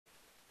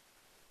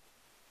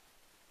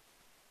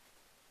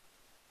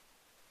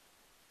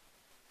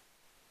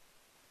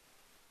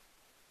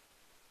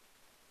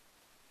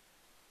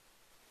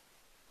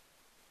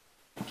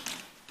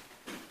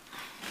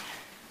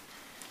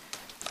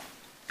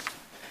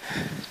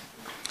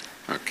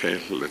Okay,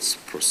 let's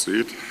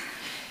proceed.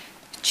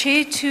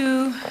 Chair,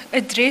 to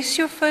address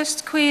your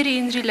first query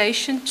in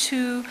relation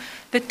to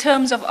the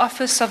terms of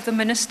office of the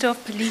Minister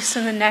of Police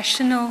and the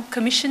National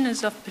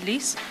Commissioners of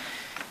Police,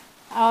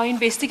 our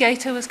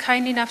investigator was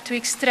kind enough to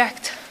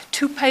extract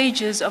 2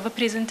 pages of a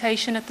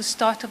presentation at the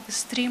start of the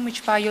stream,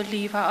 which by your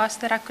leave I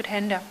asked that I could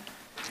hand up.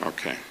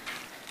 Okay.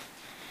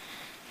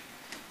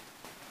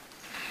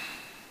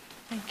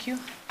 Thank you.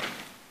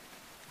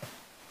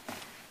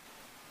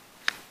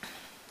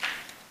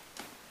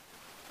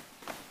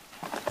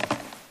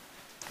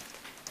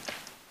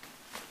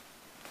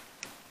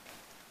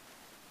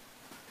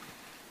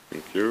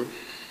 Thank you.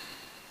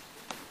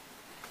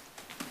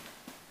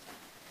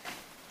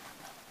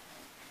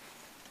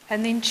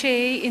 And then,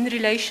 Chair, in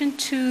relation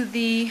to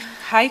the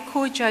High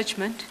Court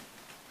judgment,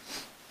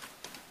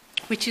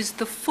 which is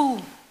the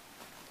full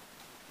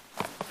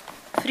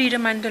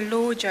freedom under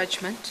law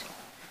judgment,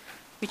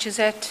 which is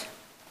at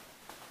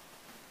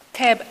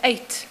tab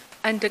 8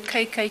 under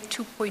KK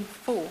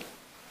 2.4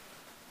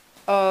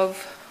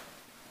 of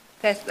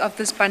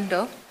this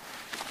bundle,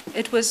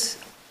 it was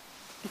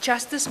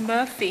Justice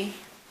Murphy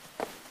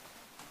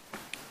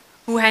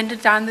who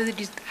handed down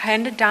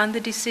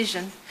the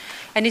decision.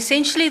 And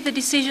essentially the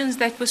decisions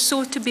that were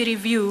sought to be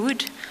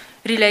reviewed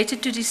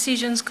related to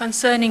decisions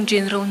concerning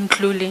General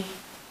Mkhululi.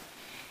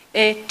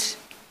 It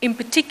in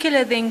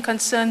particular then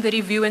concerned the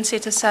review and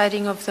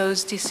set-asiding of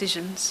those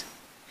decisions.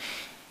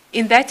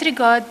 In that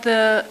regard,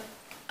 the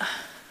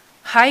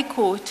High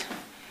Court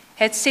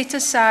had set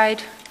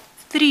aside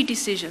 3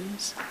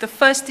 decisions. The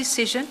first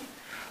decision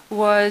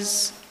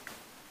was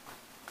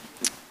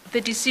the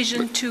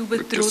decision to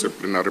withdraw the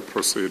disciplinary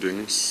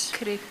proceedings,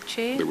 correct,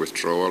 Chair. the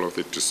withdrawal of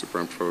the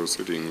disciplinary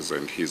proceedings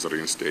and his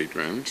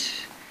reinstatement,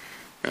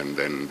 and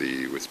then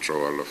the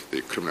withdrawal of the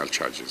criminal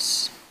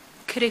charges.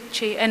 Correct,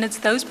 Chair. And it's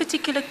those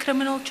particular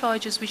criminal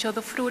charges, which are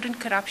the fraud and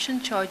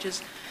corruption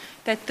charges,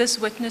 that this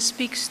witness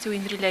speaks to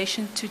in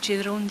relation to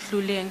General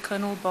Mkhululi and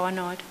Colonel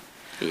Barnard.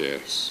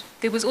 Yes.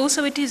 There was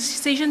also a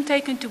decision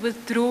taken to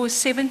withdraw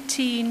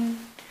 17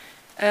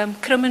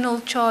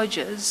 criminal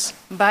charges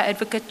by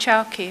Advocate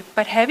Chauke.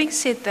 But having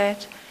said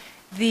that,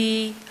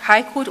 the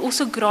High Court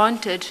also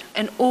granted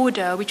an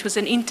order, which was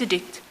an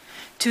interdict,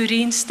 to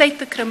reinstate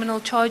the criminal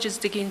charges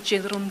against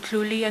General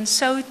Mkhululi, and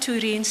so to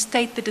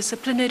reinstate the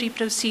disciplinary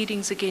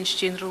proceedings against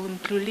General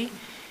Mkhululi,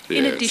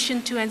 in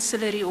addition to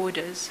ancillary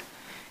orders.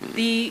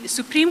 The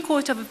Supreme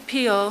Court of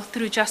Appeal,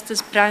 through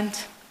Justice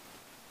Brandt,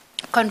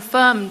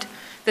 confirmed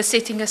the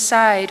setting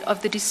aside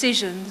of the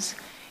decisions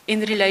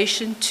in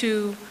relation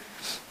to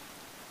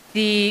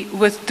the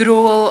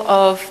withdrawal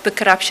of the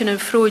corruption and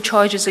fraud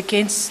charges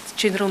against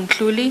General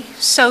Mkhululi,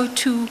 so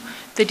too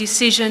the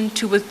decision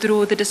to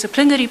withdraw the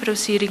disciplinary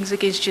proceedings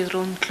against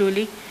General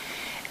Mkhululi,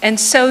 and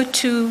so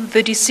too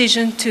the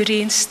decision to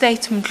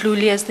reinstate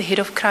Mkhululi as the head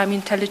of crime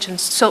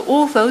intelligence. So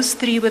all those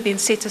 3 were then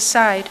set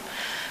aside.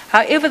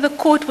 However, the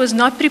court was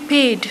not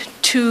prepared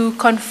to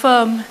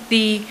confirm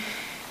the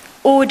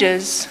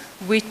orders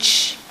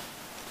which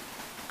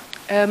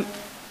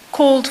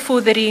called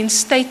for the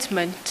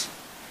reinstatement.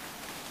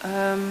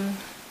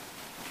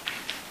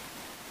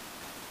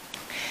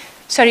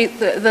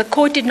 The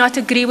court did not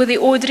agree with the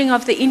ordering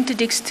of the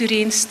interdicts to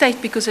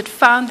reinstate because it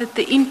found that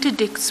the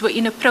interdicts were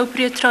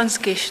inappropriate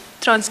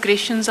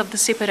transgressions of the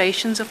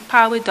separations of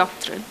power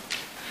doctrine.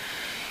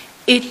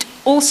 It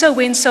also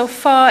went so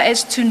far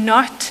as to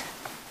not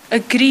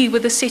agree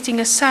with the setting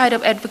aside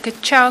of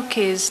Advocate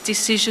Chauke's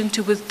decision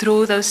to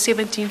withdraw those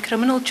 17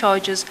 criminal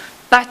charges,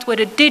 but what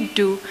it did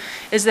do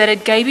is that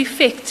it gave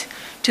effect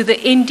to the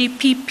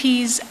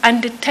NDPP's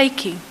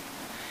undertaking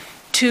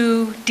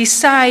to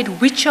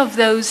decide which of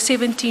those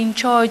 17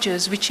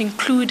 charges, which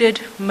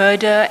included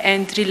murder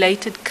and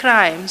related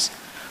crimes,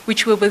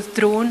 which were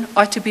withdrawn,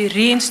 are to be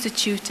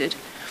reinstituted,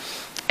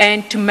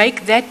 and to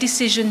make that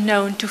decision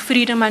known to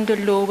freedom under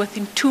law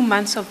within 2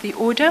 months of the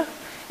order,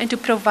 and to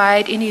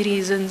provide any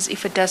reasons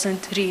if it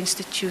doesn't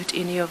reinstitute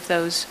any of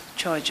those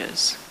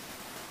charges,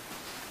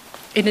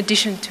 in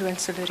addition to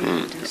ancillary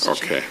orders.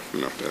 Okay,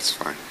 no, that's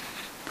fine.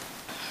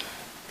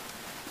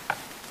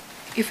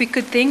 If we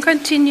could then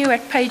continue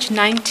at page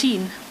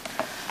 19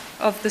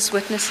 of this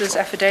witness's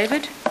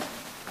affidavit.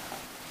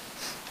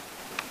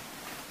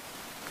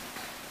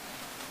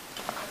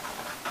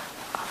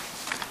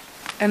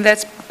 And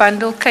that's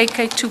bundle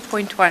KK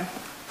 2.1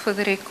 for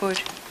the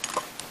record.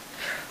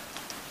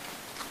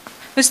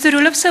 Mr.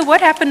 Roelof, sir,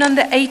 what happened on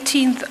the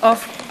 18th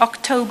of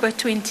October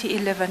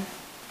 2011?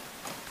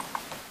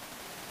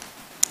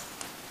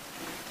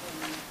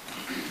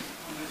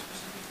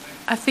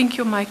 I think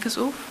your mic is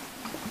off.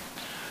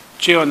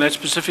 Chair, on that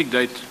specific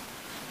date,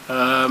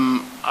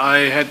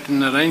 I had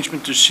an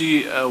arrangement to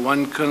see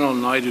one Colonel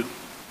Naidu,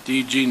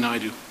 DG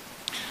Naidu.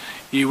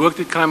 He worked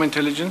at Crime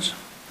Intelligence,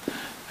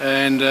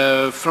 and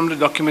from the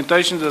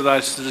documentation that I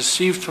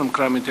received from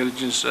Crime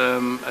Intelligence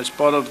as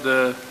part of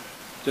the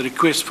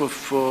request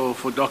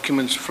for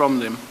documents from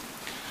them,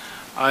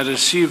 I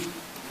received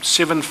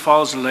 7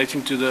 files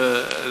relating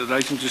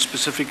to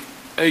specific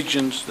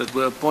agents that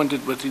were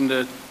appointed within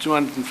the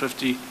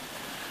 250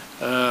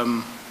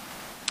 um,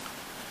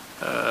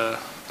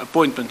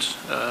 appointments,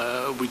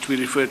 which we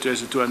refer to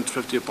as the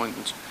 250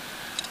 appointments.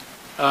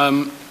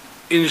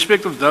 In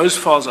respect of those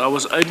files, I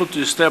was able to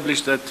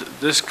establish that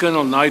this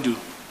Colonel Naidu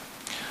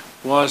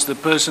was the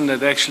person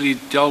that actually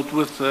dealt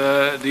with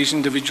these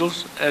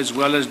individuals, as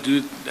well as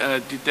did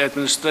the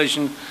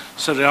administration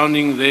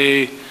surrounding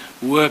their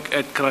work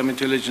at crime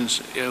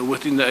intelligence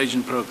within the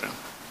agent program.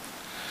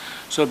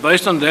 So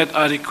based on that,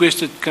 I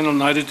requested Colonel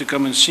Naidu to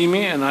come and see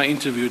me, and I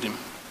interviewed him.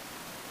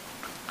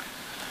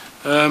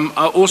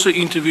 I also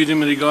interviewed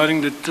him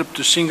regarding the trip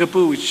to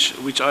Singapore,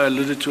 which I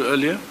alluded to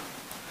earlier,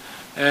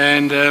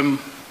 and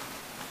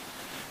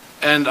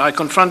I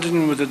confronted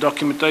him with the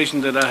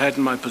documentation that I had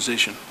in my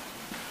possession.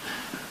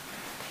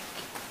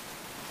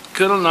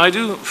 Colonel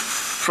Naidu,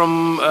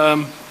 from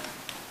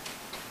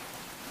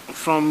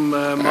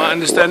my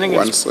understanding...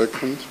 One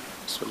second.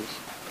 Sorry.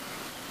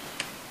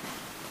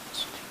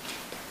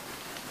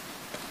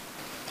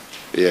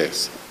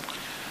 Yes.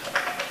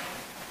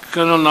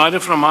 Colonel Naidu,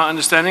 from my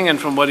understanding and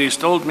from what he's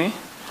told me,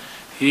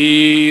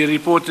 he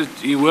reported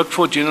he worked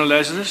for General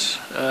Lazarus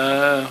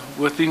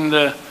within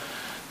the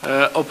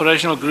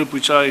operational group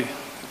which I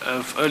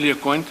have earlier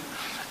coined,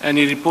 and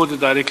he reported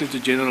directly to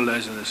General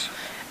Lazarus.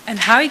 And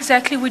how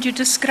exactly would you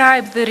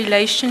describe the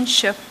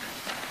relationship,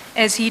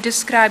 as he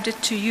described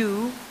it to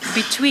you,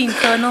 between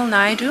Colonel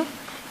Naidu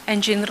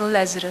and General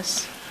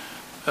Lazarus?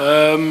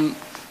 Colonel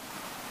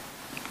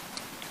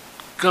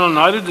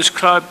Naidu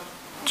described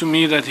to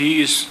me that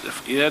he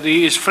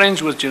is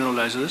friends with General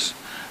Lazarus,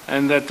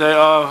 and that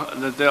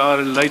they are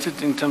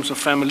related in terms of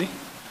family,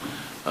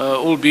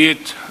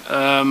 albeit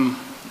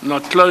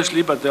not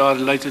closely, but they are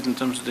related in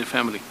terms of their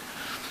family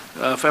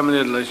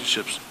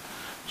relationships.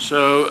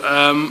 So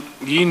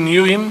he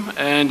knew him,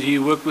 and he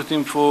worked with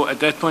him at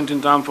that point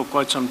in time for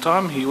quite some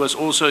time. He was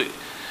also,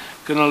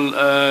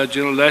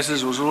 General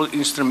Lazarus was also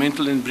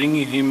instrumental in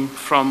bringing him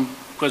from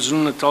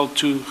KwaZulu-Natal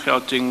to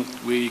Gauteng,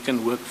 where he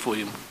can work for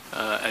him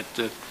at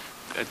the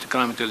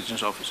Crime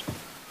Intelligence Office.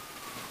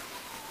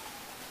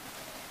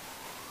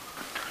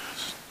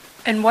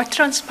 And what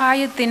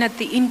transpired then at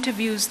the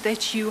interviews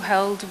that you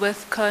held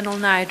with Colonel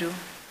Naidu?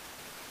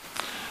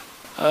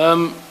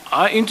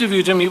 I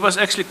interviewed him. He was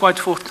actually quite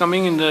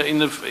forthcoming on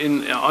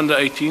the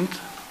 18th,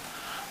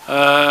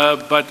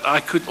 but I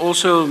could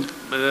also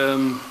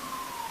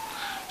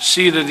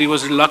see that he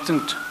was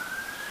reluctant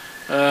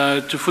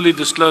to fully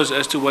disclose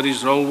as to what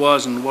his role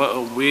was and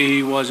where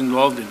he was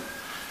involved in.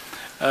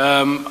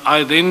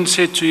 I then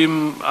said to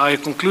him, I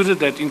concluded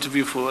the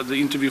interview for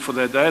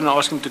that day, and I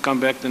asked him to come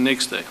back the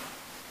next day,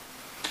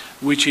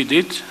 which he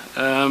did.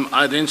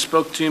 I then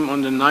spoke to him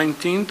on the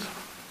 19th.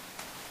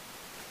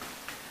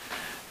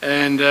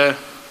 And the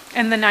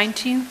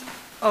 19th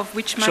of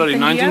which month? Sorry,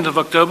 19th year? of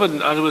October,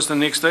 that was the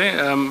next day,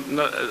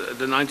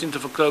 the 19th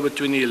of October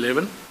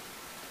 2011.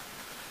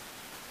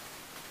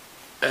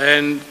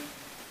 And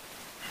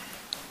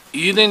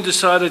he then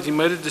decided, he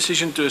made a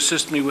decision to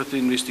assist me with the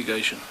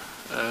investigation,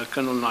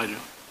 Colonel Naidu.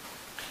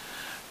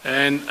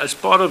 And as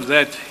part of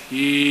that,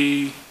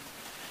 he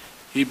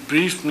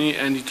briefed me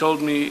and he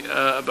told me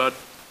about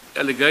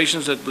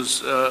allegations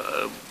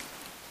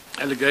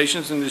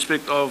allegations in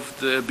respect of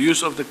the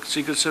abuse of the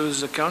Secret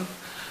Service account,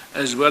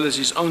 as well as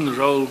his own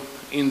role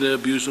in the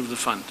abuse of the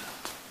fund.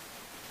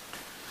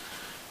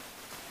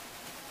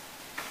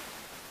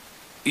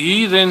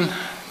 He then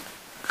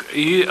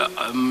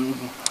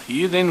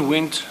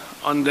went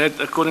on that,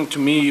 according to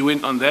me, he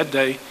went on that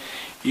day,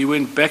 he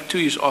went back to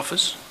his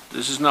office.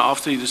 This is now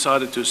after he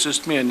decided to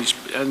assist me, and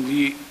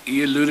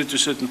he alluded to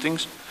certain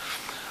things.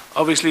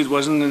 Obviously, it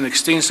wasn't an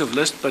extensive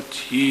list, but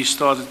he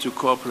started to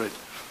cooperate.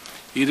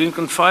 He then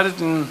confided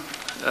in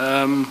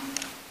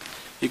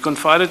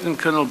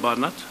Colonel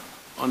Barnett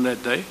on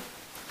that day,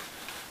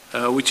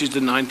 which is the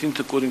 19th,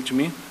 according to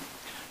me.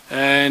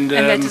 And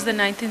that is the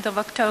 19th of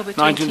October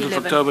 2011. 19th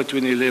of October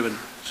 2011.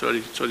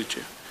 Sorry,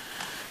 Chair.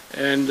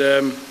 And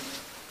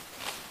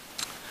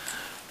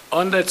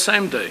on that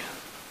same day,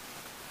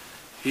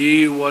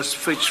 he was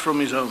fetched from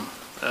his home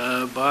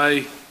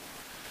by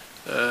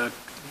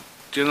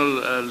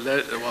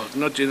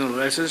not General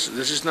Lazarus.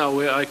 This is now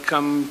where I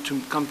come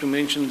to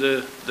mention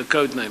the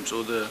code names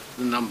or the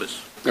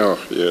numbers. Oh,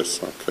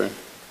 yes, okay.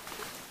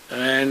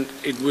 And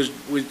it was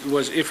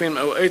FM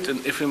 08 and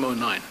FM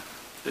 09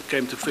 that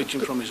came to fetch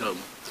him from his home.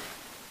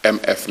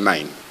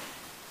 MF9.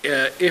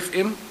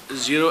 FM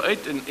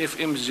 08 and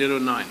FM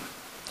 09.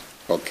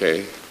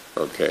 Okay.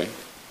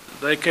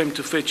 They came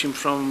to fetch him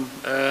from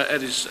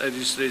at his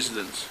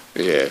residence.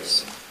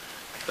 Yes.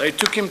 They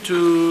took him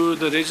to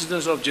the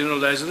residence of General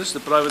Lazarus, the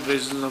private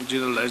residence of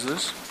General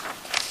Lazarus.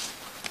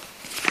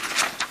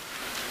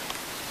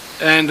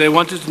 And they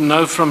wanted to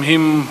know from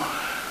him,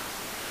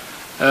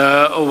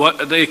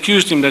 they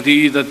accused him that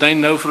they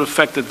know for a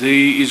fact that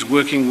he is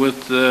working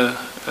with the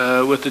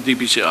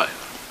DPCI.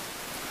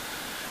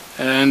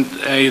 And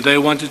they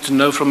wanted to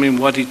know from him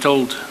what he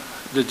told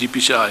the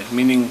DPCI,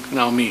 meaning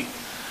now me.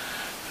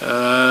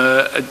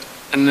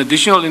 An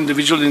additional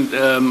individual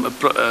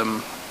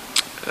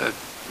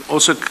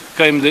also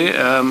came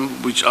there,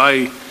 which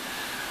I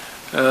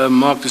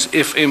marked as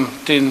FM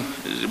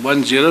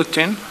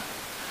 1010,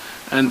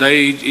 and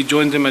he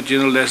joined them at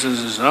General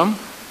Lassens' home.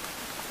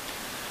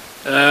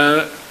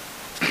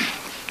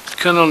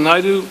 Colonel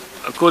Naidu,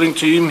 according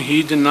to him,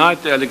 he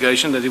denied the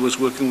allegation that he was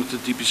working with the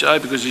DPCI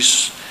because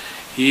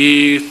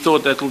he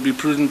thought that would be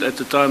prudent at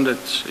the time, that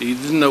he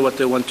didn't know what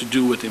they want to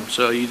do with him,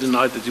 so he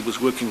denied that he was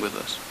working with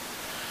us.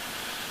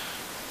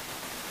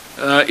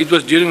 It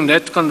was during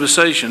that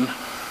conversation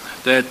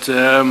that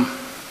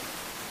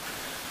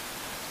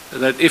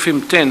that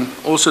FM10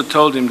 also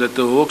told him that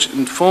the Hawks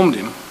informed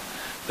him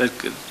that,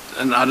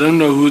 and I don't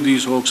know who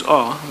these Hawks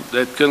are,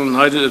 that Colonel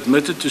Naidu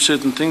admitted to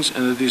certain things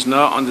and it is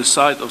now on the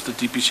side of the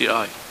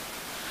DPCI.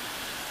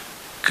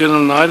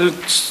 Colonel Naidu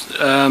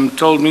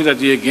told me that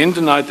he again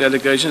denied the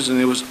allegations and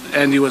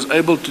he was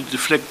able to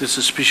deflect the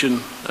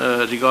suspicion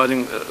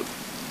regarding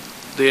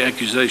their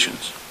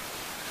accusations.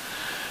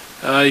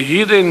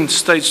 He then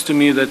states to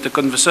me that the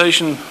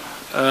conversation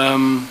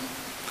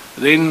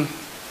then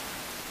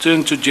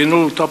turned to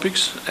general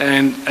topics,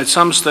 and at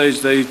some stage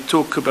they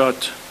talk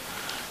about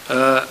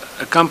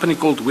a company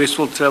called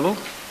Westfield Travel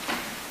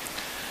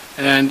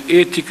and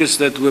air tickets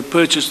that were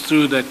purchased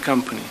through that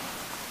company.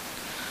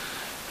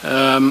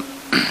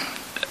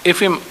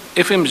 FM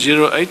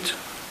 08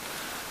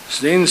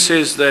 then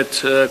says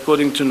that,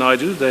 according to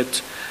Naidu,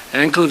 that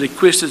Henkel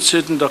requested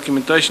certain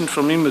documentation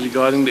from him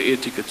regarding the air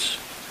tickets.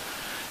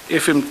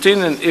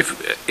 FM10 and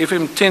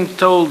FM10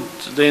 told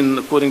then,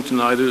 according to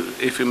Naidu,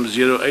 FM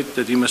 08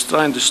 that he must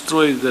try and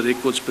destroy the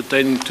records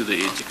pertaining to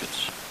the air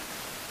tickets.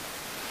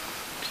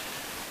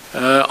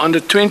 On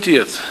the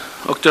 20th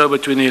October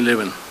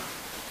 2011,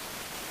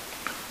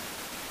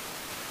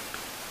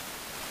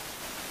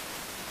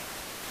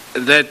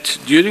 that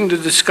during the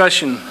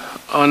discussion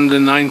on the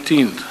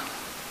 19th,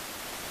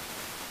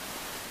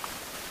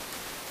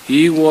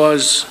 he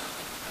was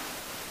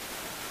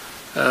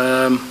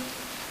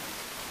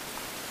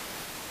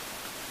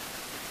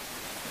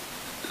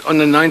on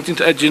the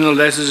 19th at General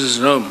Lassens'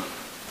 home,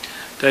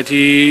 that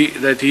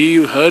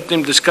he heard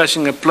them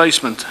discussing a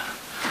placement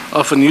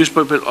of a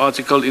newspaper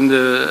article in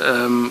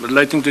the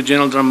relating to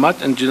General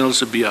Dramat and General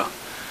Sabia,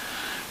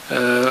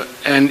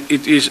 and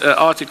it is an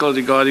article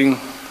regarding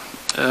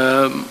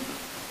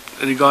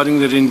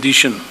the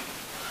rendition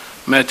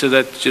matter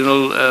that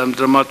General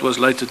Dramat was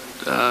later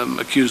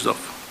accused of.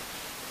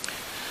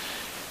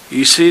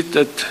 He said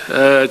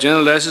that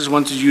General Lassens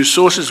wanted to use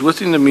sources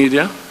within the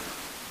media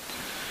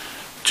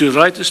to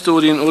write a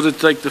story in order to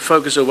take the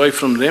focus away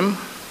from them.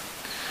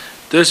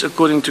 This,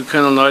 according to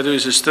Colonel Naidu,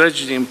 is a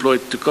strategy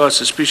employed to cast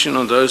suspicion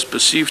on those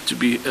perceived to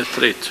be a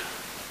threat.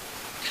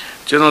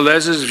 General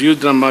Lassens viewed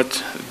General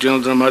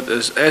Dramat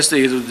as the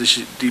head of the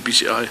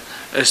DPCI,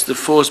 as the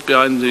force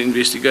behind the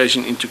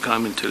investigation into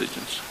crime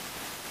intelligence.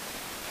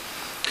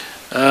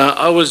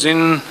 I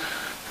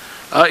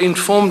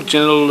informed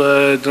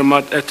General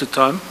Dramat at the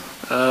time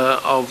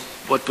of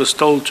what was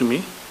told to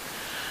me,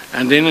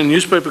 and then a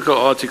newspaper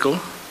article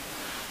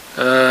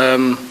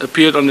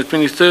appeared on the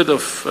 23rd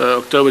of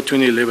October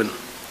 2011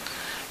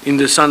 in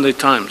the Sunday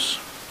Times.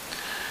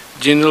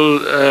 General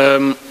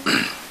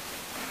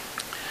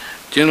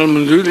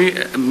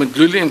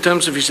Mdluli, in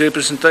terms of his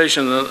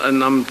representation,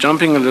 and I'm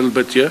jumping a little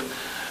bit here,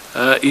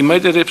 he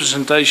made a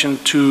representation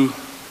to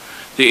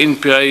the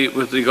NPA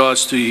with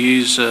regards to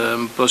his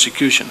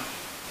prosecution.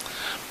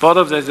 Part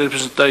of that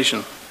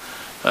representation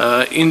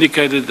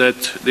indicated that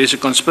there's a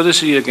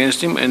conspiracy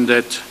against him, and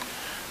that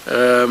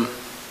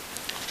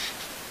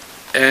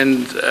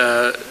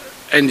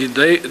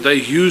they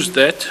used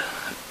that,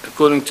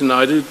 according to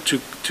Naidu, to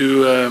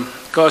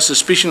cast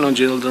suspicion on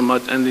General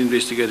Dramat and the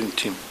investigating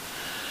team.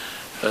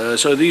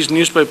 So these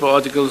newspaper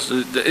articles,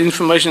 the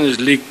information is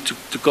leaked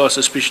to cast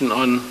suspicion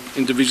on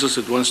individuals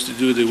that wants to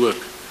do their work.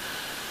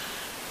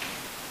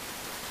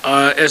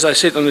 As I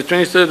said, on the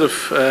 23rd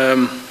of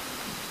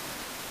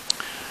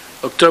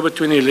October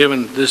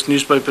 2011, this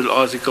newspaper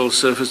article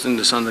surfaced in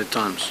the Sunday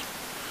Times.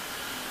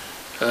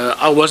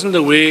 I wasn't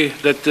aware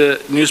that the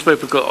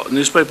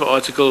newspaper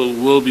article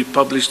will be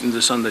published in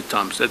the Sunday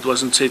Times. That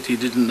wasn't said. He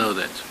didn't know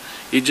that.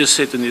 He just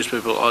said the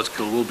newspaper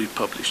article will be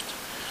published.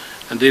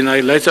 And then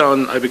later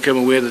on, I became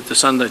aware that the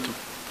Sunday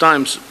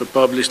Times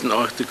published an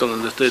article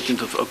on the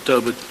 13th of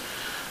October.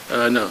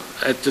 No,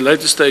 at the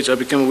later stage, I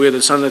became aware that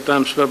the Sunday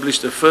Times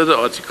published a further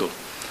article,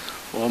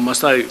 or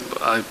must I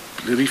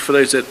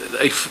rephrase that,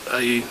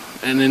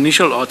 an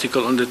initial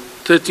article on the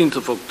 13th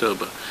of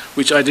October,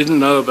 which I didn't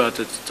know about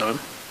at the time,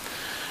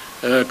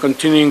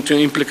 continuing to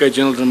implicate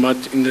General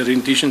Dramat in the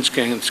rendition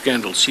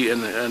scandal. See,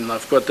 and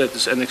I've got that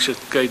as Annexure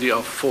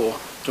KDR 4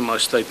 to my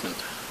statement.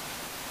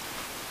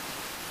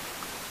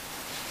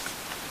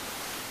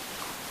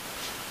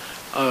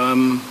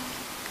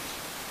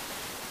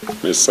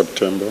 This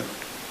September,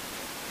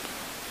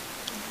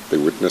 the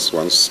witness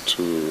wants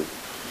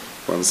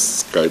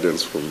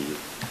guidance from you.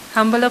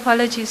 Humble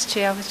apologies,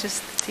 Chair. I was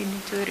just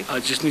attending to it. I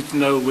just need to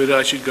know whether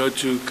I should go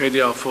to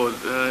KDR 4,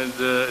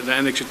 the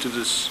annexure to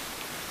this,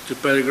 to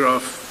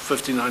paragraph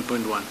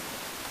 59.1.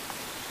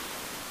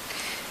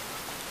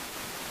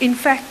 In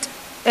fact,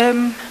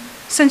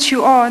 since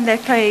you are on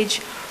that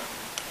page,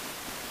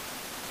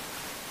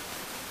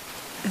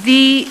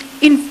 the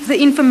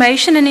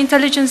information and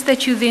intelligence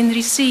that you then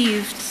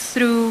received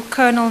through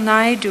Colonel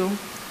Naidu,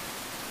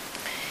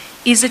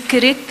 is it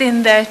correct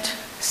then that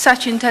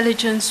such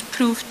intelligence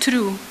proved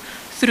true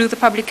through the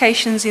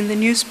publications in the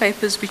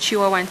newspapers which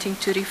you are wanting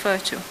to refer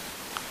to?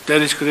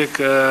 That is correct,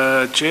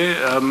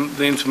 Chair.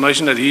 The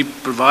information that he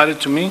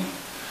provided to me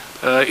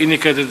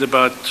indicated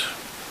about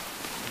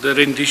the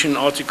rendition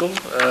article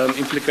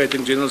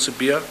implicating General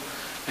Sabia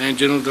and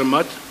General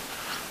Dramat,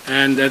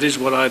 and that is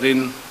what I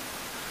then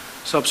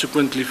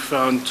subsequently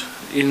found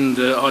in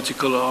the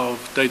article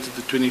dated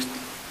the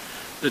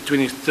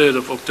 23rd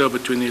of October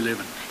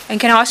 2011. And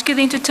can I ask you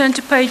then to turn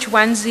to page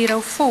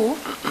 104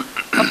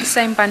 of the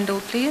same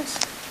bundle, please?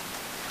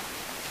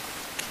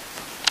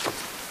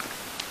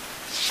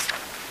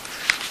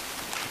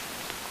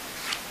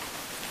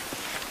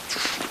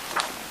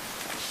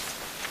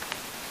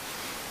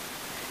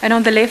 And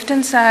on the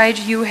left-hand side,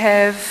 you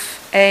have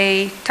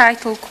a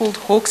title called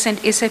Hawks and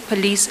SA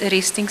Police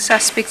Arresting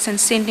Suspects and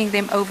Sending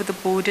Them Over the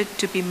Border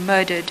to be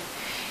Murdered.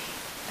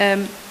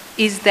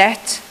 Is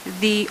that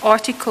the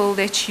article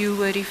that you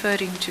were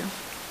referring to?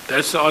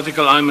 That's the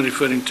article I'm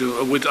referring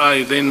to, which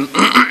I then,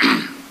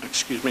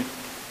 excuse me,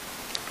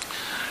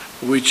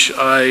 which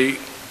I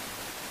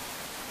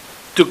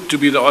took to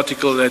be the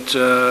article that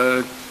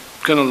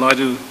Colonel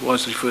Naidu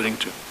was referring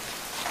to.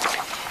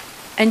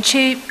 And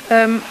Chair,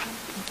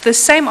 the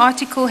same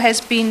article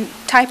has been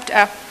typed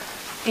up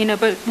in a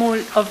bit more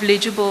of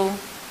legible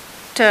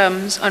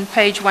terms on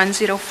page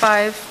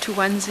 105 to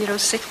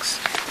 106.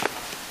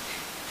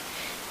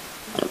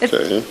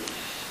 Okay.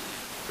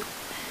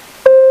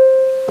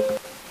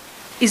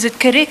 Is it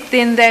correct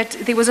then that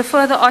there was a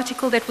further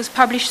article that was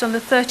published on the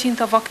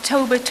 13th of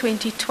October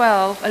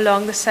 2012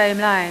 along the same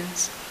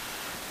lines?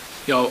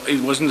 Yeah,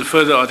 it wasn't the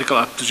further article.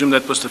 I presume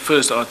that was the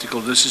first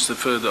article. This is the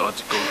further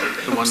article,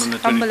 the one on the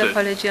 23rd. Humble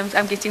apology,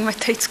 I'm getting my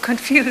dates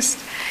confused.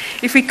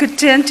 If we could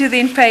turn to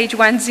then page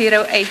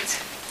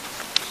 108.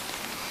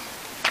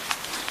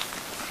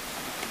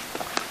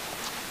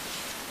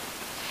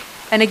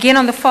 And again,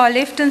 on the far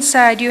left-hand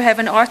side, you have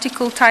an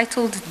article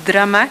titled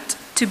Dramat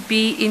to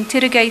be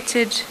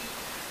interrogated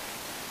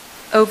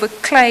over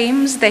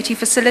claims that he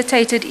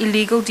facilitated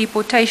illegal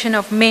deportation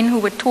of men who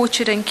were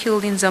tortured and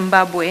killed in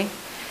Zimbabwe,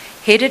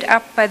 headed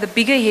up by the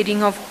bigger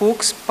heading of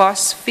Hawks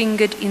boss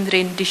fingered in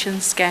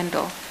rendition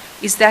scandal.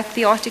 Is that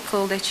the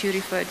article that you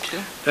referred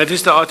to? That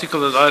is the article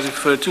that I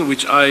referred to,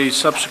 which I,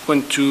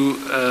 subsequent to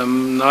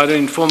Naidu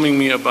informing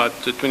me about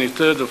the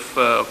 23rd of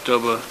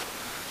October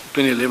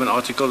 2011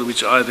 article,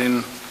 which I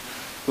then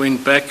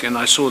went back and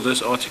I saw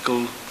this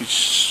article,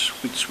 which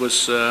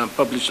was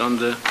published on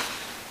the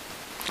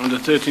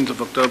 13th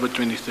of October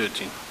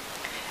 2013.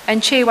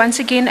 And Chair, once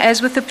again,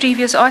 as with the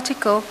previous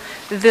article,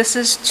 this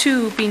is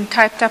too being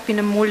typed up in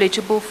a more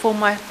legible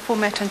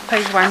format on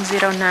page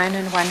 109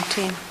 and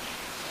 110.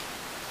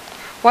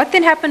 What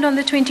then happened on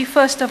the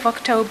 21st of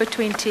October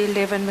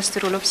 2011,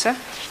 Mr. Rolofse?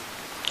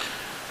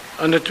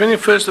 On the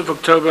 21st of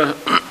October,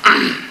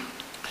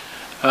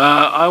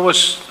 I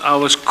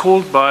was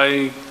called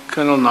by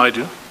Colonel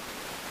Naidu.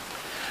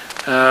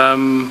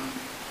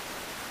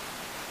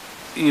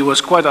 He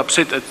was quite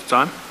upset at the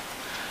time,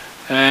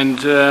 and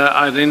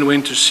I then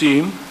went to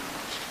see him.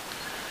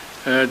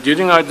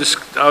 During our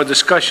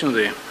discussion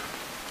there,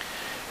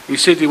 he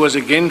said he was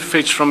again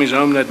fetched from his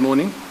home that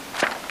morning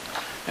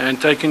and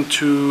taken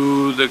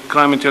to the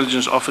crime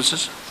intelligence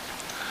offices,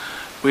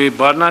 where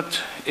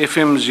Barnat,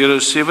 FM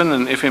 07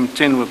 and FM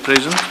 10 were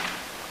present,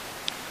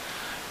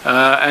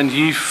 and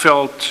he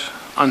felt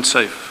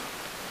unsafe.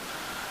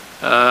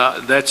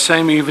 That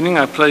same evening,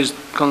 I placed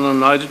Colonel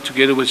Naidu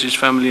together with his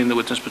family in the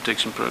witness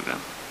protection program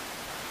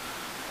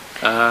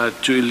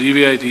to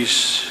alleviate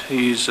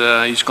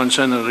his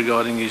concern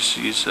regarding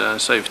his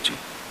safety.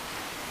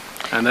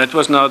 And that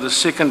was now the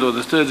second or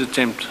the third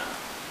attempt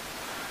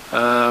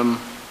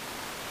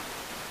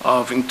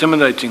of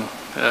intimidating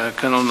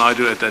Colonel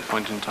Naidu at that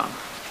point in time.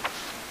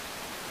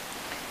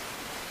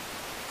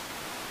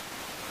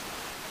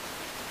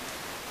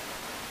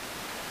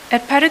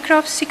 At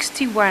paragraph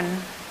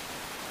 61,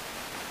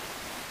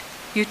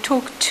 you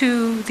talk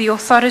to the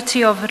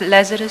authority of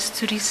Lazarus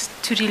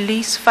to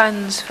release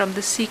funds from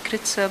the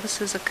Secret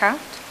Services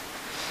account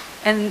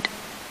and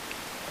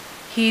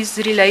his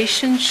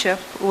relationship,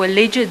 or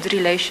alleged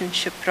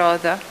relationship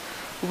rather,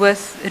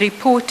 with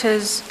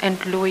reporters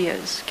and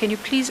lawyers. Can you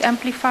please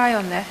amplify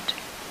on that?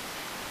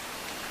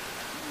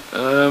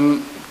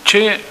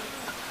 Chair,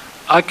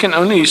 I can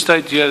only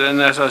state here, and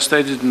as I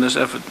stated in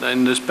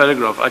this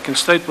paragraph, I can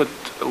state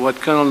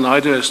what Colonel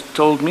Naidu has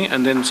told me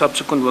and then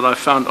subsequent what I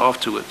found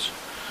afterwards.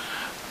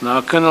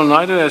 Now, Colonel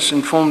Naidu has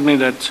informed me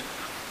that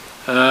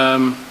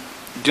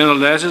General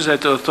Lazarus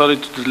had the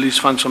authority to release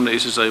funds from the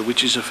SSA,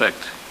 which is a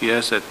fact. He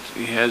has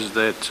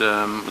that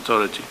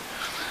authority.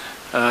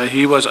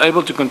 He was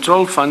able to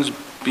control funds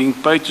being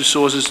paid to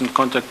sources and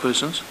contact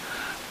persons,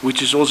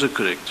 which is also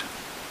correct.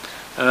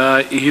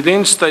 He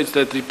then states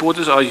that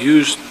reporters are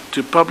used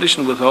to publish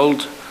and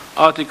withhold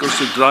articles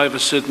to drive a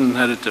certain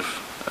narrative.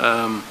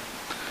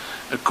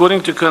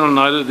 According to Colonel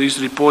Naidu, these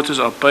reporters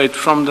are paid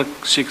from the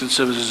Secret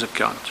Services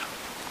account.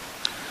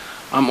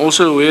 I'm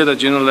also aware that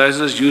General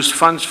Lazarus used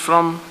funds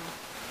from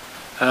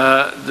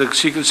the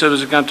Secret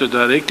Service account to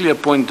directly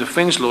appoint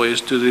defense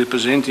lawyers to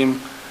represent him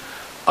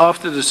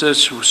after the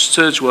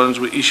search warrants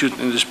were issued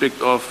in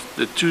respect of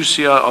the 2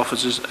 CR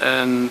officers,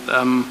 and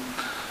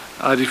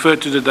I refer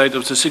to the date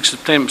of the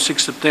 6th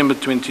September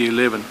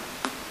 2011,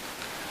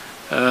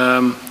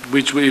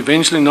 which were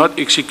eventually not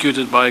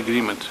executed by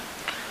agreement.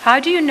 How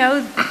do you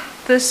know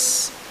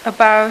this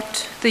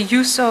about the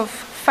use of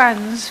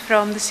funds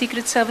from the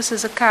Secret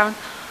Services account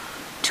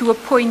to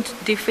appoint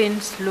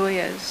defense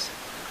lawyers?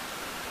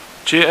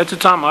 Chair, at the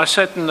time I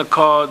sat in the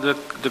car, the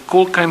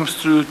call came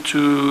through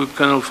to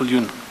Colonel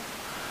Viljoen,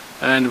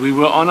 and we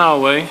were on our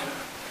way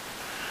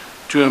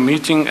to a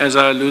meeting, as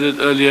I alluded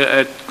earlier,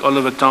 at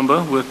Oliver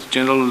Tambo with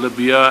General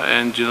Labia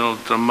and General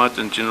Tramat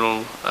and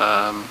General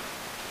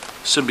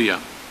Sibia.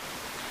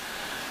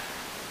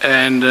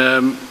 And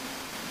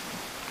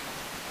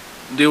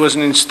there was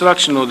an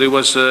instruction, or there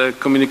was a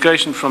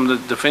communication from the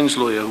defense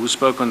lawyer who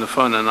spoke on the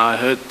phone, and I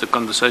heard the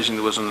conversation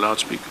that was on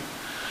loudspeaker,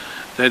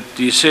 that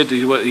he said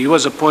he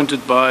was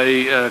appointed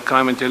by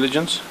crime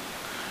intelligence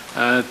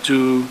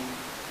to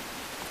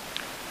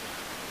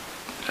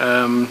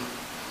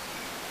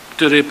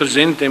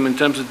represent them in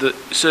terms of the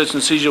search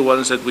and seizure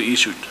warrants that were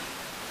issued.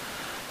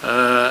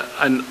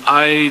 And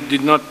I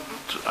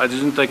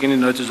didn't take any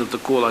notice of the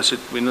call. I said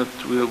we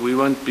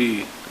won't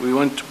be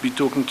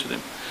talking to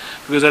them,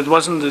 because that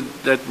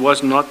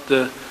was not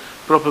the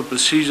proper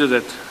procedure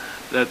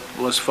that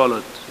was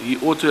followed. He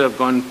ought to have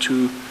gone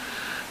to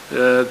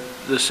the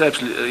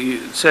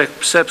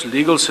SABC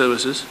legal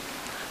services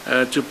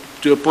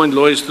to appoint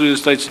lawyers through the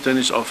State's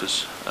Attorney's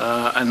Office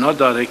and not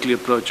directly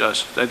approach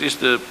us. That is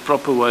the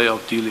proper way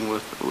of dealing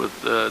with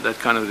that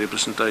kind of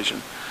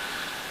representation.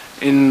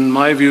 In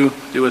my view,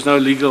 there was no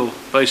legal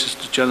basis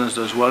to challenge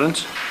those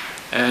warrants,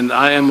 and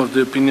I am of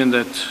the opinion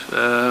that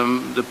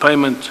the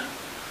payment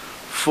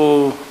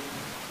for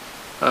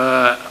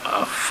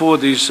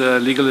these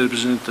legal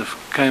representatives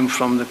came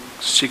from the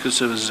Secret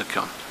Services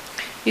account.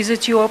 Is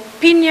it your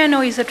opinion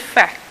or is it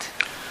fact?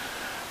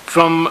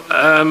 From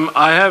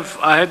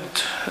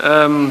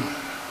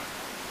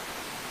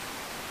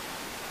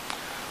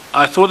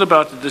I thought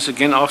about this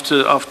again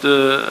after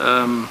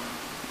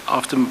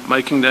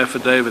making the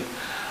affidavit.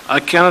 I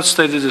cannot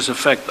state it as a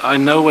fact. I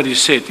know what he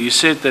said. He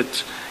said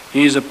that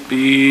he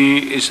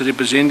is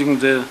representing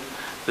the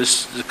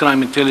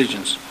crime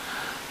intelligence.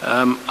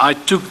 I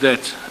took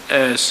that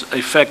as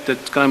a fact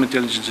that crime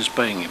intelligence is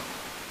paying him.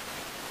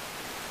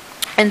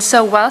 And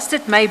so whilst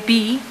it may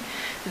be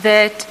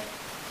that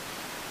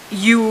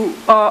you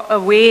are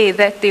aware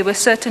that there were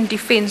certain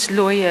defense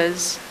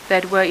lawyers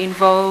that were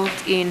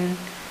involved in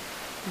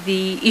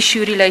the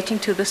issue relating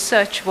to the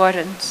search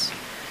warrants,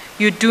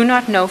 you do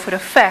not know for a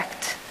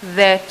fact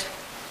that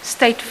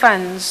state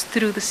funds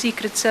through the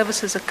Secret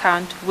Services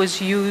account was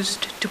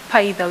used to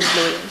pay those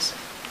lawyers?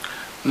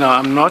 No,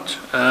 I'm not,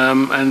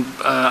 and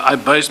I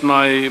based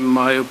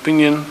my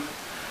opinion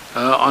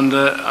on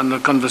the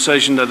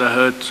conversation that I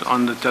heard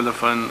on the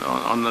telephone,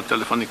 on the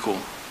telephonic call.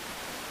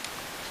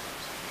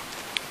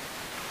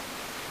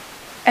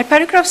 At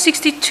paragraph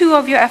 62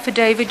 of your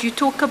affidavit, you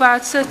talk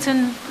about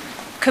certain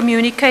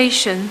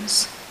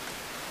communications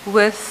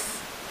with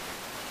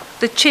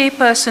the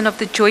chairperson of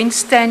the Joint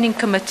Standing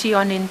Committee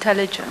on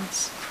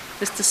Intelligence,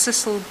 Mr.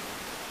 Cecil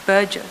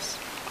Burgess.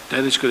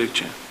 That is correct,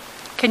 Chair.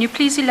 Can you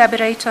please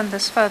elaborate on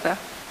this further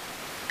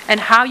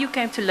and how you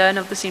came to learn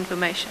of this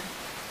information?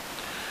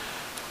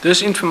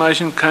 This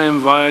information came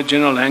via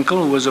General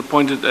Henkel, who was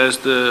appointed as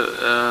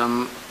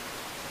the,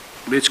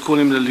 let's call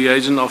him the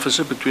liaison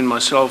officer between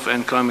myself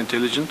and crime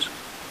intelligence.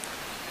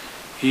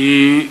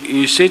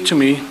 He said to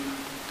me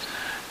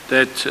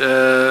that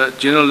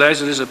General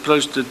Lazarus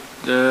approached the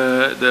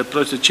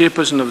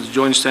chairperson of the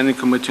Joint Standing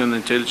Committee on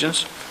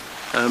Intelligence,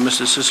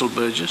 Mr. Cecil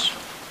Burgess,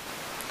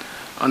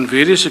 on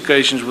various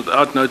occasions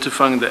without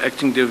notifying the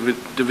acting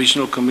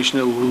divisional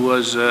commissioner, who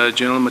was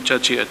General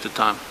Machachi at the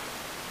time.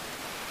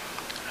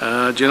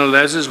 General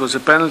Lazarus was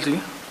apparently,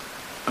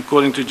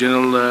 according to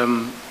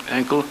General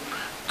Henkel,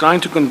 trying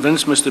to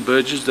convince Mr.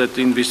 Burgess that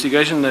the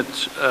investigation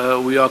that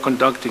we are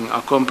conducting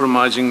are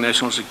compromising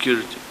national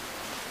security.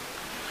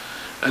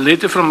 A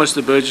letter from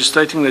Mr. Burgess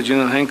stating that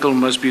General Henkel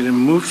must be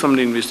removed from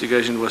the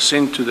investigation was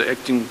sent to the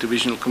acting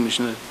divisional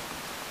commissioner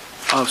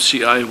of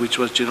CI, which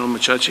was General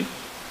Machachi,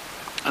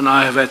 and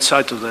I have had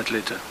sight of that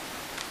letter.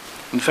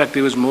 In fact,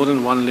 there was more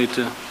than one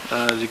letter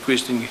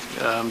requesting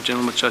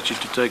General Machachi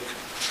to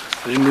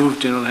remove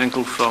General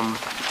Henkel from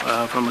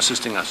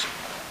assisting us.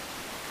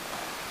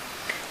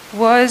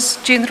 Was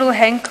General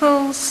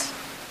Henkel's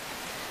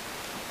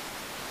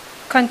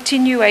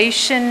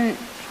continuation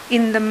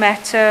in the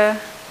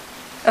matter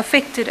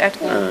affected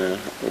at all?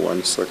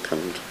 1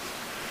 second.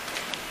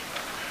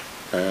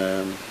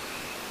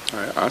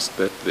 I asked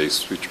that they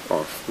switch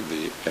off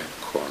the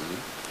aircon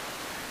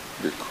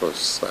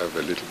because I have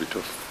a little bit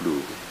of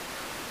flu.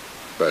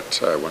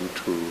 but I want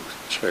to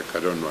check. I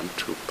don't want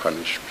to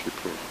punish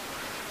people,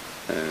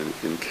 and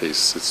in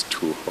case it's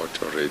too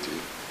hot already.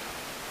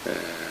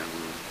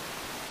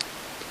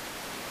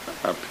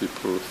 Are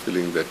people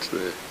feeling that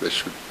we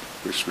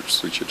should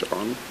switch it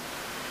on?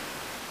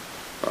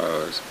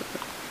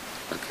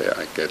 Okay,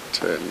 I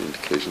get an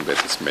indication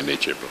that it's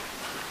manageable.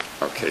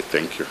 Okay,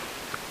 thank you.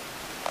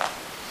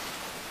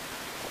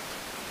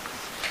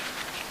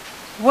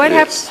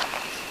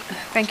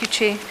 Thank you,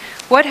 Chair.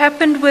 What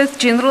happened with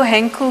General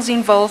Henkel's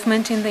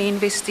involvement in the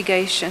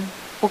investigation,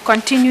 or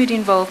continued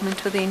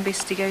involvement with the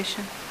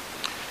investigation?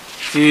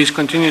 His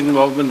continued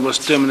involvement was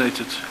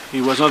terminated.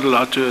 He was not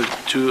allowed to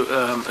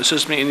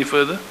assist me any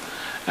further,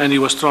 and he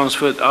was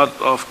transferred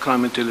out of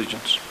crime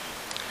intelligence,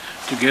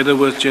 together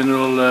with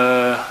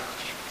General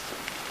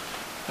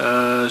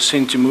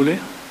Sentimule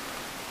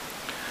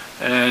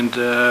and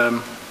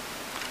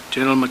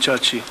General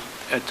Machachi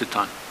at the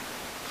time.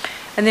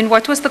 And then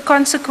what was the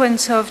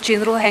consequence of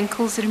General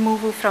Henkel's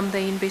removal from the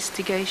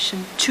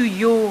investigation to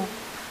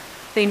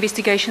the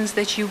investigations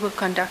that you were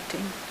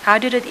conducting? How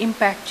did it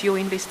impact your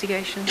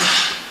investigations?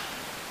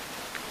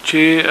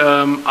 Chair,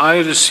 I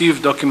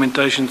received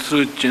documentation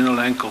through General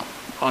Henkel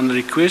on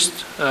request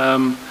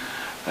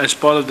as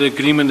part of the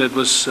agreement that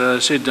was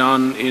set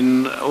down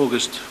in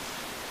August.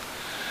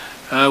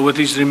 With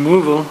his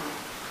removal,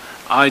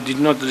 I did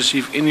not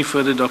receive any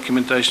further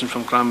documentation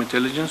from crime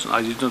intelligence.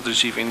 I did not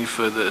receive any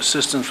further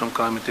assistance from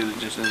crime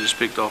intelligence in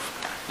respect of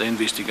the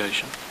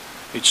investigation.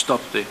 It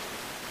stopped there.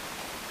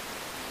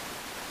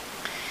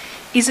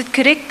 Is it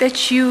correct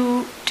that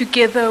you,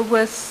 together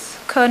with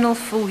Colonel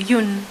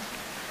Viljoen,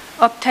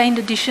 obtained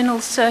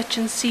additional search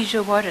and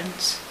seizure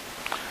warrants?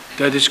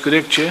 That is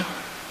correct, Chair.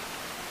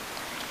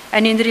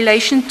 And in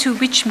relation to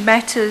which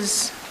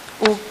matters,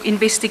 or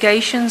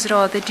investigations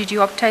rather, did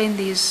you obtain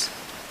these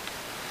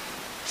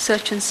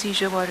search and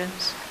seizure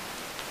warrants?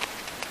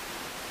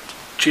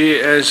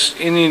 Chair,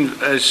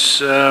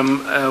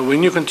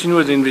 when you continue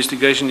with the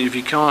investigation, if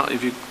you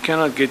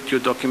cannot get your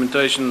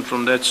documentation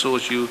from that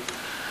source, you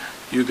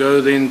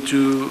go then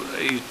you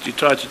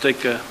try to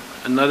take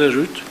another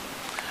route.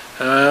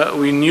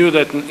 We knew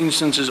that in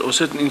instances, or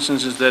certain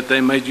instances, that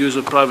they made use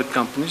of private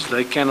companies.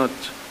 They cannot,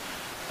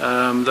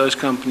 those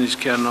companies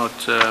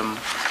cannot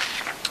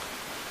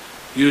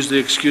use the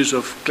excuse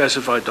of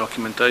classified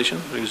documentation,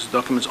 because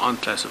documents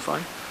aren't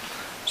classified.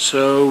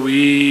 So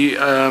we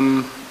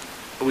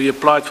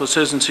applied for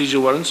search and seizure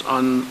warrants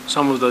on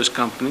some of those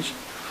companies.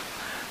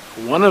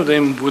 One of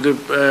them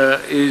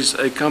is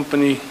a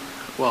company,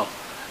 well,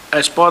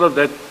 as part of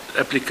that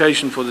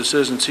application for the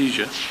search and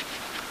seizure,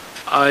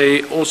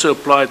 I also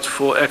applied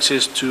for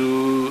access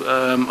to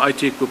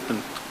IT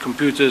equipment,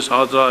 computers,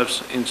 hard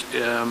drives,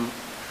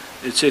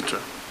 etc.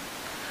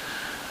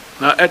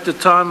 Now, at the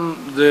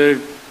time, the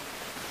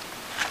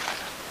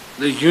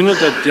unit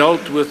that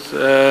dealt with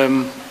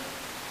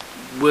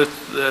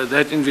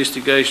that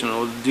investigation,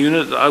 or the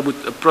unit that I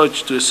would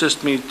approach to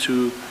assist me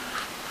to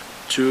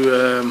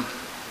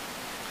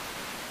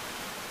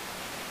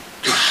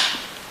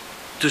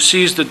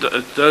seize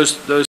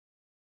those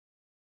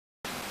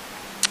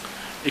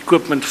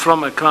equipment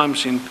from a crime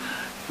scene,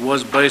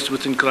 was based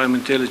within crime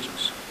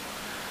intelligence,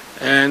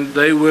 and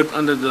they worked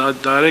under the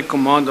direct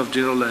command of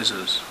General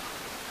Lazarus.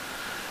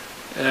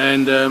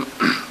 And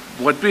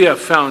what we have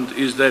found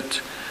is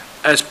that,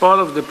 as part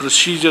of the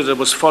procedure that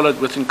was followed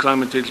within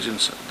crime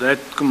intelligence, that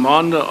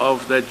commander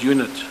of that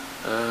unit,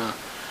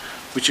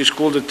 which is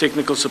called the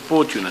technical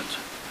support unit,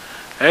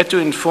 had to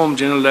inform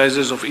General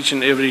Lazarus of each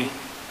and every,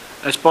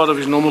 as part of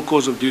his normal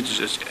course of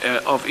duties,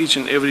 of each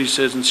and every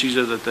search and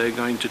seizure that they're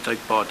going to take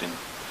part in.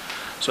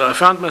 So I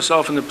found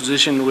myself in a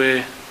position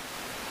where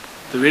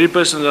the very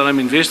person that I'm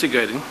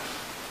investigating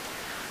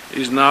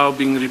is now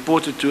being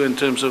reported to in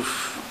terms of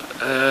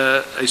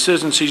a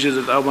search and seizure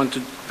that I want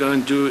to go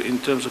and do in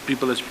terms of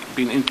people that's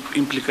been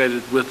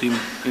implicated with him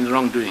in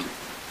wrongdoing.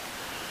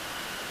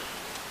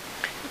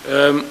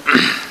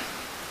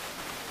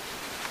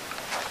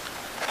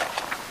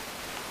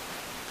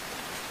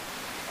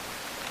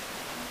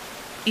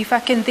 If I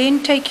can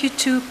then take you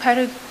to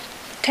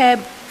tab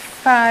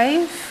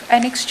 5,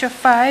 annexure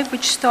 5,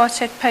 which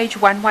starts at page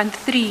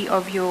 113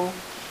 of your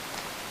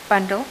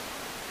bundle.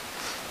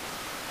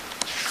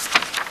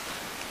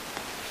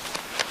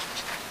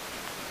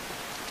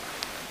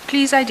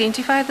 Please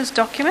identify this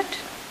document.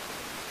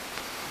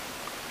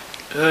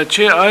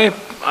 Chair,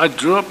 I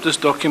drew up this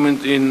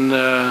document in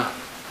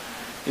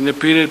the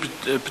period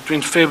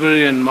between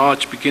February and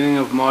March, beginning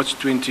of March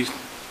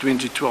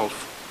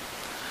 2012.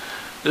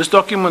 This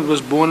document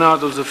was born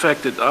out of the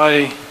fact that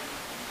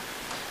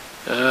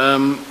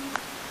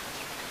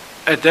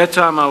at that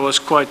time I was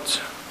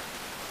quite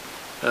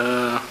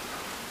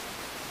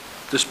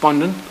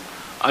despondent.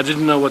 I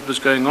didn't know what was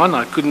going on.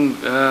 I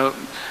couldn't.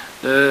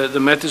 The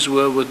matters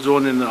were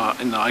withdrawn in the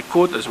High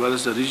Court as well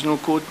as the Regional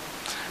Court.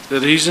 The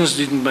reasons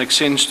didn't make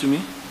sense to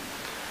me,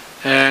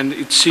 and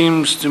it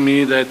seems to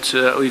me that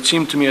it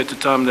seemed to me at the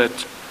time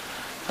that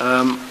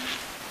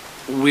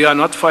we are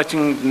not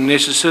fighting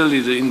necessarily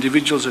the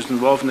individuals that's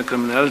involved in the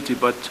criminality,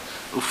 but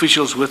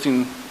officials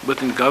within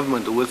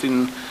government or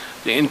within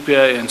the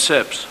NPA and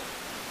SABC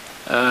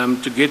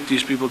to get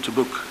these people to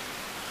book.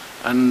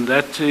 And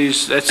that's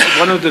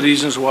one of the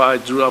reasons why I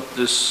drew up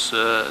this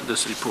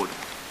report.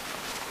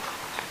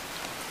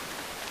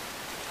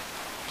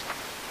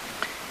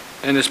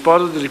 And as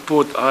part of the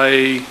report,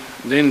 I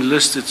then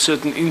listed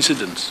certain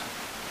incidents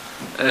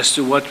as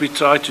to what we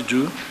try to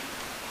do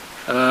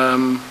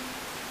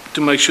to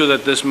make sure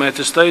that this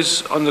matter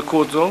stays on the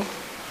court roll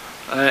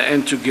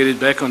and to get it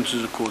back onto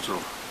the court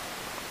roll.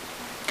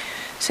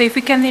 So if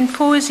we can then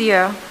pause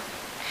here,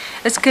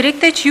 it's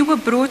correct that you were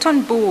brought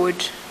on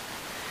board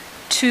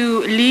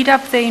to lead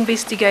up the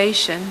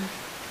investigation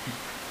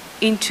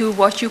into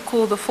what you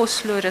call the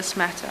Vosloorus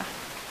matter.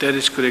 That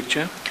is correct,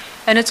 Chair.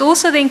 And it's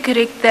also then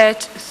correct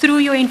that through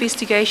your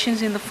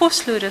investigations in the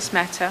Vosloorus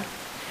matter,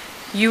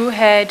 you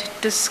had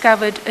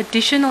discovered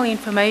additional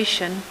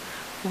information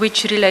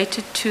which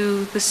related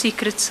to the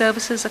Secret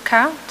Services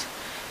account,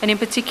 and in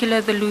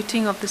particular the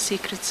looting of the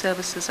Secret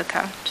Services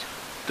account.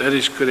 That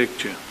is correct,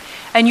 Chair.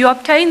 And you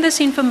obtained this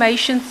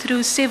information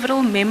through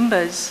several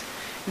members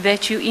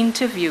that you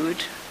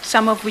interviewed,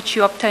 some of which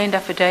you obtained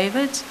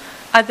affidavits,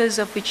 others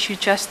of which you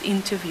just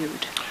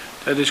interviewed.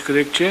 That is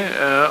correct, Chair,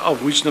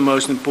 of which the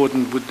most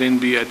important would then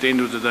be, at the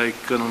end of the day,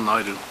 Colonel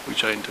Naidu,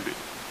 which I interviewed.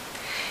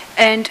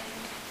 And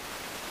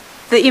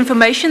the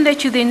information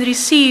that you then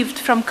received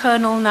from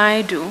Colonel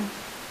Naidu,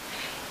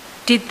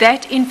 did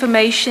that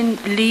information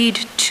lead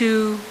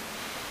to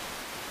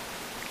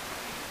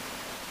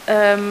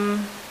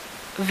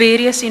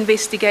various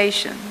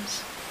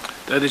investigations?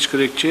 That is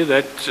correct, Chair.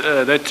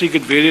 That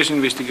triggered various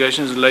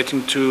investigations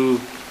relating to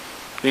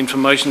the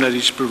information that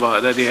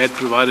he had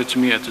provided to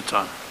me at the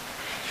time.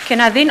 Can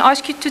I then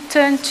ask you to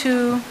turn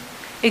to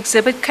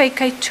Exhibit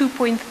KK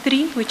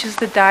 2.3, which is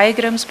the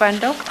diagrams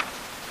bundle?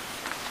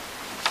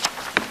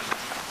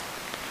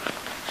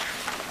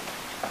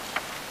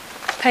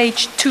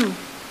 Page 2.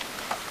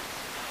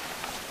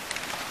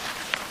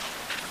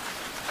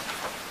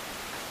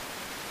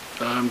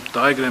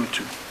 Diagram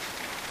 2.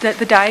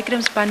 The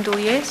diagrams bundle,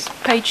 yes?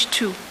 Page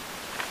 2.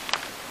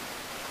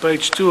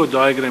 Page 2 or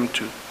diagram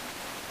 2?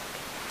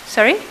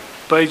 Sorry?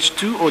 Page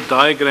 2 or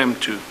diagram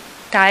 2?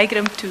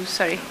 Diagram 2,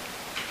 sorry.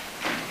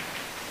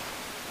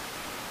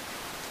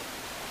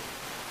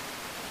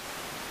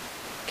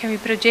 Can we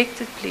project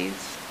it,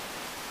 please?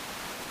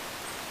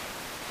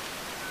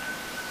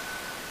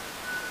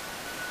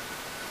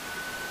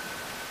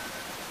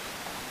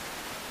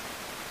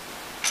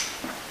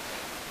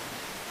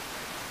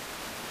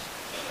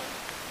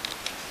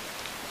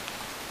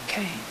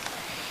 Okay.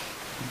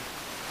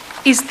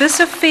 Is this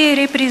a fair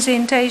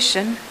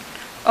representation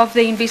of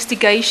the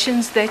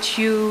investigations that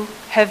you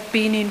have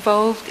been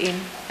involved in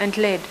and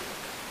led?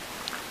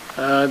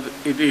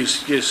 It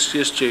is,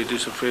 yes, Chair, it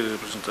is a fair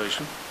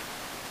representation.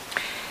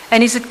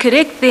 And is it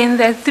correct then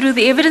that through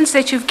the evidence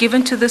that you've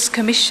given to this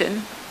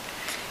commission,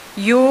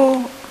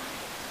 your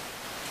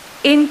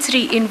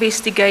entry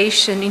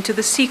investigation into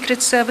the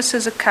Secret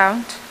Services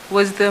account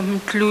was the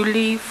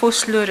Mdluli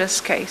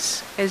Vosloorus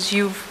case, as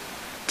you've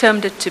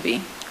termed it to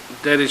be?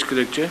 That is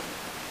correct, Chair.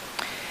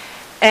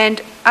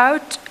 And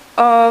out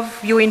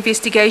of your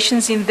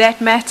investigations in that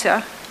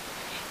matter,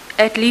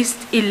 at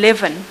least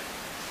 11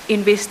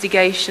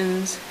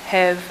 investigations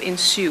have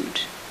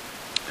ensued.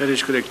 That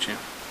is correct, Chair.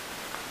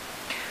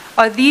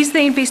 Are these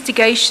the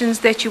investigations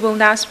that you will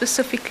now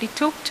specifically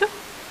talk to?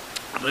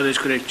 That is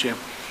correct, Chair.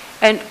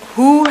 And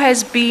who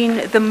has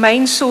been the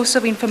main source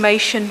of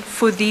information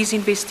for these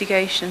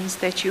investigations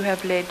that you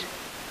have led?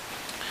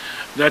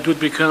 That would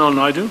be Colonel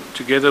Naidu,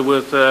 together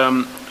with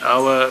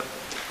our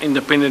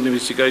independent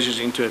investigations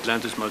into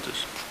Atlantis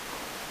Motors.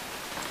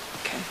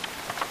 Okay.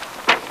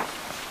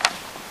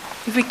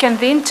 If we can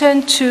then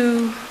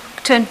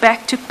turn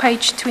back to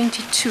page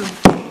 22.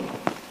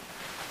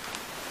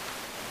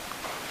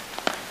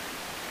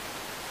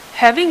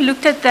 Having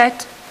looked at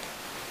that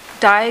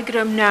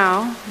diagram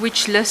now,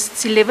 which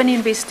lists 11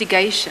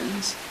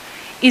 investigations,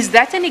 is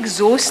that an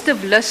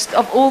exhaustive list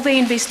of all the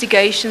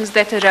investigations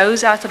that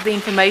arose out of the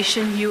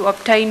information you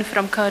obtained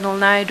from Colonel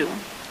Naidu?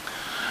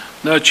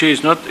 No, Chair,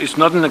 it's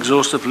not an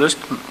exhaustive list.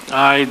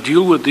 I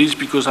deal with these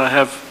because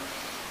I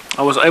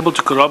was able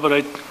to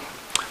corroborate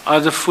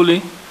either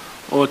fully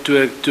or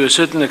to a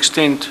certain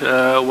extent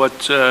what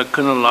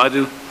Colonel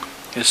Naidu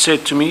has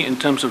said to me in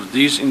terms of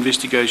these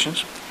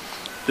investigations.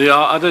 There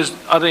are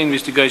other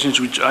investigations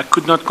which I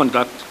could not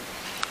conduct.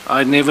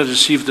 I never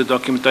received the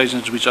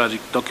documentations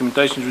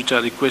which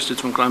are requested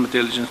from crime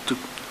intelligence to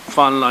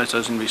finalize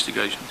those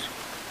investigations.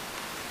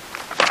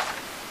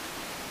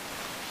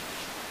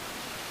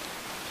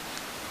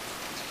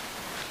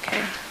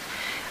 Okay.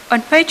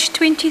 On page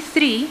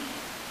 23,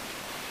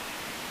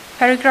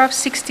 paragraph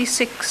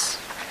 66,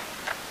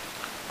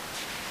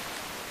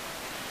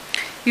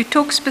 you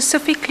talk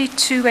specifically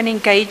to an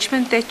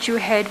engagement that you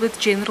had with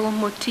General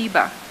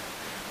Motiba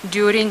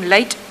during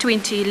late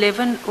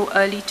 2011 or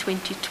early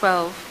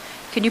 2012.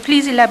 Can you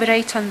please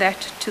elaborate on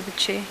that to the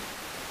Chair?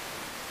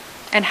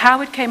 And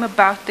how it came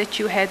about that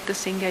you had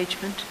this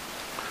engagement?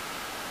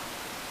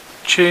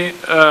 Chair,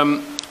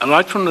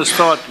 right from the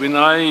start,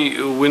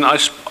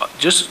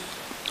 just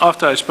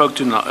after I spoke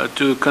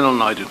to Colonel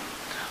Naidu,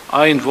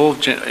 I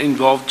involved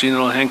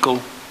General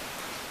Henkel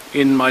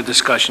in my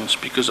discussions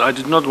because I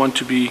did not want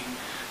to be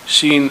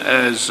seen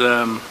as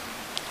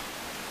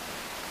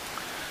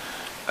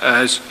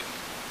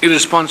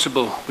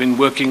irresponsible when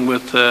working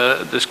with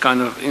this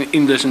kind of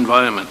in this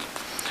environment.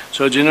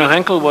 So General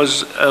Henkel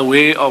was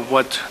aware of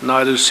what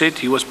Naidu said.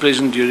 He was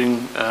present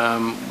during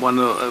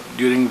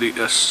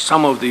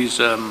some of these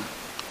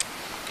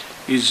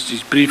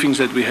briefings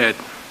that we had.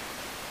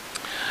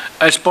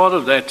 As part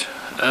of that,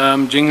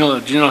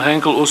 General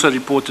Henkel also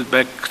reported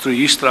back through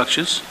his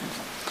structures,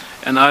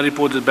 and I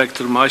reported back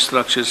through my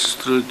structures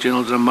through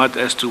General Dramat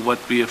as to what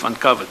we have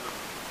uncovered.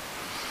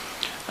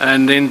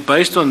 And then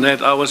based on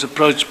that, I was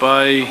approached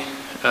by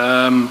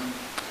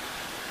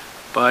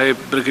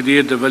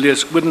Brigadier de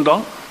Villiers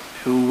Oudendal,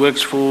 who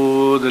works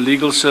for the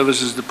Legal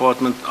Services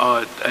Department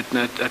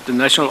at the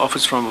National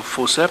Office for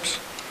SABC.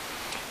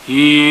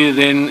 He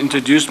then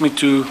introduced me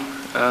to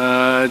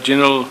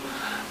General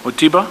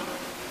Motiba,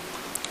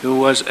 who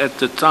was at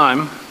the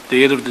time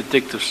the head of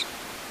detectives.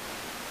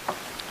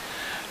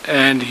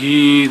 And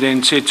he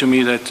then said to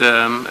me that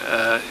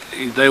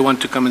they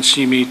want to come and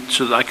see me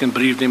so that I can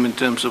brief them in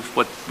terms of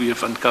what we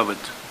have uncovered.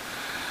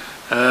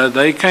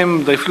 They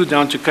flew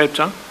down to Cape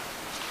Town,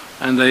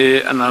 and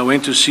I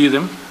went to see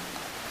them.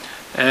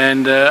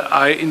 And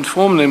I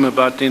informed them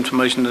about the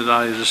information that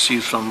I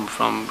received from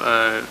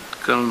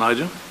Colonel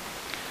Naidu.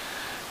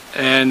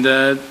 And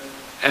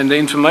the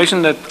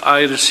information that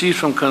I received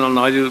from Colonel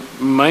Naidu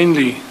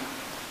mainly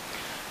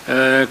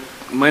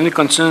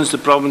concerns the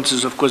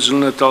provinces of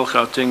KwaZulu-Natal,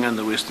 Gauteng, and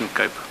the Western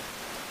Cape.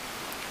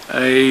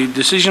 A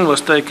decision was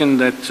taken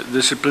that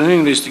disciplinary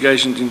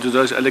investigations into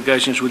those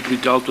allegations would be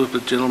dealt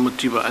with General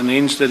Motiba, and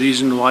hence the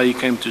reason why he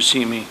came to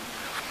see me.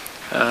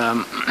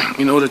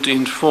 In order to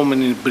inform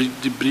and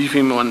debrief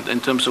him in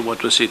terms of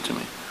what was said to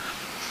me.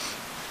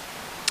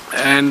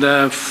 And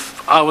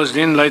I was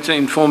then later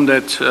informed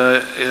that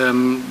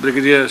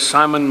Brigadier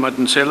Simon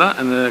Madonsela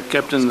and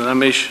Captain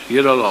Ramesh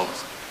Hiralal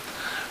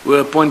were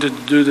appointed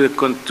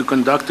to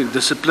conduct the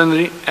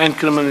disciplinary and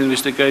criminal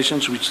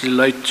investigations which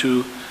relate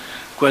to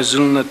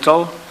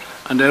KwaZulu-Natal.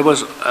 And there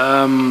was,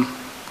 I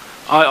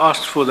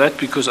asked for that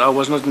because I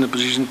was not in a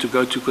position to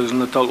go to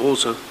KwaZulu-Natal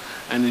also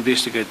and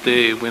investigate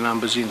there when I'm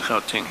busy in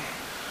Gauteng.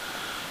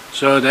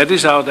 So that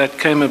is how that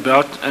came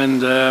about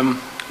and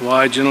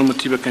why General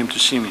Motiba came to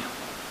see me.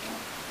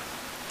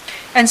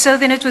 And so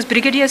then it was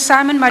Brigadier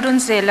Simon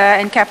Madonsela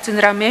and Captain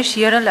Ramesh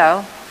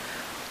Hiralal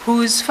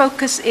whose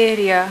focus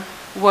area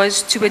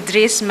was to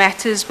address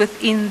matters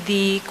within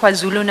the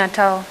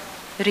KwaZulu-Natal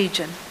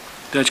region.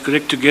 That's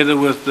correct, together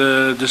with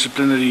the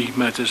disciplinary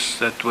matters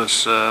that was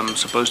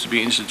supposed to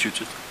be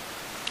instituted.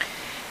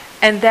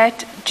 And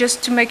that,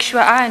 just to make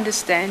sure I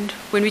understand,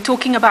 when we're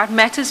talking about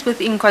matters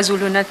within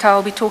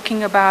KwaZulu-Natal, we're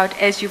talking about,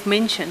 as you've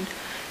mentioned,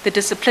 the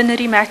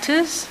disciplinary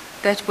matters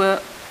that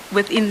were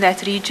within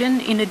that region,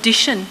 in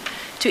addition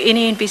to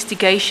any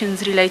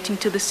investigations relating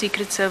to the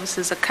Secret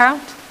Services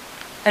account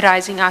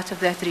arising out of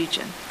that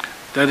region.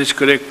 That is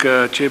correct,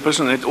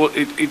 Chairperson.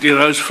 It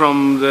arose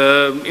from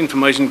the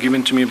information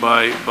given to me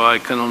by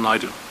Colonel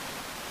Naidu.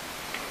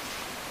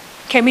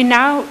 Can we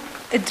now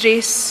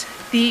address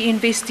the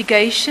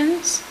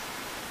investigations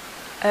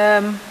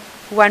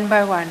one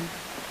by one?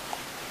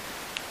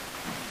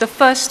 The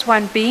first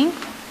one being,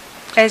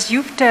 as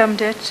you've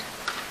termed it,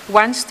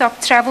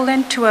 one-stop travel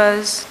and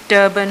tours,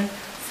 Durban,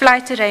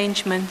 flight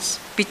arrangements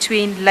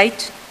between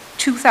late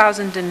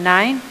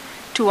 2009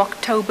 to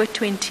October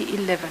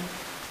 2011.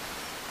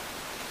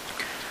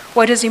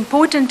 What is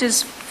important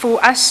is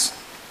for us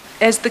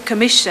as the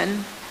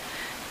Commission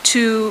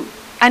to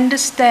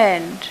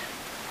understand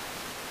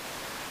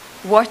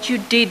what you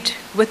did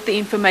with the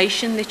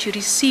information that you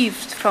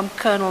received from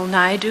Colonel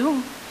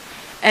Naidu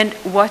and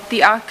what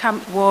the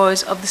outcome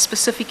was of the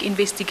specific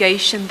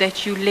investigation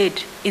that you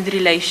led in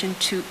relation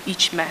to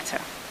each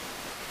matter.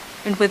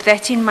 And with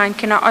that in mind,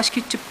 can I ask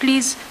you to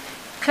please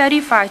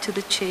clarify to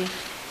the Chair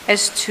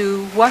as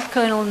to what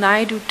Colonel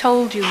Naidu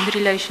told you in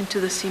relation to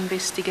this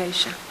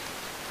investigation?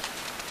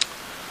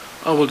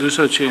 I will do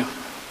so, Chair.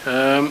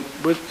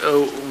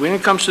 When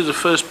it comes to the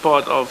first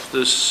part of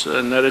this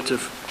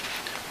narrative,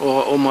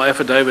 or my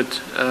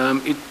affidavit,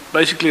 it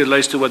basically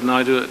relates to what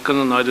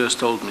Colonel Naidu has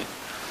told me.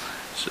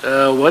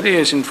 What he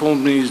has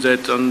informed me is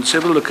that on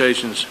several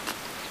occasions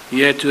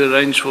he had to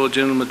arrange for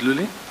General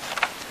Madluli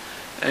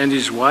and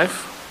his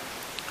wife,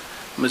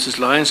 Mrs.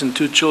 Lyons, and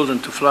 2 children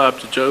to fly up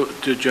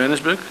to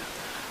Johannesburg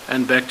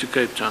and back to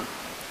Cape Town.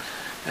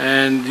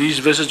 And these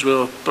visits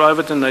were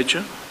private in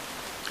nature,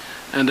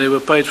 and they were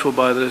paid for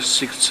by the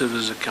Secret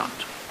Service account.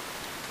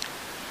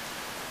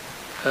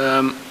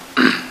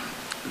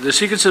 The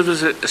Secret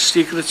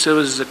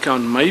Services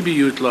account may be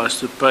utilized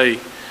to pay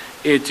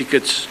air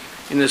tickets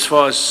in as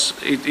far as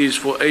it is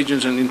for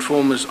agents and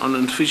informers on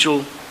an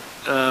official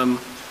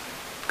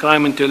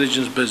crime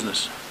intelligence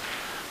business,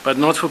 but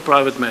not for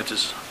private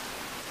matters.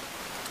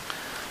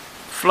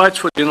 Flights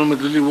for General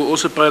Madluli were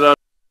also paid out of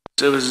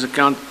the services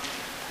account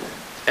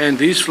and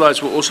these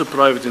flights were also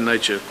private in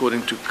nature,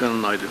 according to Colonel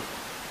Naidu.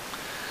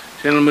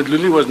 General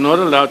Madluli was not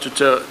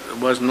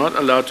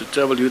allowed to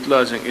travel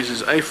utilizing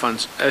SSA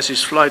funds, as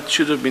his flight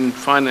should have been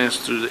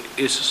financed through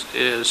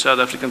the South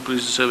African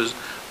Police Service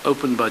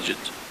open budget.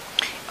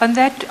 On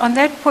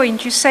that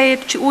point, you say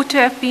it ought to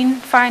have been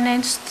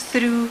financed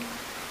through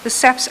the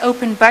SAP's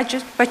open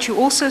budget, but you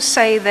also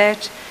say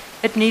that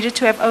it needed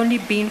to have only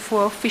been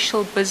for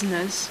official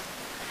business.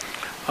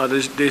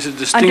 There's a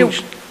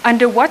distinction.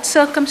 Under what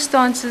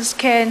circumstances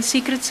can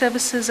Secret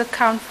Services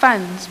account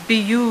funds be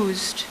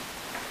used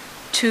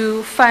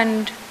to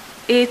fund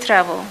air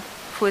travel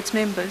for its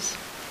members?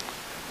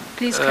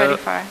 Please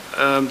clarify.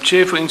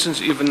 Chair, for instance,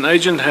 if an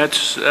agent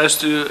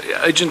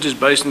agent is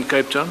based in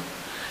Cape Town,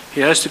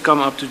 he has to come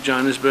up to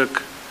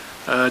Johannesburg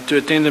to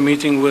attend a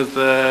meeting with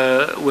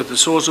the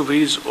source of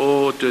his,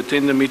 or to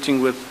attend a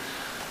meeting with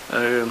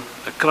a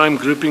crime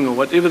grouping, or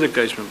whatever the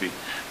case may be.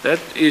 That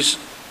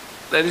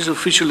is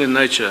official in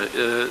nature.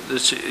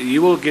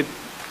 You will get,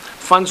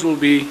 funds will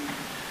be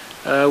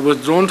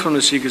withdrawn from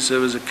the Secret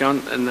Service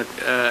account, and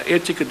the air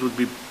ticket would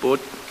be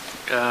bought.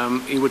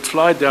 He would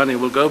fly down, he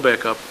will go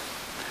back up,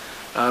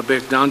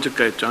 back down to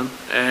Cape Town,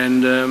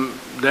 and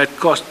that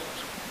cost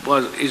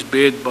is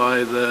bared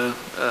by the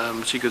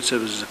Secret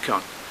Services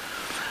account.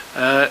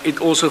 It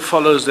also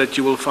follows that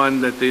you will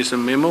find that there's a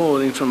memo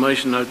or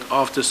information note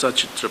after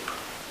such a trip,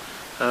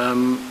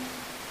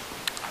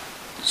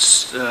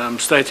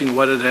 stating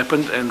what had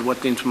happened and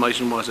what the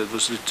information was that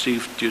was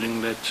retrieved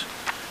during that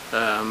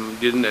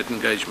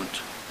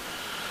engagement.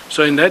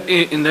 So in that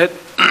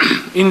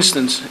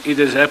instance, it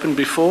has happened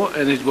before,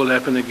 and it will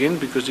happen again,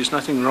 because there's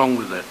nothing wrong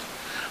with that.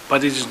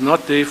 But it is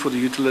not there for the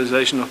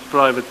utilization of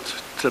private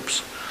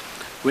trips.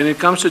 When it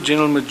comes to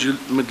General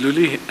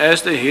Madluli,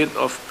 as the head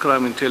of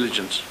crime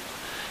intelligence,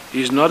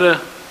 he's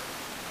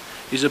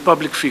a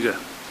public figure.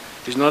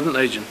 He's not an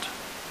agent.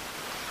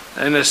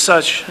 And as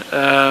such,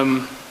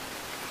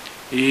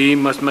 he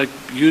must make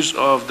use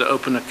of the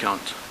open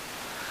account.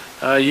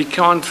 He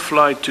can't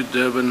fly to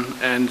Durban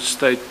and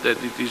state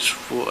that it is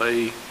for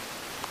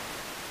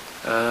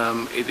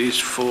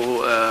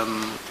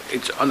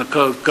it's on a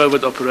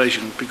COVID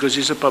operation, because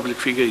he's a public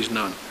figure, he's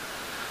known.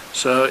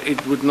 So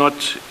it would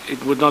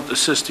not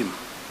assist him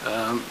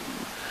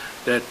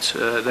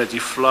that he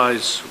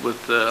flies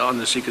on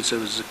the Secret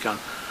Services account.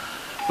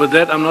 With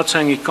that, I'm not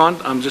saying he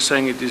can't. I'm just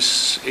saying it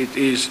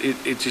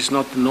is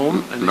not the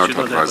norm, and not it should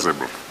not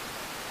advisable. happen.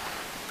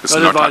 It's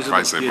not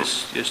advisable.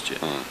 Yes, Chair.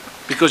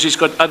 Because he's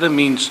got other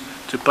means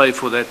to pay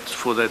for that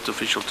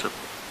official trip.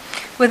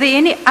 Were there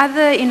any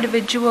other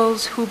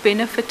individuals who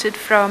benefited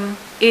from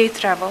air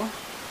travel,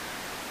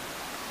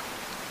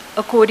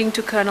 according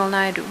to Colonel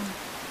Naidu?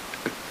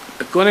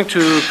 According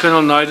to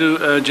Colonel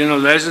Naidu, General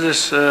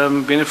Lazarus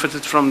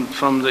benefited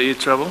from the air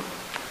travel.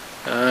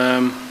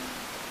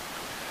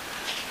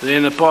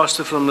 Then a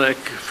pastor from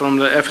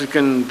the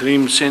African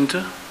Dream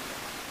Center.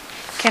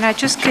 Can I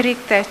just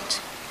correct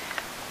that?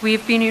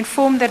 We've been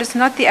informed that it's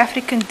not the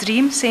African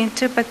Dream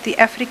Center, but the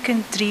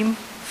African Dream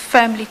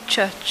Family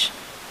Church.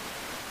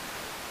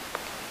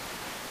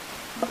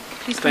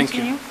 Please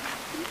continue.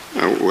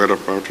 Thank you. Where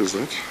about is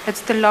that?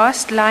 It's the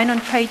last line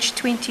on page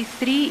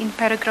 23 in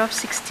paragraph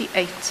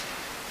 68.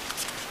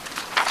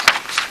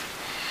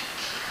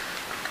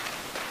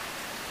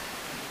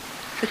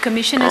 The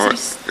Commission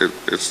has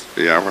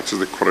what is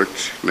the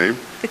correct name?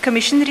 The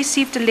Commission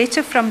received a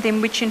letter from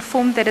them which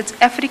informed that it's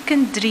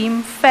African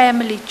Dream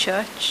Family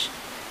Church,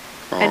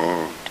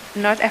 and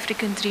not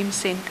African Dream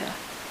Center.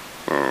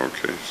 Oh,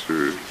 okay. So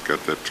you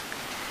got that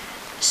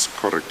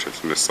corrected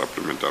in the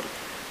supplementary.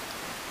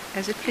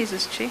 As it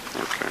pleases, Chair.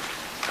 Okay.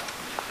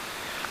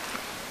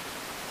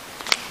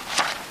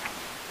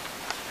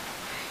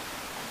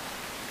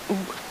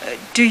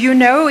 Do you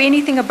know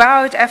anything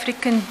about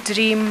African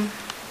Dream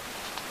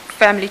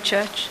Family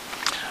Church?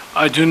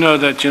 I do know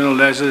that General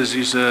Lazarus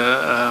is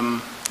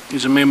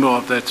a member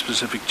of that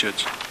specific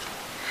church.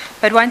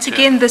 But once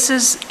again, this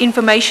is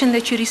information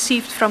that you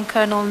received from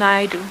Colonel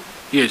Naidu.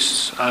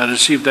 Yes, I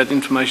received that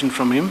information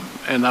from him,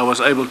 and I was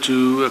able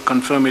to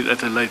confirm it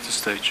at a later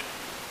stage.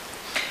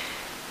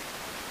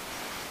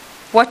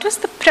 What was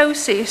the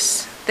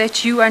process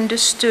that you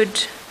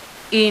understood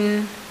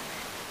in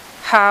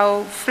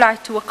how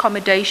flight to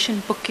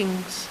accommodation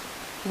bookings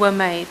were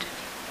made?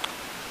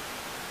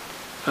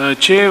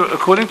 Chair,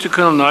 according to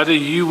Colonel Naidu,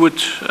 you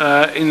would,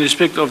 in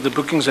respect of the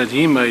bookings that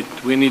he made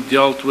when he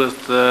dealt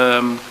with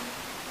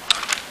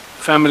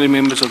family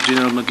members of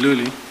General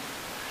Madluli,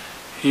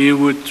 he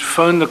would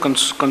phone the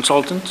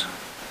consultant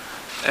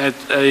at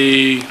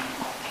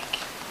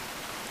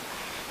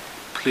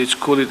let's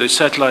call it a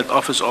satellite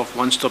office of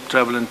One Stop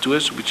Travel and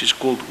Tours, which is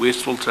called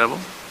Westfall Travel.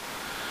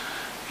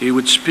 He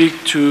would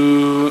speak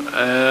to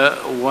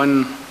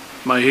one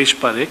Mahesh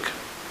Parekh.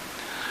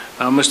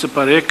 Mr.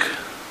 Parekh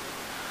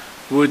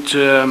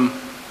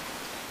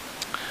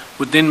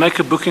would then make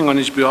a booking on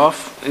his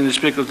behalf in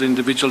respect of the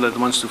individual that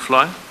wants to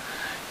fly.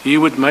 He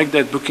would make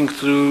that booking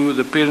through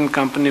the parent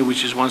company,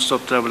 which is One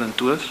Stop Travel and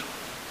Tours.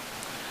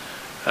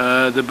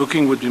 The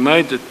booking would be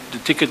made, the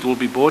ticket will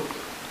be bought,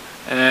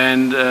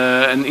 and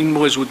an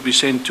invoice would be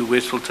sent to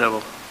Westfield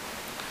Travel.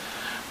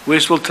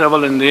 Westfield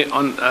Travel and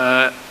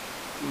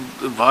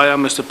via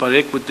Mr.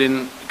 Parek would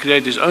then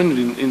create his own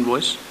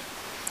invoice,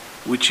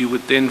 which he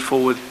would then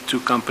forward to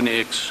Company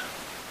X.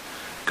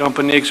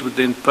 Company X would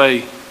then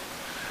pay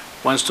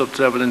One Stop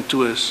Travel and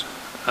Tours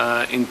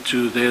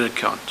into their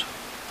account.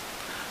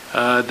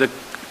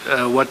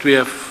 What we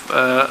have,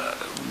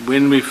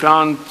 when we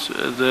found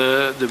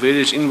the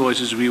various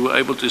invoices, we were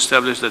able to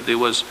establish that there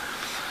was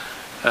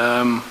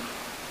a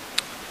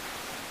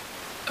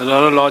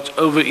rather large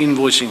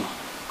over-invoicing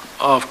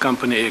of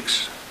Company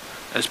X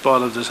as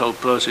part of this whole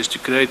process to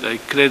create a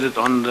credit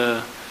on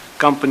the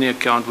company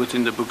account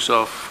within the books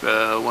of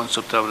One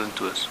Stop Travel and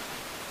Tours.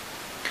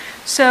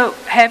 So,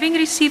 having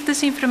received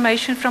this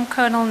information from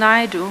Colonel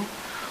Naidu,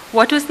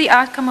 what was the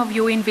outcome of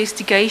your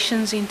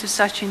investigations into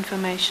such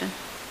information?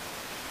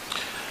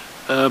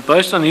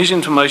 Based on his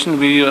information,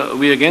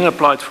 we again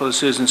applied for a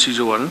search and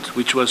seizure warrant,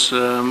 which was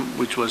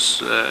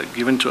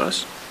given to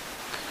us.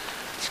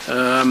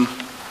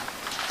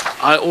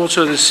 I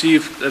also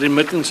received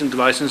remittance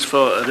advices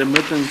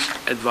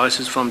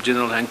from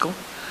General Henkel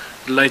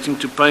relating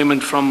to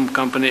payment from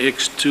Company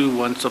X to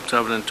One Stop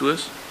Travel and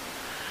Tours,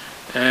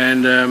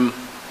 and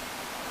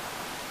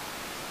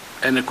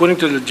according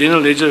to the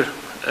General Ledger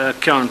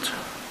account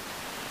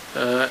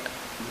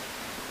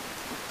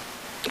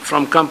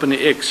from Company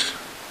X,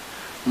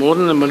 more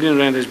than R1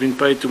 million has been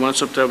paid to One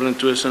Stop Travel and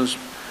Tours since,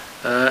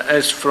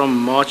 as from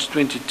March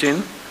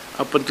 2010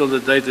 up until the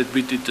date that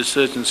we did the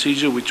search and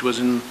seizure, which was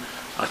in,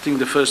 I think,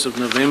 the 1st of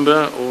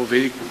November, or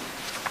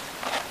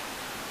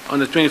on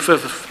the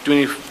 25th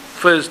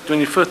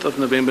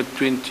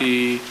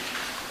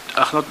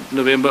of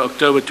November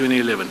October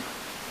 2011.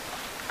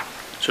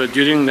 So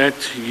during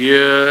that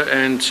year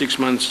and 6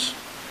 months,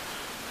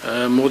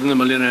 more than R1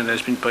 million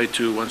has been paid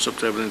to One Stop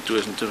Travel and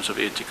Tours in terms of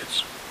air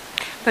tickets.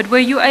 But were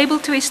you able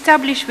to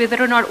establish whether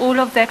or not all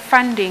of that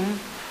funding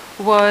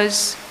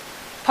was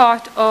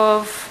part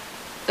of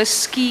a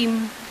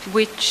scheme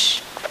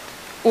which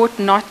ought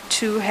not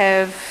to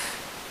have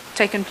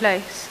taken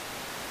place?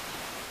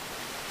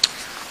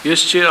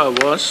 Yes, Chair, I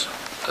was.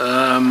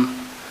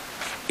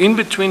 In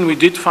between, we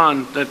did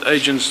find that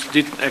agents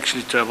did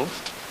actually travel,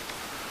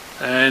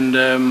 and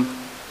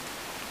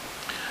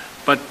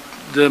but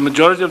the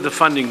majority of the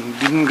funding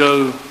didn't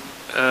go,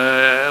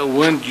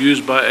 weren't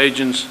used by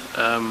agents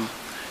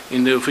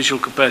in the official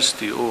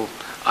capacity, or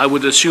I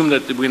would assume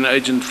that when an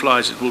agent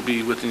flies, it will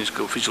be within his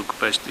official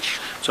capacity.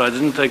 So I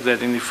didn't take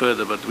that any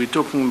further, but we're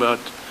talking about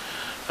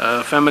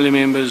family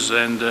members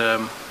and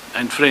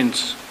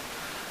friends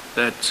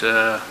that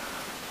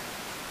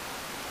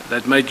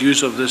that made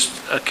use of this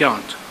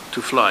account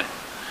to fly.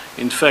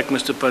 In fact,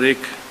 Mr. Parek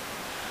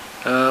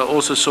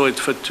also saw it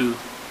fit to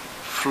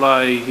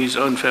fly his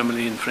own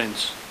family and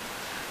friends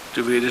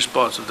to various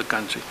parts of the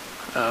country,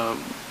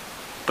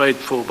 paid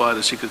for by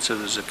the Secret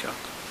Service account.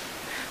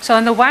 So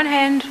on the one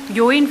hand,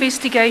 your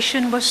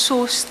investigation was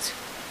sourced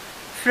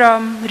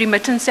from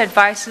remittance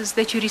advices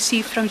that you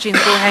received from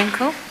General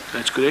Henkel.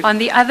 That's correct. On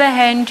the other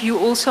hand, you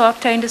also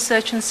obtained a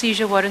search and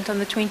seizure warrant on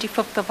the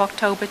 25th of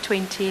October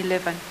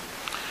 2011.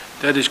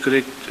 That is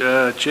correct,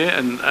 Chair,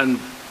 and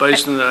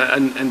based on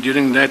and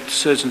during that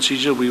search and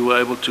seizure, we were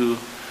able to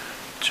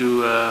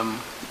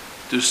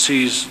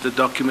seize the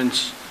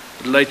documents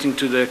relating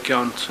to the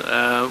account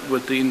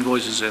with the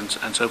invoices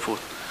and so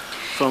forth,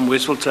 from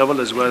Westfield Travel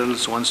as well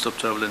as One Stop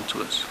Travel and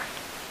Tours.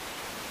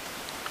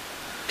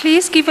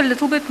 Please give a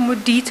little bit more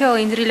detail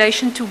in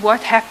relation to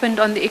what happened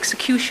on the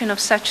execution of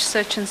such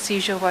search and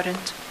seizure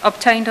warrant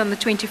obtained on the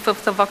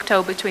 25th of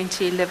October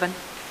 2011.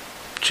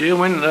 Chair,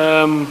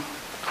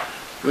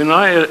 when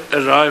I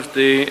arrived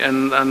there,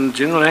 and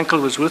General Henkel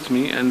was with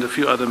me and a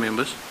few other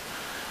members,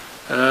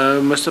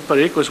 Mr.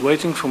 Parek was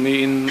waiting for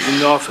me in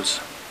the office.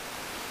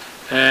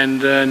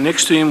 And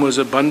next to him was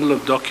a bundle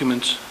of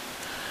documents.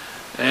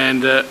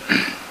 And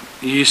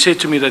he said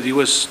to me that he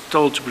was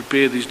told to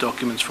prepare these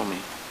documents for me.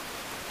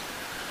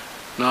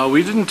 Now,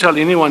 we didn't tell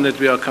anyone that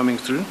we are coming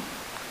through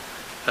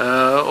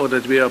or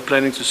that we are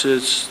planning to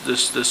search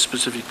this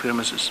specific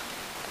premises.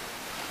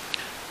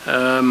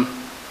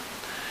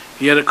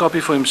 He had a copy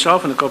for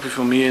himself and a copy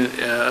for me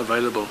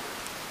available.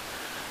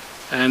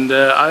 And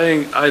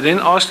I then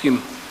asked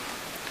him,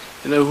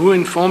 who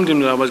informed him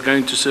that I was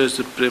going to search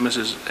the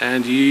premises,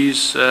 and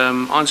his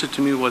answer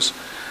to me was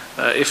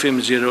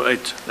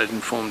FM08 that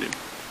informed him.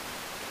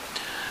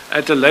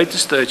 At a later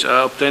stage,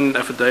 I obtained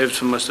affidavits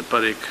from Mr.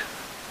 Parek.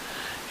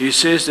 He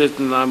says that,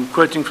 and I'm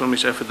quoting from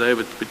his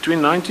affidavit,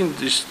 between 19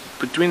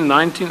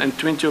 and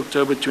 20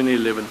 October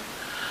 2011,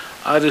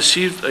 I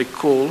received a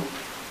call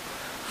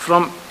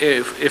from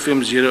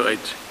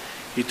FM08.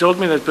 He told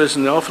me that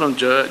personnel from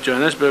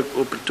Johannesburg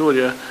or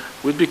Pretoria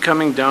would be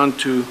coming down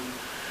to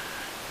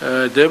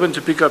Durban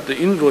to pick up the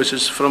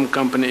invoices from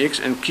Company X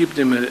and keep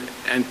them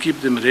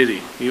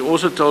ready. He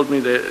also told me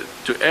that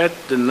to add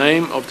the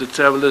name of the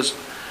travelers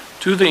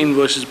to the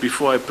invoices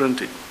before I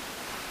print it.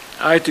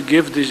 I had to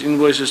give these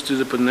invoices to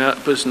the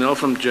personnel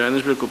from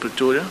Johannesburg or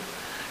Pretoria,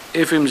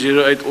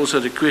 FM08 also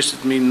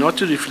requested me not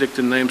to reflect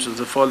the names of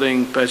the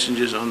following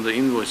passengers on the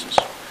invoices.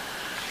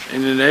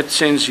 And in that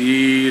sense,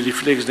 he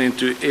reflects them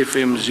to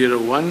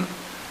FM01,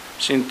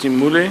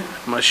 Sentimule,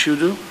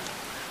 Mashudu,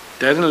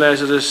 Darren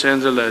Lazarus,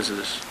 Sandra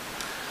Lazarus.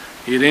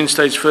 He then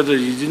states further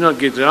he did not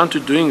get round to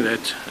doing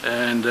that,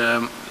 and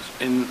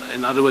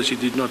in other words, he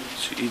did not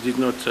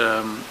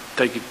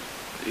take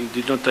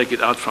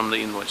it out from the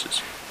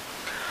invoices.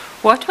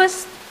 What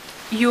was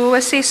your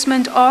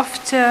assessment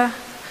after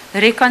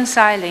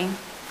reconciling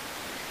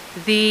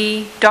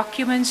the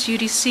documents you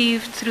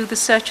received through the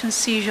search and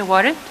seizure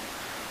warrant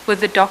with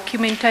the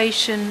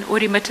documentation or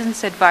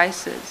remittance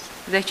advices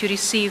that you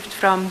received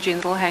from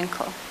General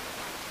Henkel?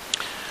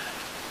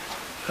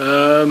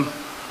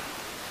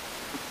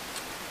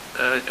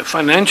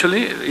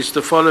 Financially, it's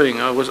the following.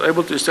 I was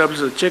able to establish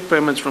the check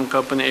payments from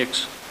Company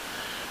X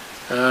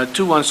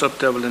to one-stop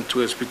travel and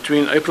tours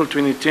between April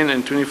 2010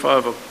 and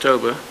 25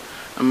 October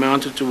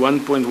amounted to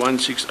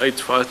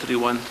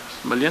 1.168531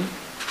 million,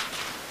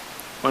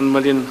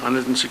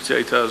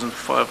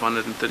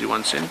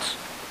 1,168,531 cents.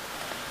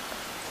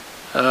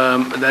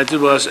 That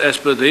was as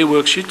per their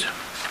worksheet.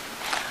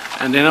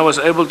 And then I was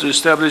able to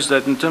establish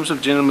that in terms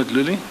of General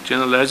Madluli,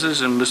 General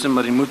Lazarus, and Mr.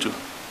 Marimutu,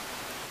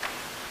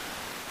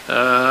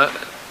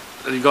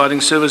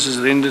 regarding services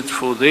rendered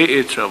for their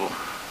air travel.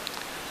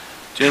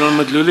 General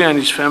Madluli and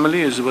his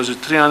family was at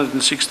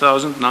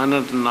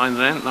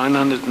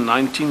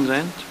 306,919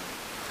 rand.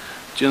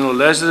 General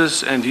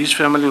Lazarus and his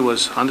family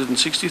was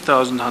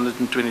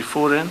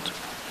 160,124 rand.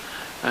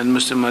 And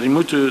Mr.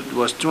 Marimutu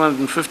was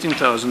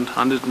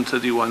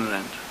 215,131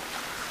 rand.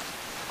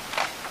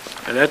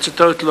 And that's a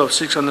total of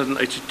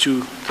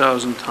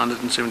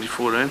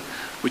 682,174 rand,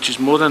 which is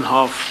more than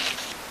half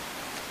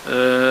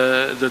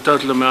the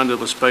total amount that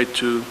was paid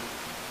to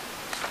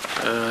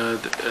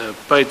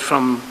paid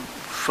from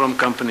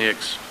Company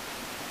X.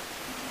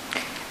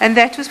 And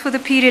that was for the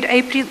period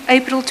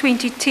April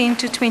 2010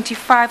 to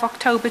 25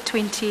 October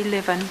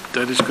 2011.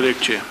 That is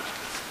correct, Chair.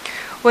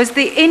 Was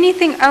there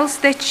anything else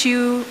that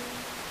you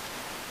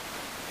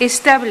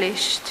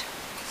established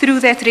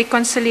through that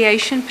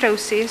reconciliation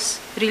process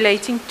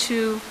relating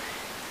to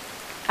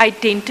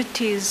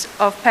identities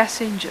of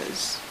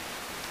passengers?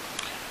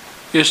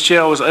 Yes,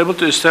 Chair, I was able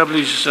to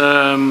establish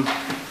that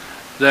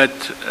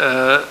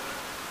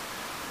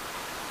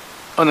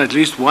on at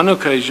least one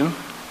occasion,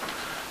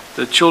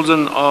 the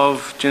children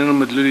of General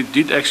Madluli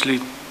did actually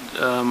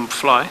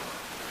fly.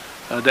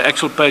 The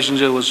actual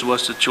passenger was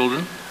the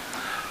children.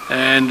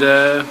 And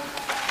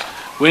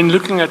when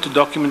looking at the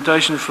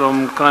documentation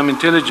from Crime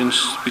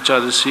Intelligence, which I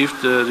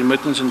received, the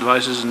remittance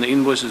advices and the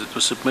invoices that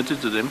were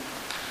submitted to them,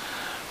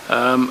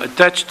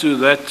 attached to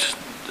that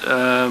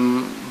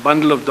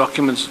bundle of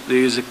documents,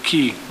 there is a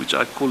key, which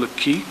I call a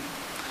key.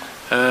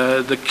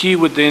 The key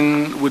would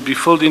be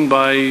filled in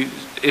by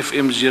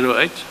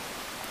FM08.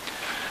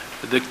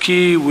 The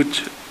key would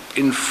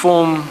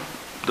inform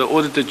the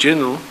Auditor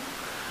General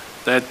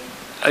that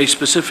a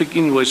specific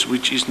invoice,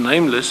 which is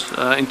nameless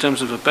in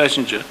terms of a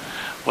passenger,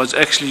 was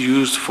actually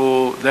used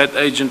for that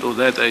agent or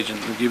that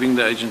agent, and giving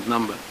the agent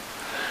number.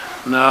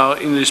 Now,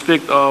 in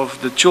respect of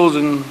the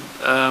children,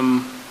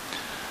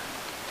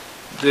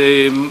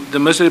 the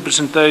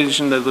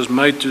misrepresentation that was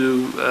made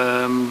to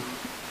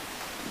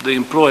the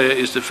employer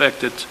is the fact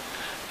that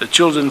the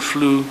children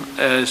flew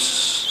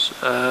as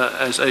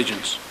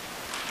agents,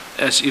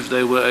 as if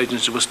they were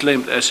agents. It was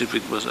claimed as if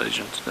it was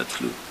agents that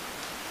flew.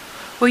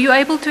 Were you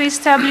able to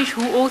establish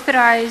who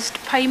authorized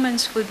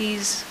payments for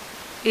these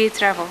air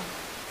travel?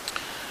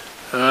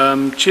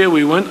 Chair,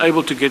 we weren't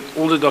able to get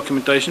all the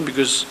documentation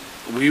because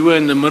we were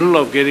in the middle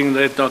of getting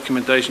that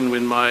documentation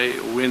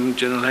when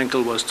General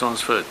Henkel was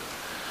transferred.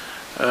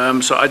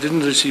 So I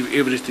didn't receive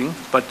everything,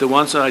 but the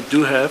ones that I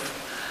do have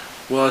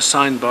were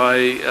signed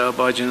by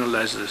General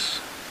Lazarus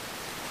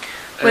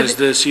as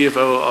the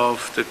CFO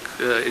of the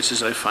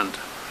SSA fund.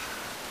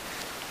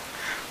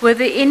 Were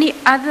there any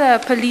other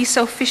police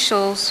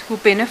officials who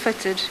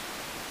benefited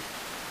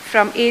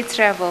from air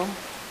travel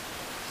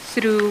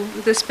through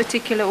this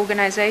particular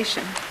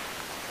organization?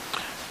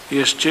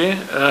 Yes, Chair.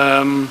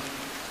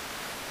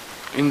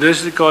 In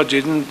this regard,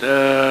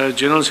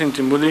 General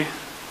Sentimule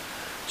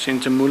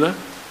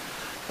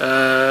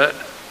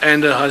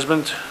and her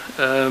husband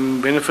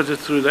benefited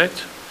through that,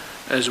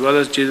 as well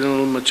as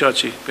General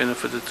Machachi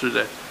benefited through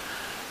that.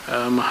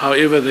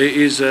 However, there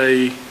is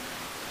an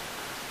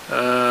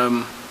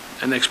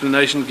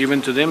explanation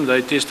given to them.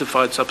 They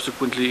testified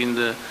subsequently in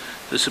the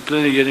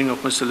disciplinary hearing of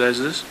Mr.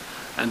 Lazarus,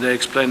 and they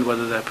explained what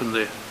had happened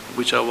there,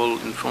 which I will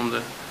inform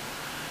the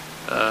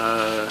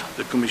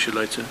commission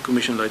later.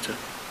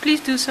 Please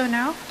do so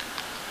now.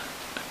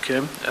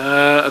 Okay.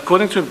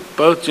 According to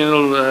both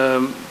General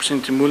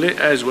Sentimule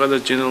as well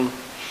as General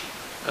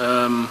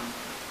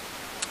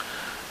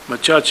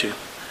Machachi,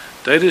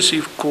 they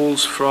received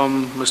calls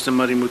from Mr.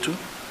 Marimutu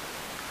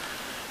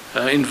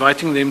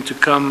inviting them to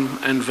come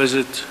and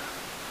visit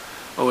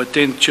or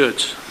attend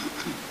church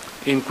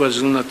in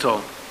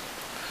KwaZulu-Natal.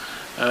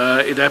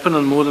 It happened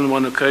on more than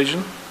one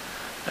occasion,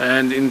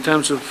 and in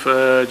terms of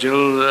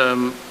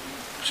General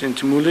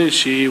Sentimule,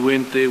 she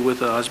went there with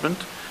her husband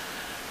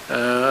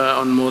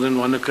on more than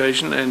one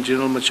occasion, and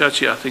General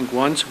Machachi, I think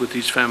once, with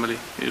his family,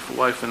 his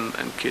wife and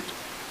kid.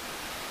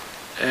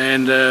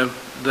 And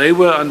they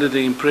were under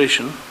the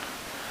impression,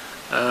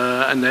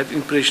 and that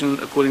impression,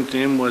 according to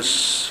him,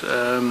 was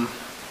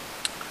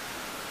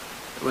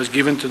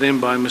given to them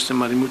by Mr.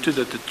 Marimutu,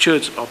 that the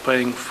church are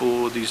paying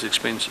for these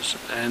expenses.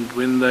 And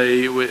when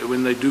they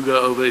do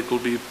go over, it will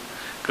be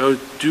go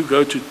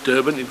to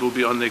Durban. It will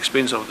be on the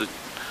expense of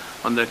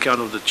on the account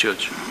of the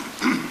church.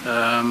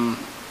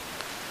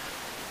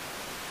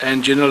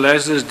 And General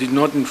Lazarus did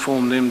not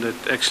inform them that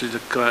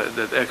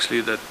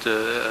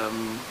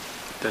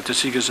the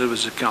Secret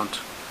Service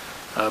account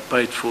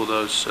paid for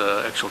those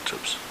actual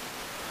trips.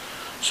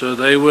 So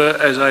they were,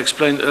 as I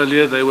explained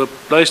earlier, they were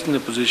placed in a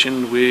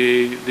position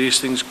where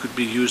these things could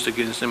be used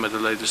against them at a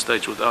later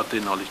stage without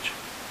their knowledge.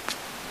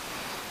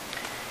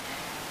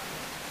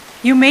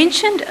 You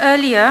mentioned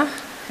earlier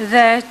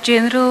that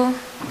General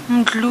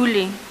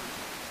Mdluli,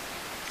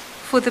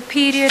 for the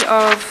period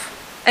of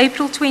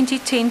April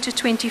 2010 to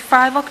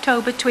 25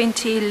 October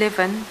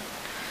 2011,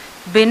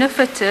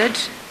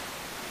 benefited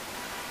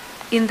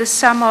in the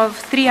sum of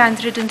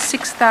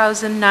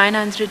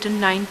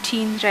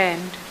 306,919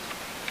 rand.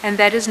 And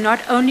that is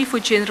not only for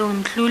General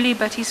Mdluli,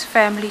 but his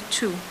family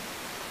too,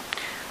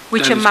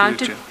 which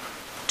amounted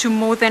to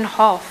more than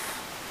half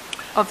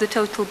of the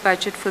total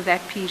budget for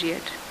that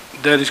period.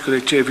 That is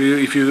correct, Chair.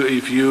 If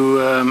you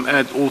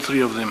add all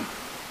three of them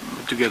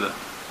together.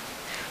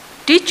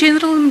 Did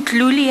General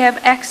Mdluli have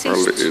access?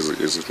 Well,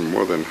 is it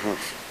more than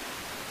half?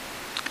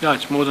 Yeah,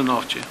 it's more than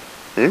half, Chair.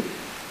 Hmm?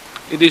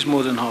 It is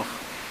more than half.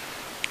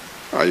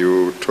 Are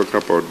you talking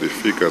about the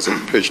figures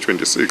on page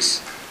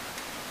 26?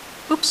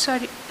 Oops,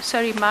 sorry,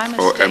 my mistake.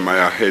 Or am I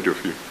ahead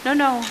of you?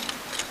 No.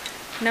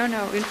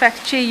 In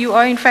fact, Chair, you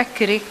are in fact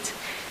correct.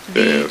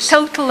 The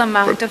total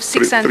amount of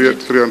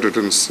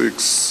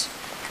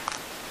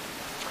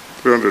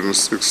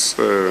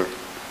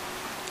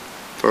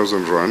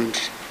 306,000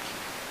 rand.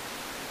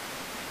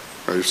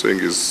 Are you saying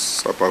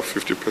is about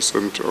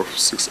 50% of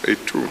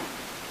 682?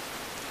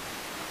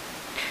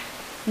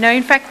 No,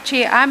 in fact,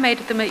 Chair, I made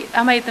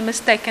the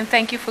mistake, and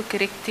thank you for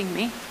correcting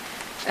me.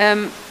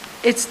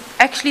 It's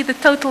actually the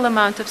total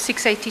amount of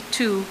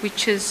 682,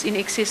 which is in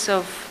excess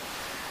of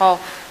half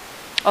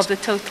of the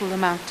total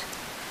amount.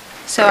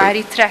 So I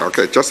retract.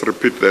 Okay, just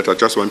repeat that. I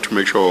just want to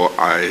make sure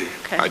I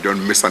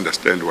don't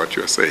misunderstand what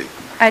you're saying.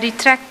 I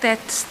retract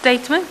that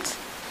statement,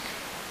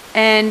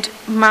 and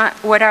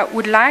what I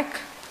would like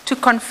to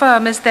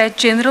confirm is that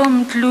General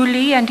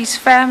Mdluli and his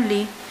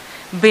family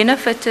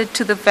benefited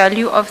to the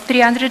value of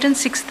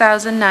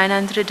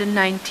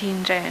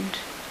 306,919 rand.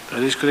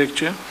 That is correct,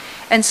 Chair.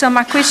 And so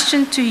my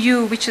question to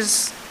you, which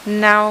is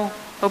now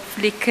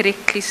hopefully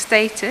correctly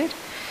stated,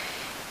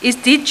 is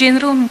did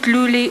General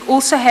Mdluli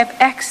also have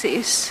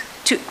access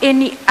to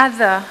any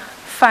other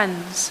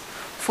funds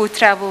for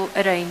travel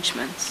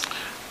arrangements?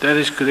 That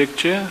is correct,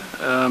 Chair.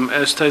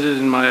 As stated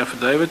in my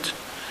affidavit,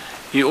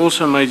 he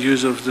also made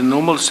use of the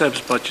normal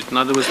SABC budget, in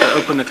other words, the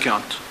open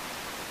account,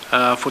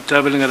 for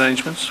traveling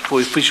arrangements, for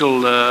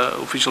official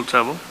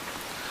travel.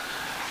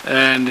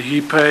 And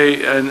he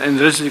paid, and in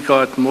this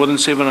regard, more than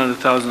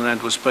 700,000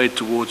 rand was paid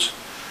towards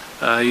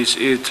his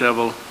air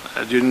travel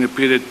during the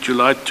period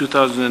July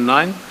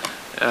 2009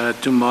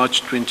 to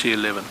March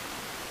 2011.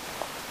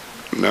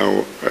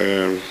 Now,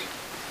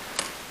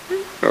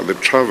 the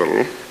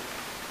travel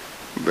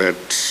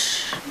that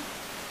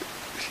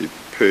he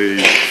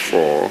paid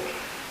for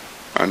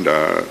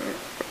under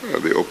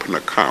the open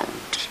account,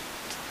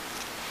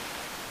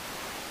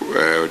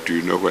 do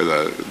you know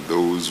whether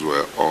those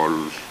were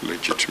all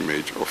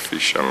legitimate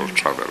official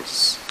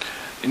travels?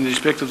 In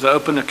respect of the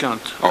open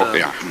account?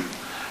 Yeah.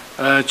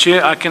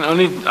 Chair, I can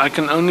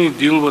only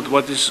deal with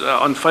what is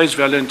on face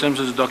value in terms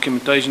of the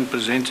documentation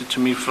presented to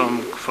me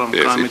from Crime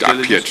Intelligence. Yes,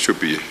 it appeared to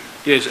be.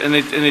 Yes, and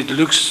it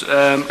looks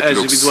as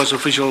if it was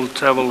official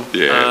travel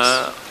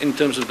in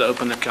terms of the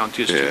open account.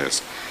 Yes.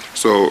 Yes.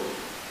 So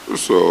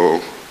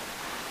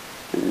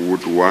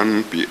would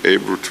one be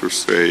able to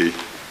say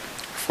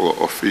for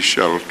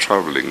official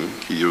traveling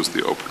he used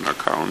the open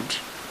account,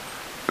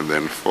 and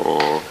then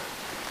for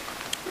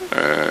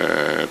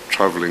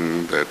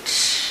traveling that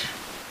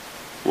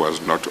was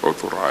not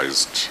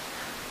authorized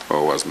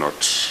or was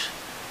not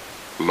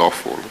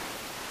lawful,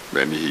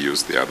 then he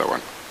used the other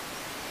one?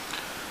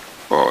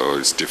 Or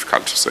it's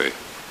difficult to say?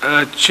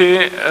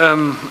 Chair,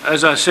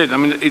 as I said, I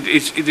mean,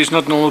 it is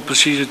not normal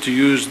procedure to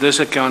use this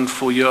account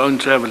for your own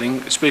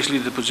traveling, especially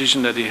the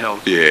position that he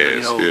held.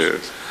 Yes,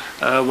 yes.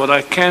 What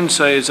I can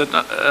say is that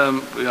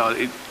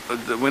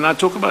when I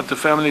talk about the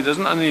family, it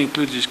doesn't only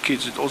include his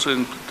kids, it also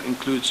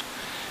includes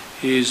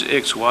his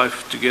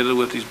ex-wife together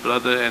with his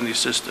brother and his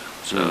sister.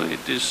 So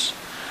it is,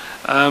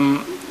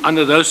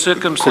 under those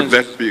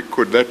circumstances...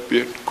 Could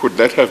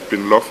that have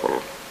been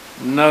lawful?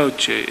 No,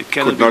 Chair, it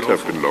cannot be lawful. Could not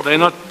have been lawful. They're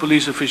not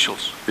police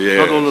officials. Yes.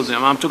 Not all of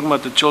them. I'm talking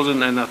about the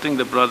children and I think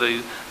the brother.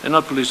 They're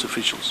not police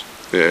officials.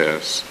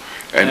 Yes.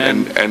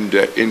 And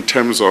in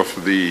terms of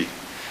the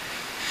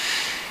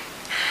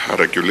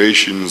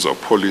regulations or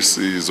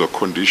policies or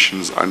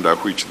conditions under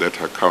which that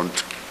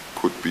account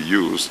could be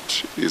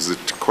used? Is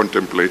it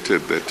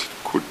contemplated that it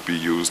could be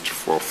used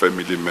for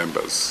family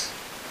members?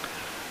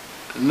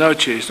 No,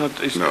 Chair, it's not.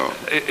 No,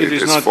 it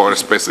is it's not. for a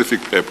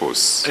specific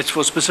purpose. It's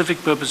for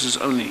specific purposes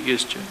only,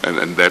 yes, Chair.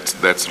 And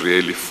that's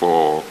really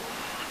for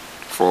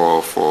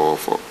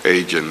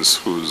agents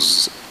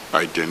whose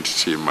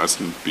identity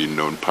mustn't be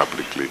known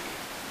publicly.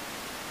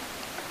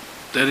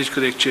 That is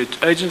correct, Chair.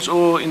 Agents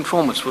or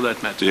informants, for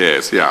that matter.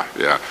 Yes, yeah.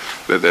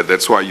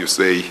 That's why you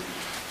say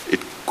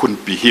it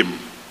couldn't be him,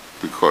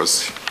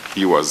 because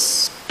he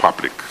was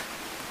public.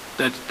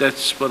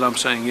 That's what I'm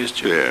saying, yes,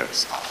 Chair.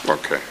 Yes,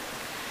 okay.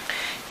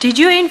 Did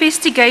your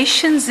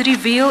investigations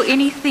reveal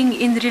anything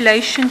in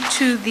relation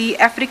to the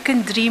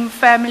African Dream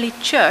Family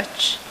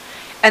Church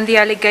and the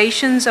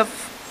allegations of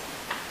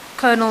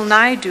Colonel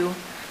Naidu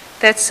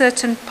that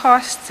certain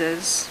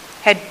pastors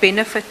had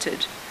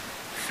benefited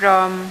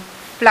from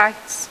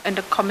flights and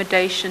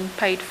accommodation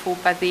paid for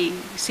by the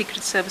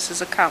Secret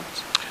Services account?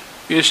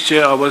 Yes,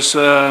 Chair,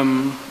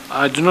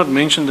 I do not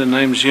mention the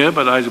names here,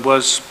 but I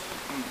was,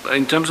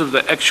 in terms of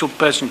the actual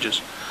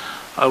passengers,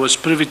 I was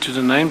privy to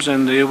the names,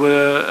 and there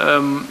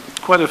were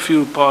quite a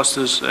few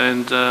pastors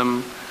and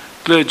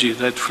clergy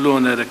that flew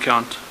on that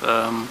account,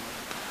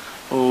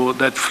 or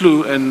that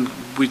flew, and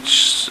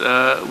which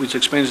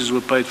expenses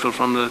were paid for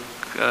from the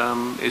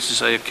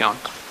SSA account.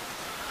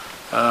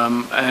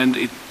 And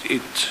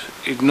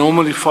it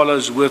normally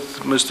follows with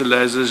Mr.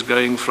 Lazarus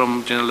going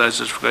from, General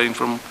Lazarus going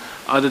from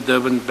either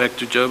Durban back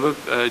to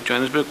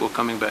Johannesburg, or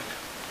coming back.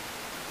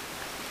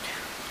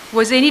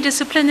 Was any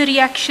disciplinary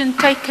action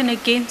taken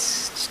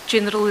against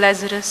General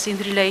Lazarus in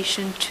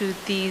relation to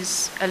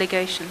these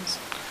allegations?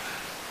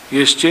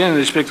 Yes, Chair, in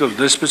respect of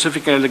this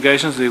specific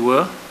allegations, there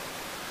were,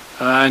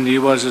 and he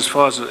was, as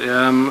far as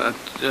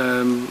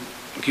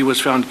he was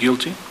found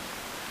guilty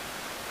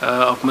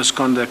of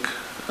misconduct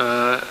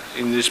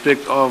in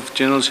respect of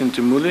General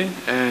Sintimule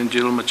and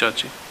General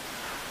Machachi.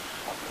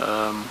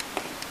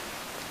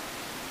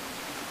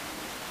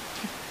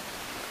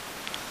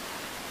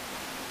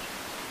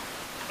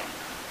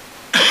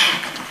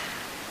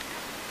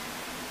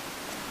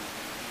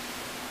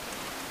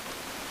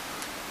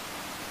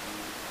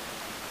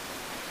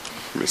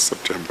 Miss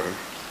September,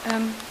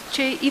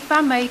 Chair, if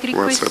I may what's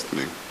request,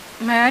 happening?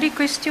 may I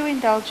request your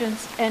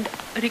indulgence and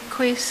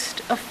request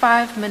a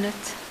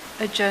 5-minute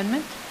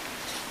adjournment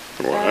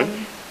Why?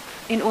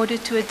 in order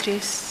to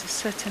address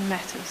certain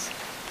matters?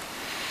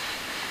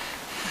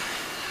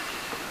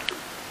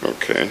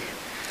 Okay.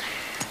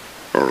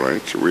 All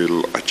right,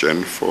 we'll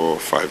adjourn for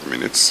 5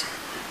 minutes.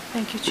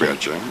 Thank you, We Chair.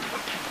 adjourn.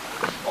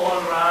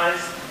 All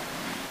rise.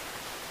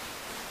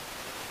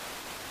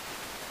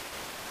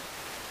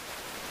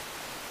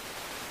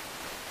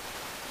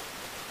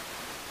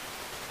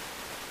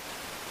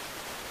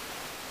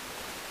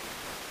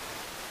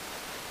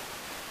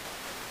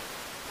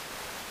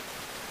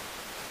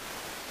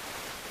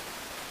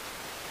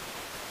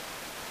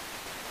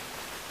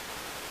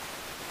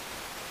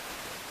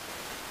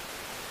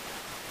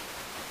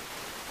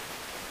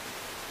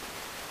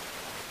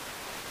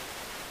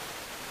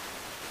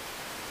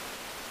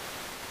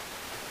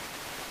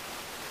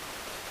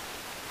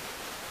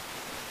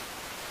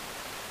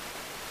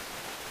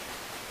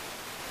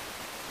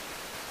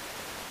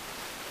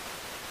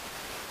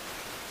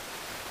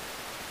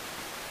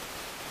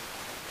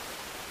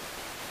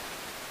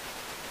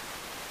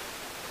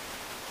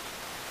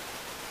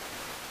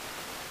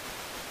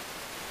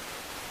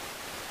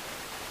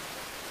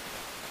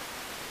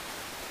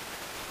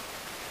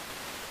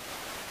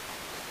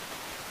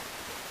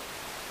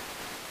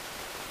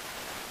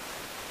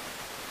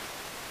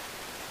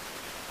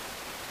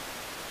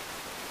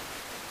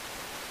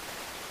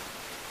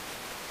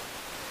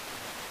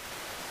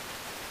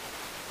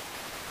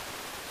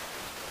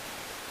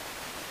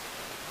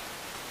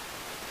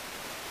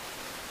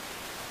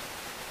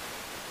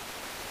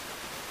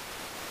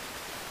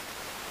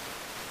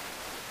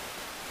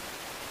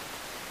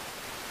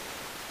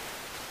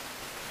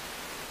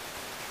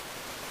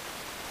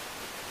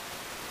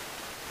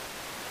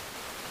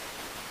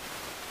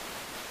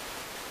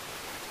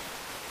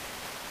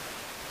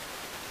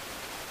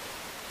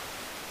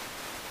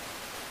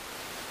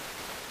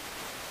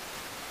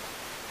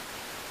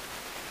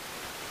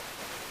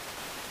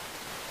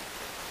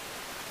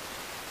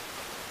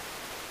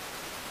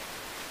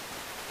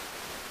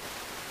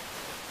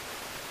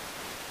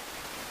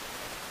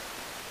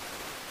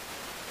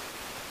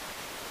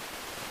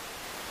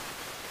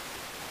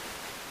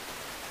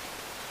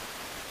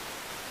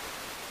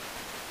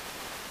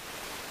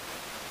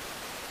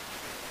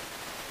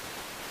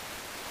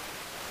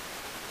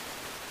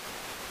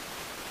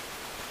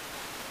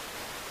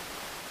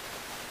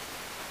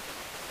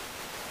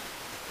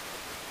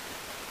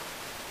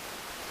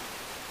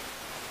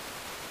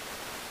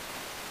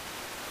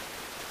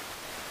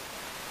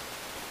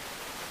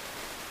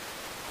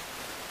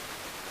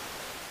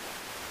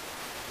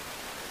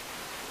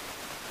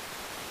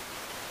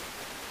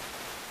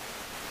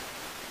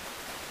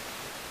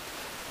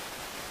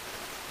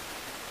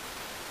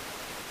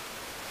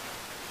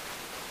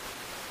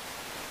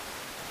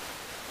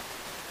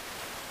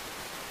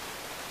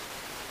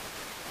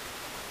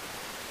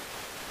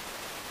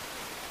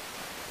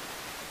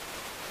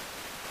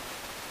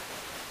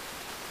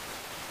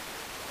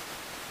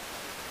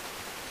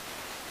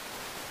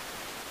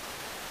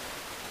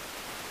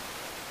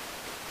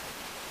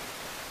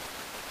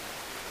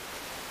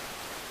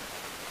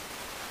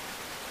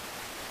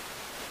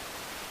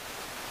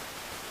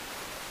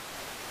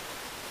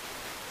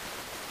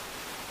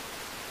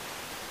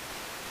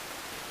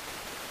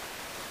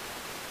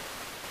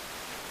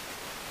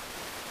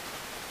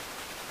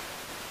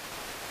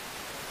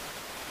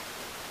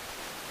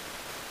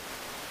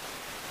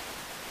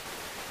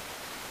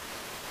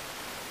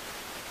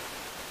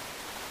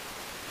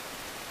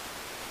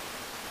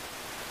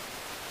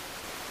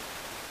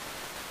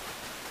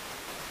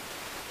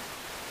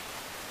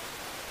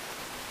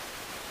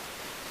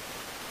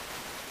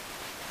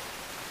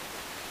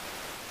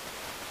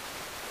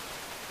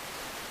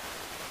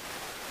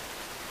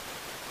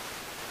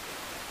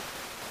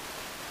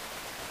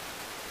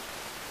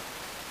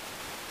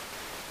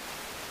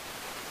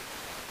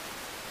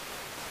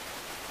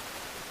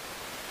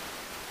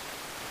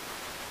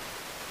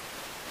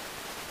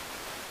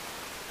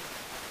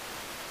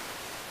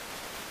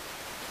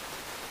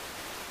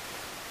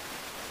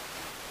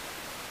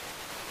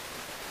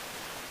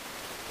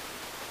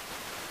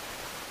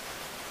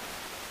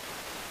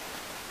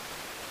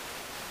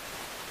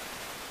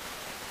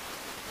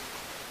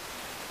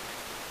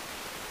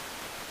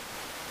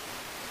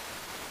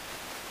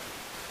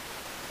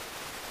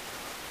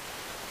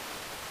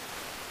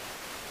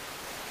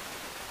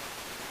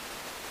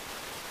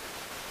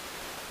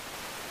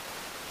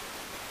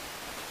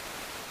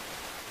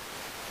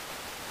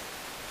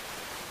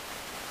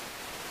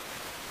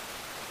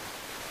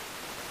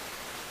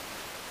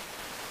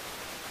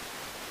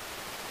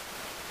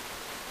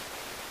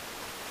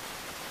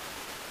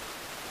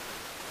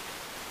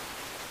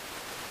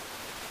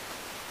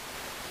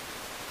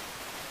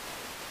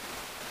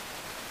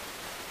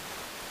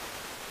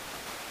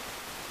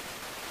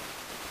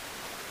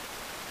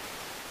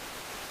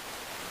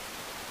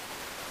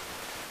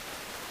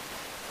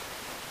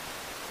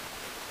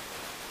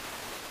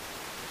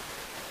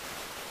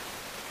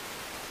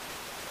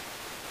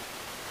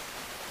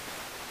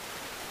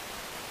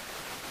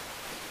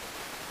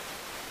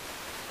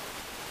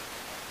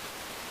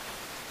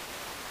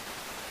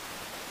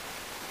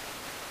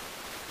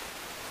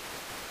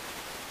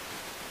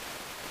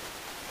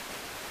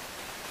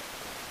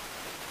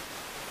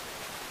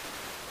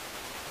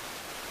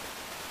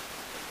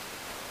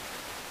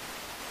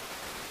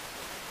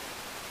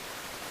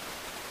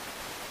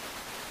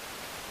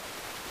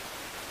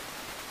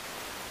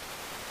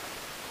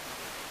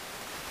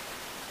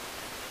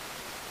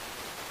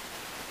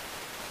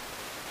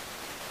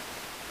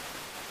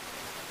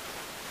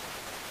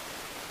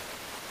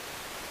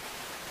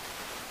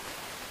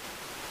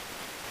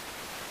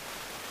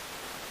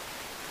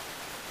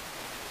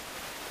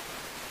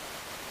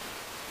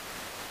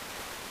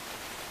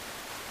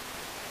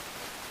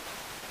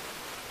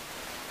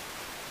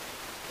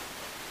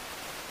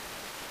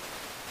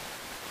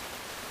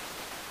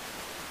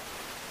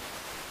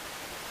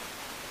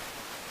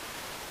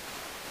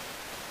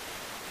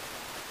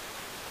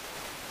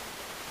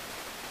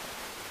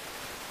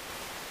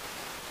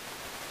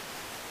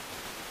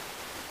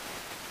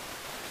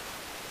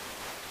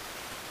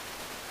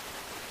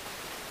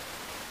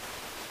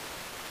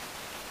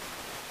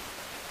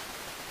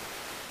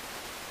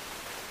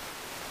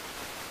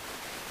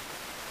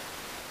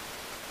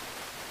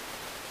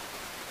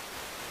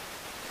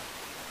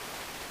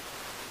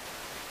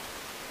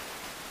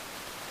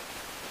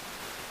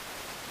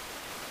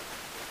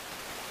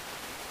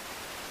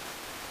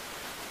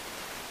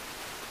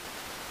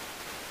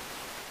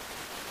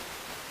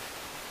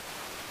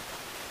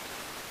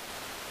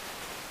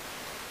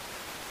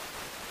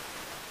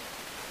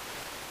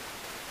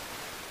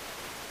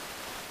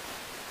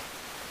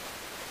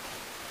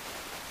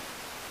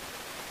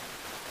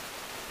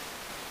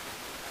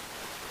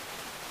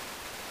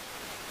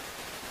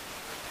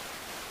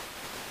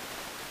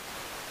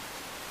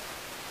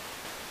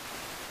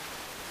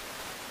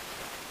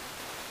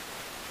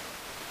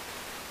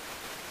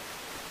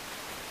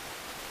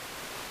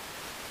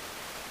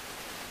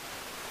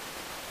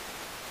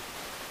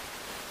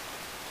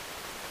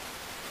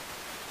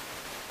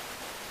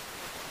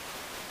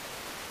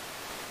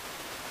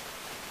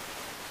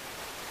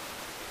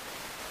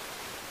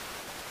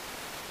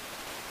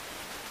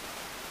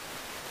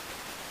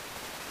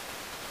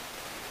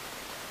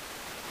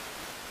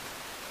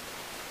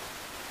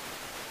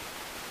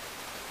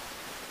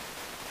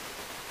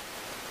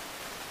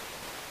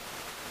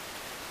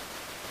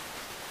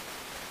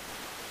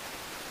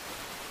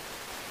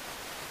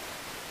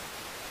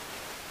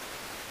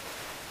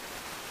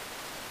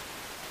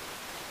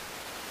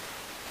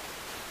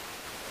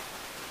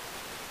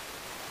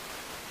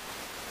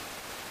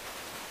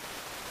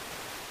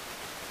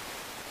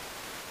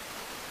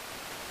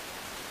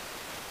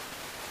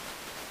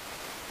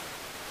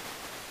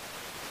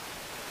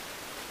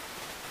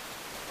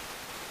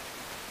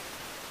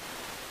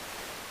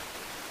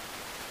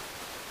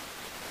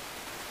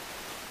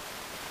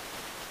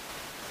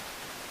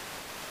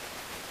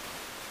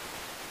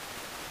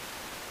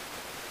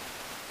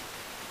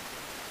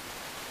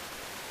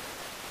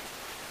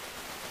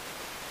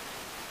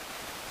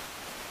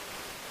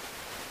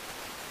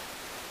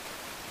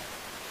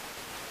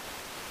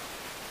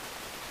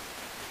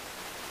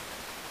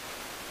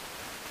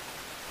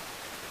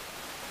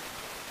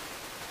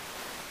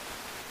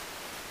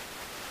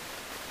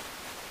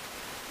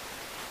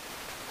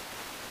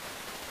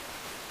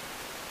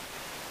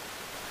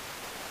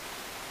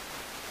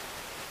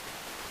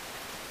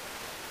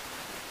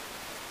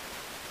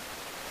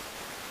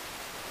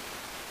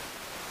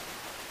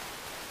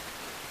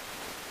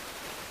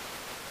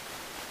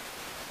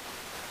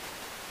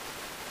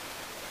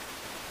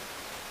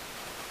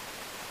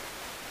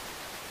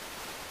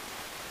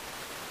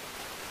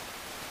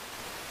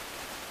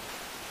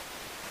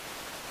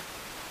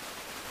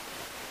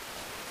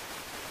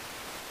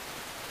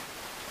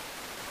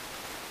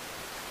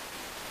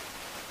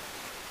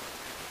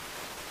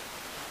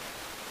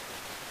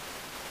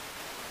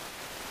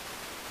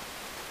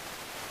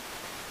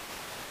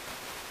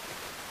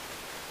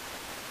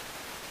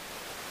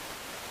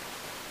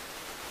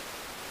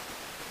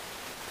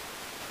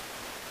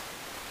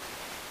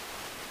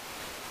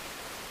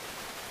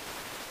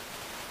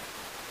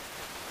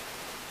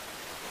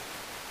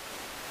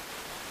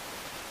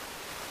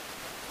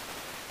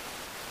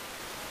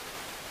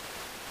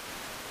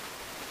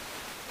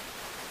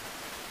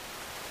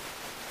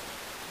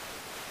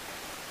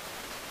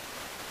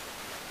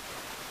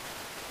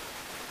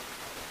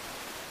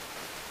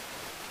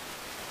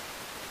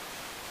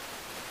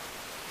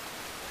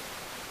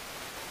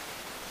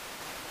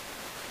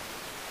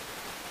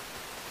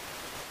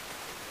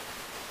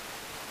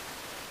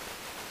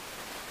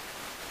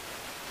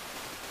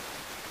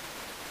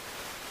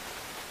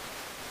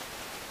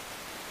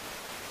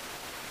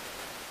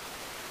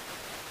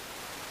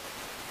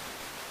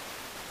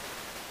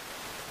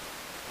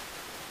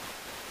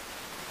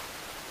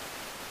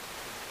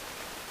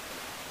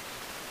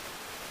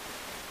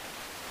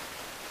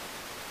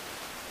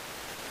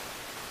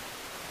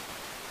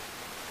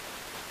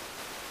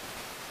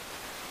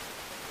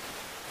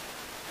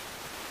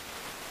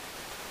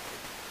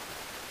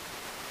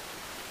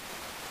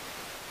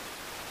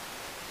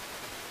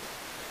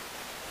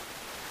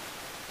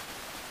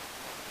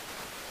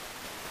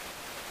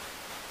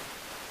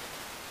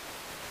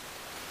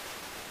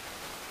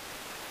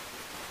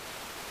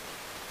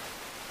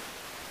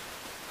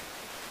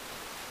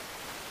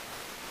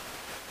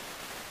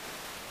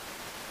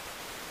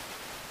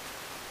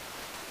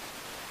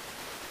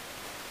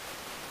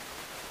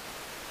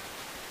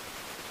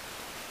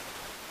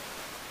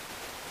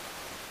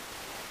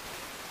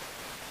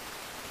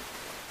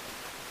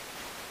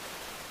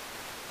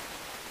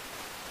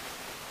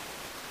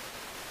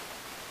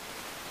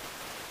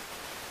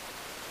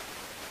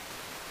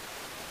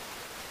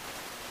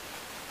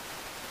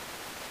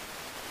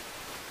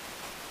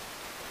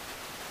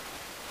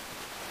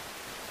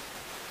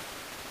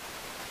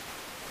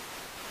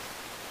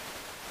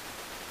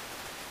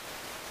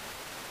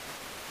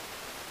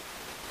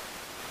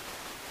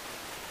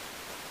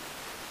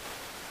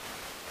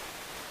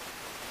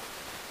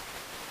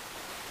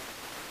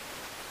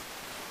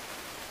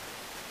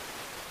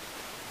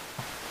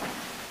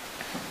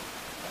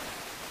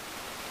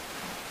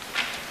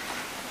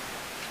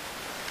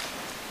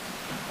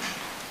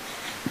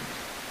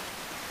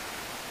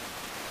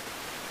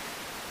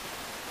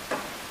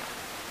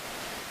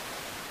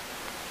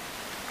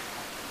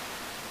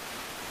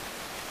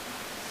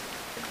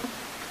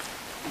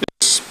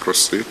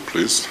 proceed,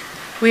 please.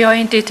 We are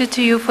indebted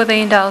to you for the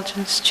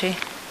indulgence, Chair.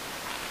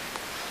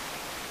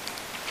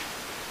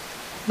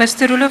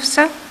 Mr.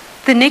 Roelofse,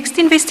 the next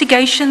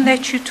investigation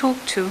that you talk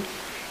to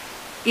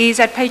is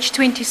at page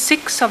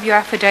 26 of your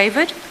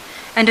affidavit,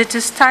 and it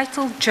is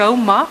titled Joe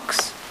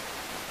Marks,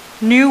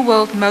 New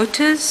World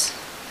Motors,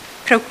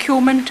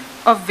 Procurement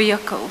of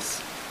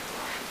Vehicles.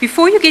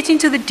 Before you get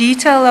into the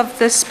detail of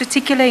this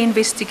particular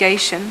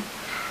investigation,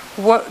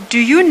 do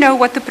you know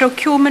what the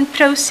procurement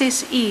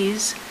process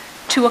is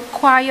to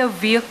acquire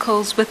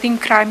vehicles within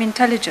crime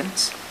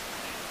intelligence?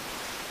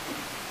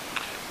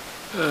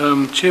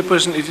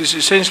 Chairperson, it is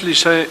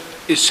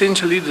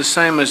essentially the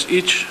same as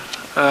each,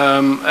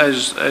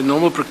 as a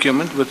normal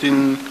procurement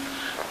within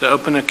the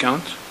open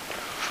account,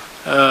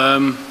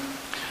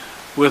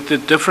 with the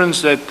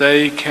difference that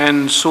they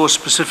can source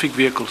specific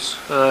vehicles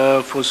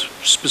for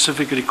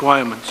specific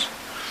requirements.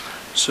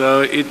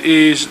 So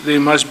there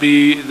must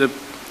be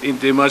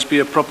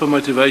a proper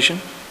motivation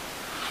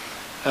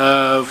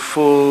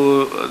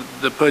for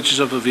the purchase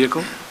of a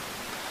vehicle,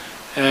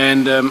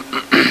 and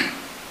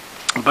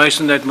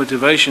based on that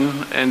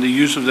motivation and the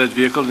use of that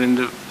vehicle, then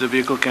the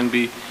vehicle can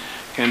be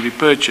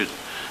purchased.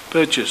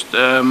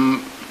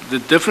 The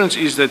difference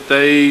is that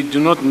they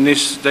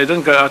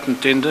don't go out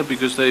and tender,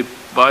 because they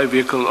buy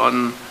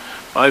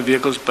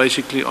vehicles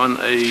basically on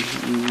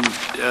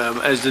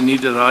as the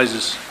need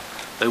arises.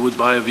 They would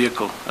buy a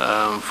vehicle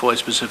for a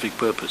specific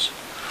purpose.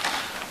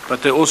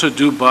 But they also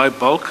do buy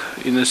bulk,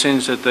 in the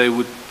sense that they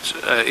would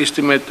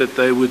estimate that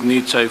they would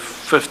need, say,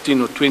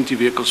 15 or 20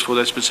 vehicles for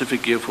that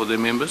specific year for their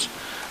members,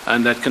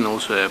 and that can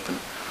also happen.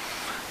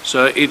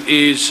 So it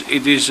is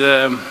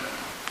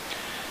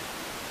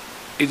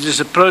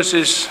a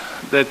process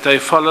that they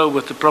follow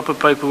with the proper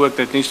paperwork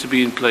that needs to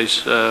be in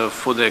place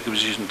for the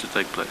acquisition to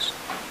take place.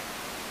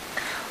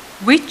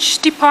 Which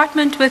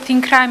department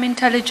within crime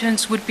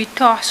intelligence would be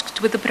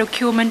tasked with the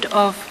procurement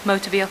of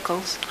motor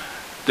vehicles?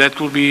 That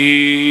will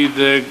be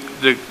the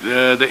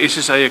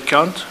SSA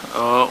account,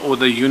 or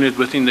the unit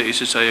within the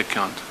SSA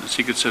account, the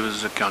Secret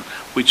Services account,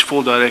 which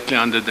fall directly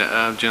under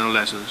the General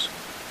Assets.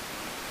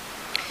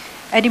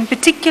 And in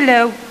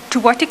particular, to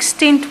what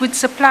extent would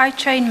supply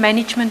chain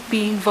management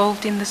be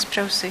involved in this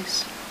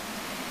process?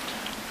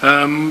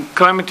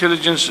 Crime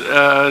intelligence,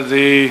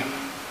 they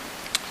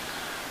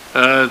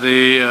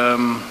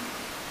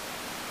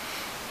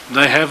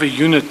have a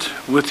unit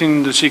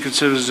within the Secret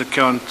Services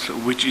account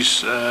which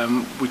is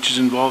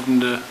involved in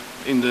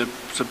the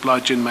supply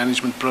chain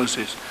management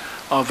process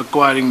of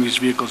acquiring these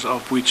vehicles,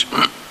 of which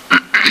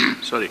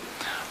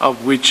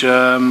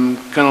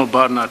Colonel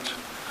Barnard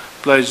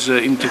plays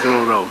an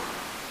integral role.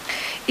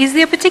 Is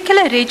there a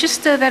particular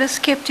register that is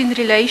kept in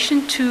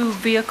relation to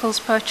vehicles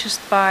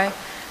purchased by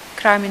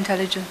crime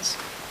intelligence?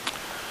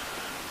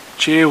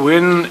 Chair,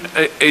 when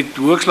it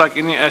works like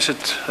any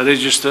asset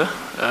register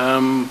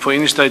for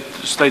any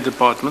state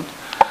department,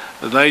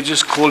 they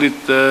just call it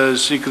the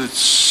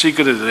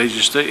secret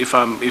register.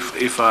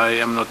 If I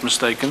am not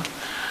mistaken,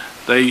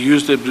 they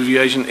use the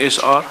abbreviation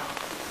SR.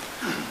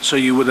 So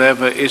you would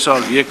have a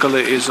SR vehicle,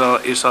 a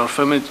SR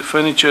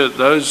furniture.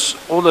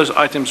 All those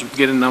items would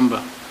get a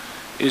number.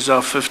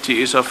 SR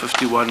 50, SR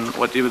 51,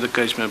 whatever the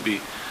case may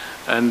be,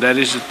 and that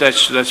is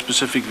attached to that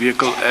specific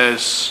vehicle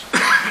as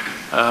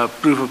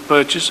proof of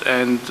purchase,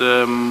 and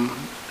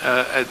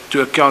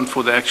to account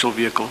for the actual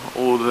vehicle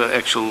or the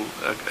actual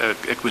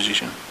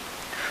acquisition.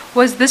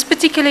 Was this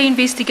particular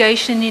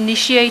investigation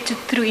initiated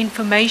through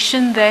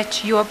information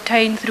that you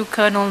obtained through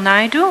Colonel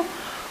Naidu,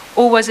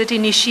 or was it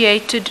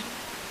initiated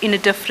in a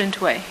different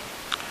way?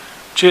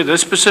 Chair, this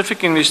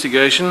specific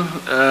investigation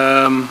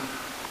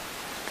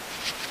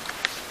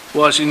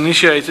was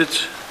initiated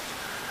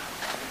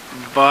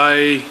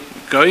by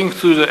going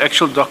through the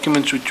actual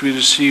documents which we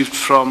received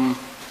from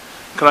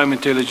crime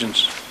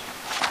intelligence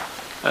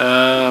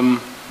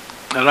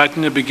right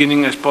in the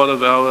beginning as part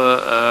of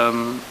our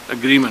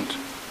agreement.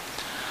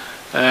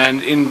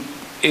 And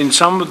in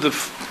some of the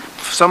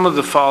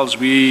files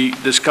we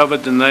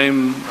discovered the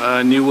name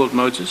New World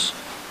Motors,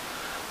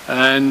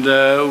 and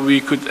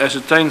we could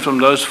ascertain from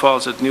those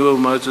files that New World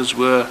Motors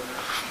were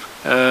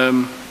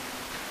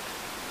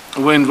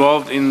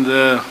involved in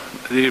the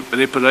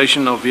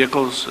reparation of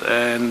vehicles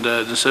and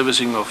the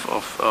servicing of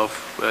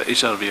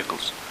SR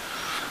vehicles.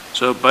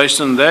 So based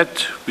on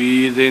that,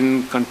 we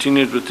then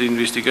continued with the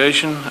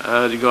investigation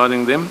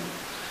regarding them.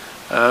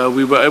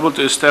 We were able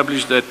to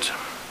establish that,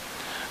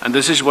 and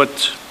this is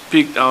what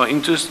piqued our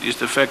interest, is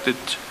the fact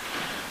that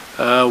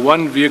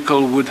one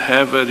vehicle would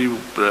have a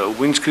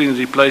windscreen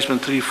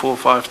replacement 3, 4,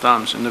 5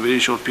 times in a very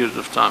short period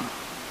of time,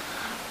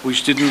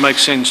 which didn't make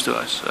sense to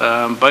us.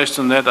 Based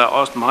on that, I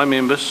asked my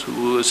members,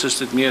 who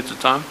assisted me at the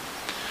time,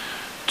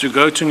 to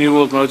go to New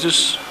World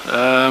Motors,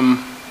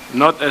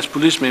 not as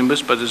police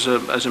members, but as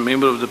a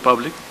member of the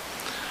public,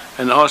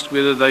 and asked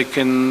whether they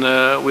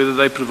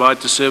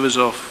provide the service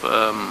of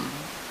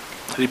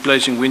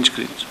replacing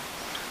windscreens.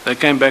 They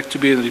came back to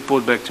me and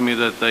report back to me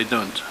that they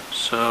don't.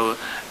 So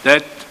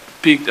that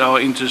piqued our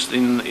interest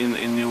in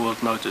New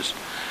World Motors.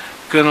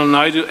 Colonel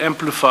Naidu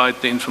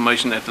amplified the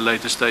information at a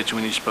later stage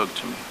when he spoke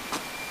to me.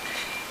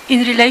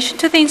 In relation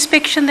to the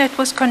inspection that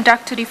was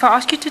conducted, if I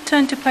ask you to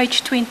turn to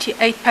page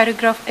 28,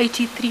 paragraph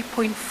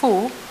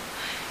 83.4,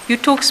 you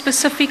talk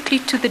specifically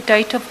to the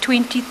date of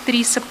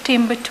 23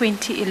 September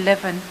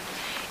 2011.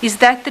 Is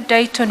that the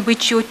date on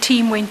which your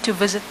team went to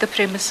visit the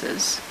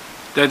premises?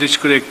 That is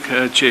correct,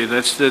 Chair.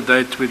 That's the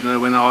date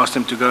when I asked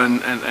them to go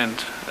and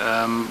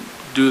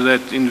do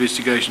that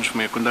investigation for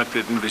me, conduct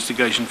that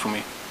investigation for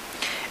me.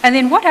 And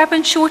then what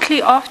happened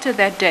shortly after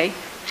that day?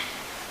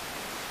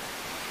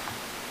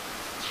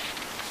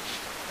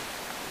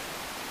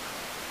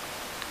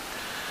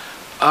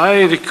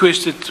 I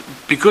requested,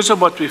 because of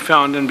what we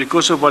found and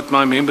because of what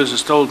my members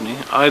has told me,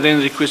 I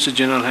then requested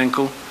General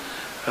Henkel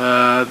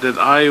that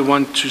I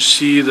want to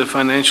see the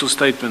financial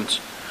statements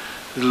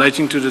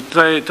relating to the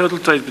total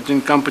trade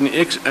between Company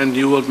X and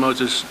New World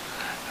Motors,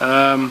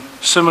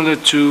 similar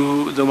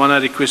to the one I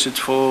requested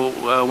for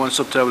One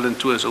Stop Travel and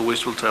Tours or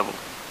Westfield Travel.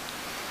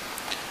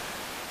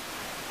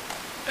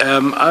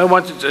 I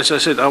wanted, as I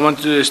said, I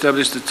wanted to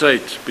establish the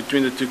trade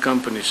between the two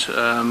companies,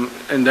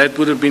 and that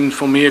would have been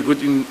for me a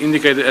good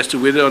indicator as to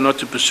whether or not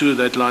to pursue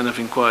that line of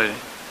inquiry.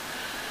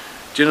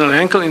 General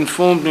Henkel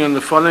informed me on the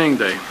following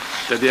day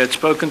that he had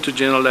spoken to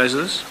General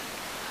Lazarus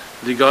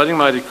regarding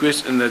my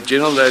request, and that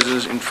General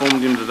Lazarus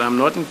informed him that I am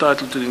not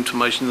entitled to the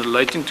information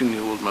relating to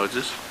New World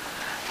Motors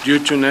due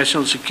to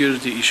national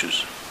security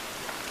issues.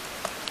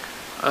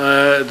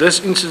 This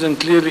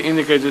incident clearly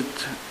indicated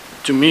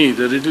to me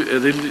the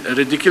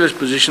ridiculous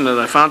position that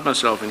I found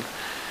myself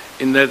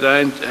in that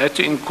I had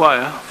to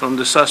inquire from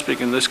the suspect,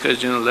 in this case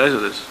General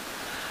Lazarus,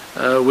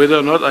 whether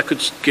or not I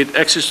could get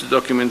access to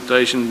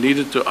documentation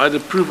needed to either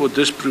prove or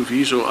disprove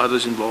his or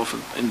others'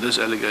 involvement in this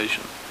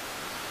allegation.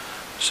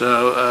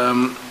 So,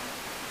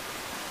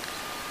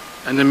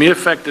 and the mere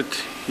fact that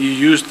he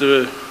used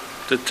the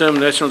term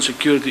national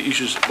security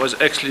issues was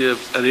actually a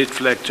red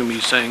flag to me,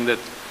 saying that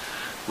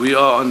we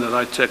are on the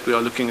right track, we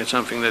are looking at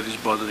something that is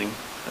bothering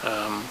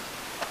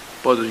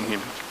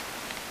him.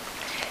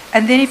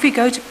 And then if we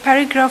go to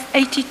paragraph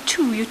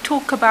 82, you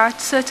talk about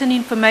certain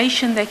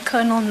information that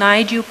Colonel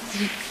Naidu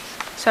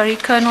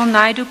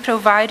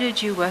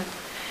provided you with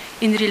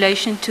in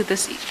relation to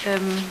this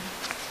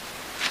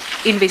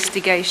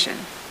investigation.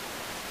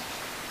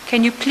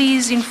 Can you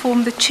please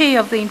inform the Chair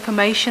of the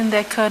information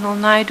that Colonel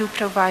Naidu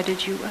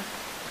provided you with?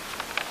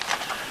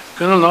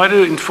 Colonel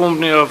Naidu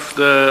informed me of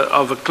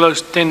a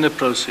closed tender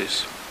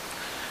process.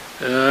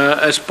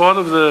 As part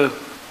of the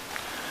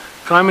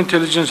crime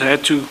intelligence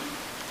had to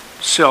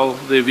sell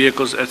their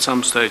vehicles at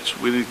some stage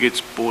when it gets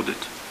boarded.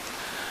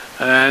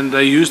 And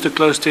they used the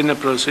closed tender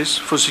process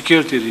for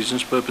security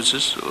reasons,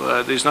 purposes.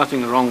 There's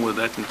nothing wrong with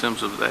that in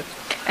terms of that.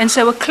 And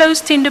so a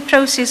closed tender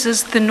process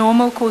is the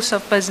normal course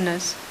of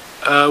business?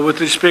 With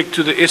respect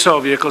to the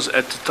SR vehicles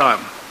at the time.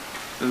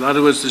 In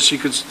other words, the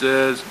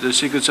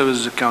Secret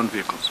Services account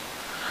vehicles.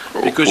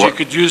 Because you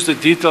could use the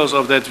details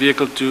of that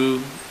vehicle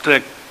to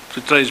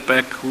trace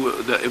back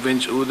who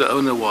the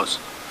owner was.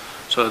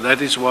 So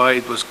that is why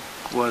it was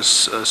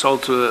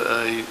sold to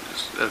a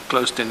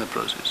closed tender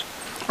process.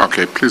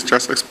 Okay, please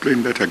just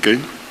explain that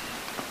again.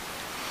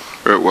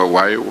 Well,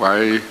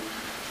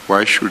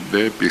 why should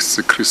there be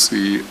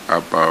secrecy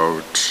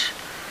about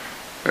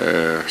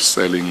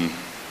selling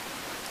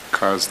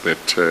cars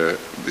that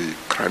the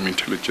crime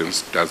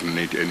intelligence doesn't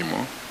need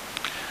anymore?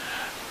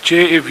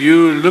 Chair, if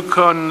you look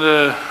on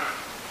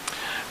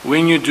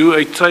when you do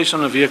a trace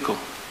on a vehicle,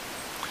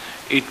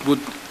 it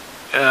would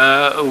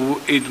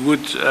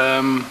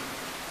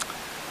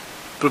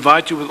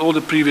provide you with all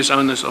the previous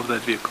owners of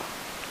that vehicle.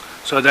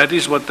 So that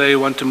is what they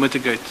want to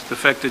mitigate, the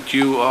fact that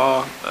you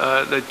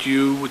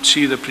would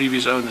see the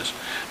previous owners.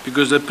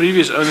 Because the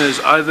previous owner is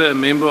either a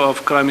member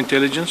of crime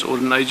intelligence or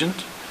an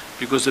agent,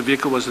 because the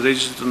vehicle was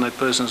registered in that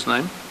person's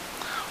name,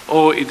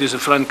 or it is a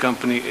front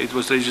company, it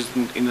was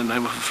registered in the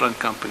name of a front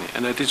company.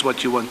 And that is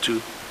what you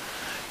wanted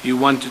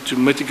to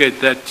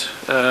mitigate that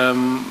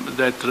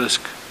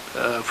risk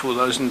for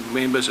those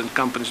members and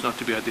companies not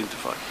to be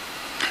identified.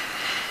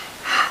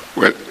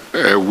 Well,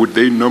 would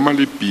they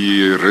normally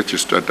be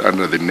registered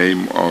under the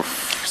name of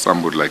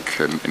somebody like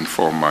an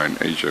informer, an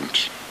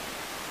agent?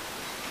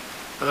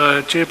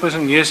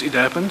 Chairperson, yes, it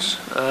happens.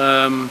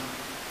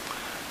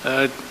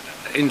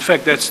 In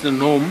fact, that's the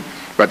norm.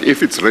 But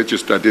if it's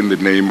registered in the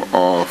name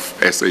of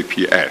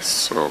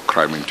SAPS or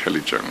crime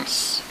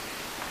intelligence,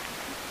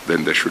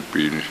 then there should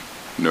be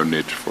no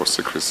need for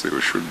secrecy,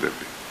 or should there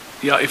be?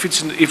 Yeah, if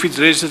it's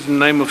registered in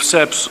the name of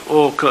SAPS,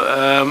 or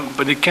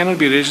but it cannot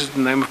be registered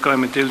in the name of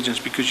crime intelligence,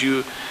 because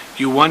you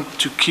want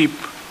to keep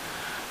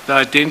the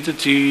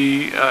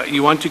identity.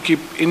 You want to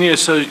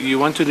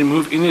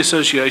remove any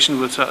association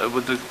with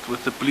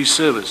the police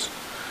service.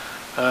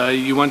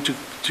 You want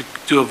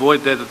to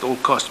avoid that at all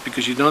costs,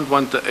 because you don't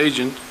want the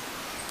agent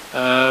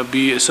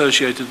be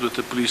associated with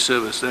the police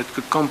service. That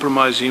could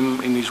compromise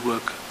him in his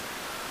work,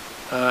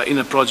 in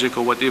a project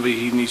or whatever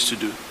he needs to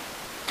do.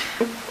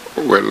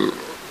 Well,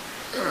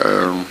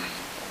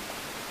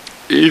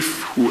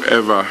 if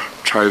whoever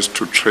tries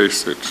to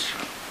trace it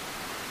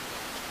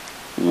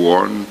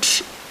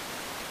won't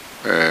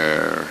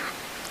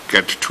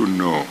get to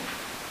know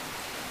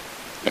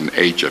an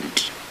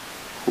agent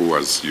who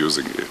was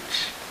using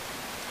it,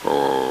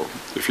 or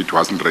if it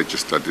wasn't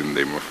registered in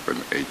the name of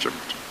an agent,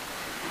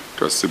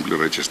 it was simply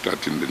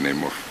registered in the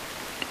name of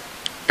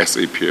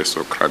SAPS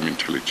or crime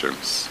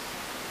intelligence,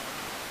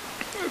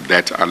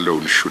 that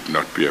alone should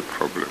not be a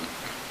problem,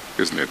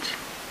 isn't it?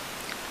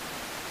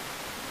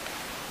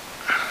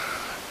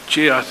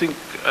 Chair, I think,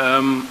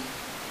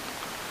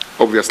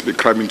 obviously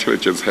crime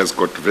intelligence has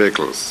got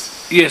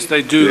vehicles. yes,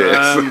 they do.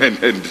 Yes,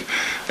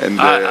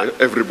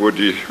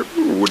 everybody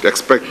would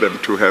expect them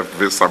to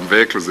have some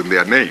vehicles in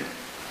their name.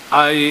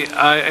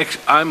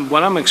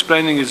 what I'm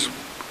explaining is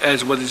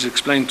as what is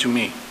explained to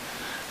me,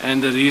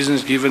 and the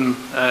reasons given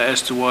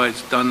as to why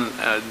it's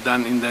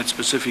done in that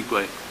specific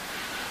way.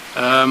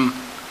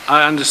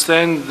 I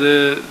understand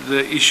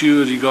the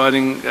issue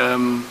regarding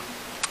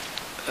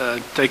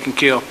taking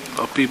care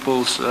of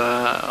people's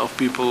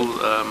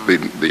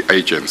The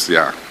agents,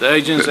 yeah. the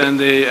agents and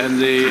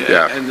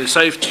Yeah. the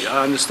safety.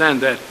 I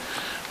understand that,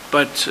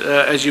 but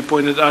as you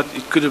pointed out,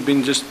 it could have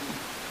been just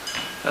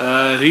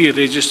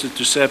re-registered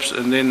to SABC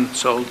and then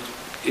sold.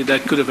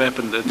 That could have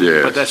happened,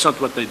 Yes. but that's not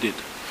what they did.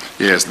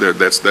 Yes,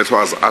 that's what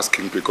I was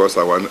asking, because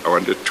I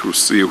wanted to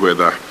see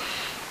whether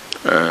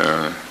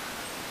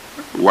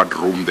what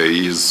room there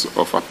is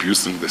of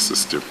abusing the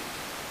system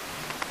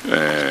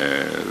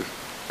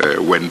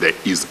when there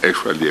is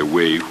actually a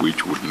way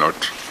which would not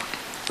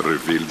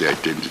reveal the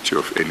identity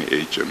of any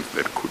agent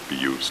that could be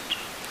used.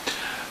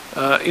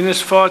 In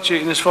as far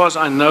as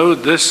I know,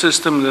 this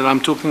system that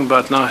I'm talking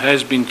about now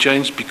has been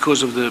changed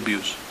because of the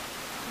abuse.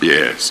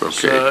 Yes,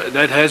 okay. So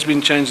that has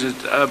been changed.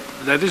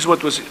 That is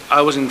what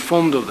I was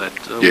informed of that.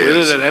 Yes.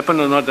 Whether that happened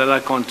or not, that I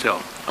can't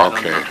tell. I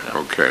don't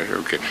Okay, know.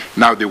 okay.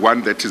 Now, the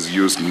one that is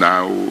used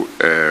now,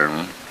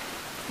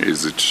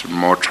 is it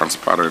more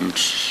transparent?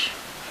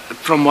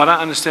 From what I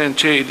understand,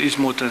 Chair, it is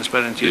more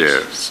transparent, yes.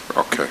 Yes,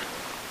 okay.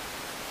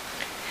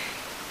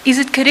 Is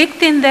it correct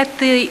then that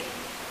the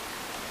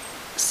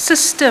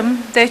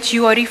system that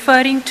you are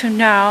referring to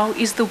now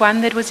is the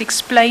one that was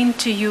explained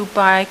to you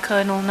by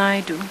Colonel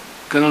Naidu?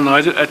 Colonel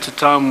Naidu, at the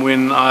time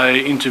when I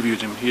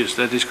interviewed him, yes,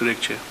 that is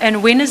correct, Chair.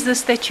 And when is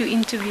this that you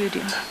interviewed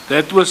him?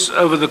 That was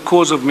over the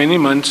course of many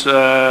months,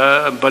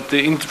 but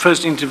the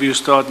first interview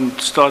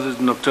started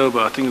in October.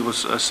 I think it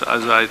was, as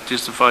I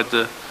testified,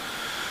 the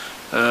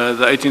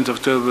 18th of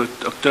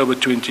October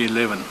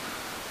 2011.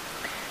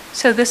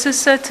 So this is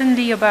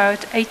certainly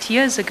about 8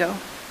 years ago.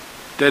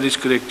 That is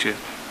correct, Chair.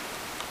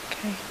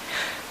 Okay.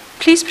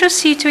 Please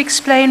proceed to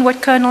explain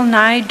what Colonel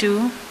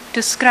Naidu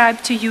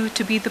described to you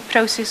to be the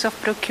process of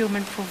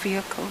procurement for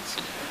vehicles.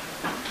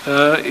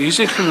 His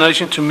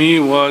explanation to me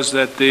was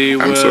that they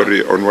were... I'm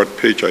sorry, on what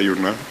page are you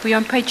now? We're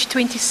on page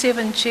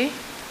 27, Chair.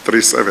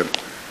 37?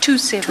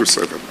 27.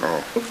 27,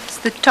 oh. It's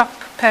the top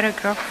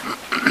paragraph.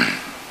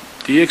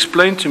 He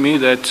explained to me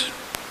that,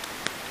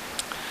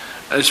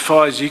 as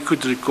far as he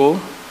could recall,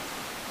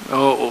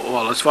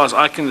 well, as far as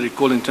I can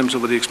recall in terms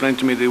of what he explained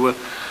to me, there were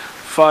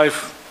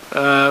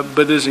 5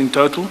 bidders in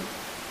total.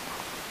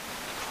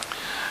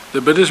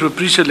 The bidders were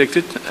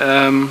pre-selected,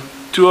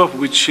 2 of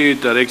which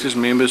shared directors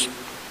members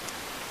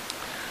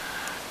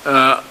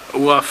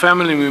who are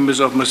family members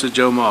of Mr.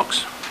 Joe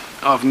Marks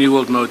of New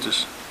World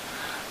Motors.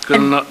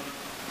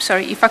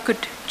 Sorry, if I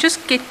could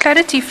just get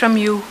clarity from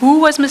you,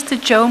 who was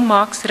Mr. Joe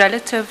Marks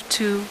relative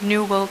to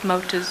New World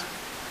Motors?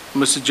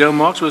 Mr. Joe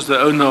Marks was the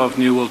owner of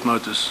New World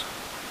Motors.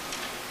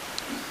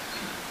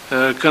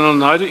 Colonel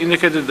Naidu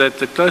indicated that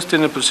the closed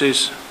tender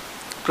process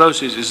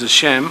is a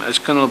sham, as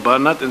Colonel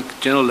Barnett and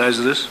General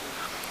Lazarus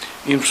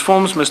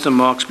informs Mr.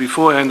 Marks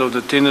beforehand of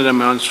the tender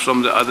amounts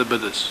from the other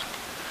bidders.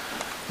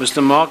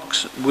 Mr.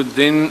 Marks would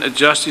then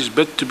adjust his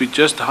bid to be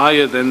just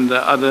higher than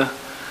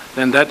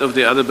that of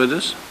the other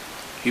bidders.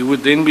 He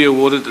would then be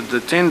awarded the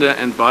tender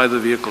and buy the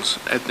vehicles.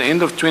 At the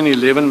end of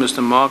 2011,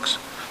 Mr. Marks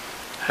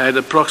had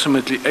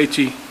approximately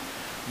 80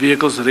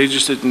 vehicles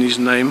registered in his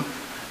name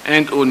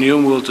and or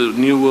New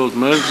World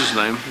Motors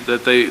name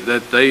that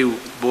they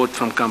bought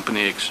from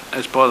Company X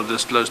as part of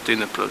this closed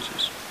tender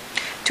process.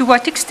 To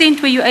what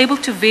extent were you able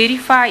to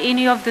verify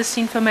any of this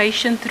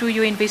information through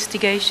your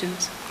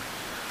investigations?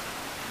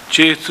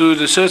 Chair, through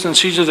the search and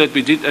seizure that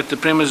we did at the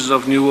premises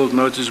of New World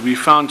Motors, we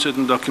found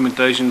certain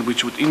documentation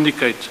which would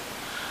indicate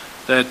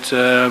that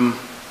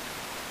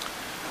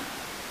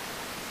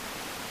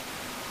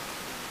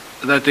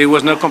that there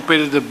was no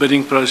competitive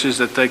bidding process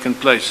that taken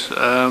place.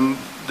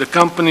 The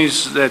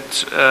companies that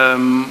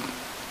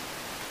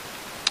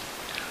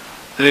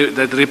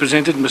that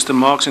represented Mr.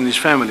 Marks and his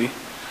family,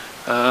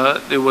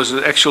 there was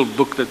an actual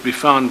book that we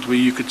found where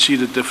you could see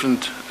the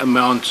different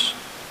amounts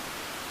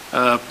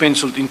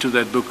penciled into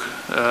that book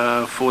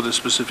for the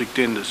specific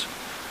tenders,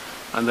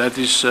 and that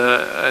is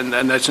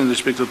and that's in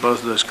respect of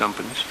both of those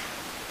companies.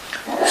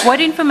 What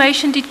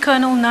information did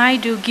Colonel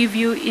Naidu give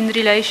you in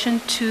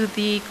relation to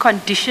the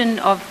condition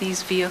of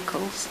these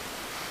vehicles?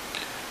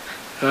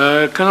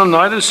 Colonel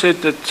Naidu said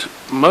that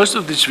most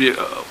of these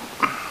vehicles,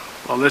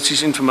 well, that's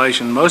his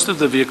information, most of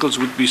the vehicles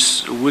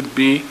would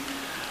be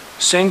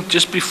sent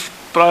just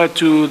prior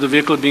to the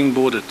vehicle being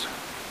boarded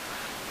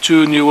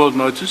to New World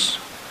Motors.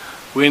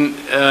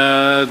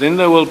 Then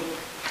they will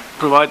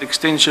provide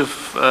extensive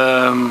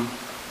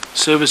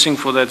servicing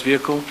for that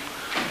vehicle,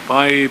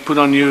 put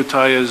on new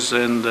tires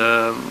and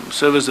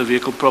service the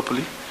vehicle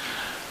properly,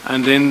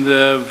 and then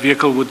the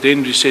vehicle would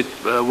then be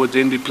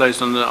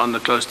placed on the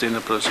closed tender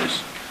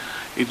process.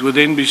 It would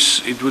then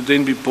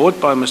be bought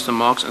by Mr.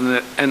 Marks,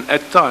 and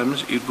at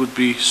times it would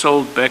be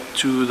sold back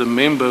to the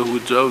member who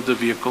drove the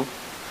vehicle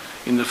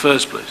in the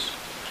first place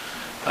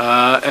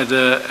at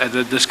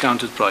a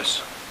discounted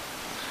price.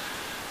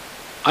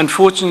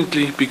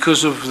 Unfortunately,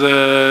 because of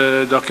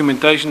the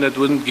documentation that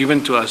wasn't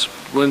given to us,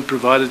 weren't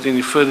provided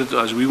any further to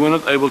us, we were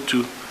not able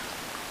to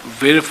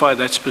verify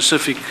that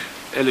specific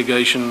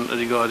allegation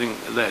regarding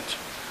that.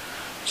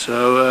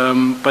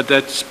 So, but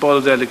that's part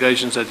of the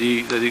allegations that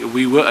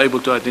we were able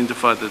to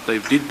identify that they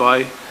did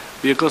buy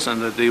vehicles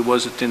and that there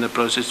was a tender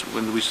process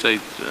in which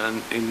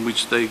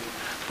they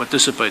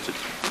participated.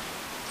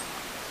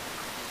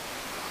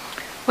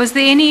 Was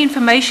there any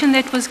information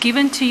that was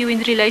given to you in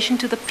relation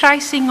to the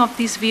pricing of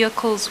these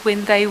vehicles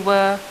when they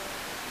were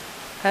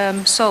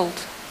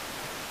sold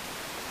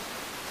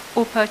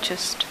or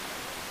purchased?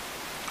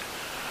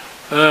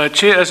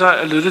 Chair, as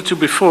I alluded to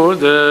before,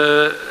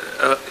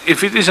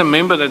 if it is a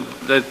member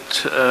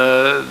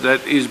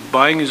that is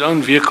buying his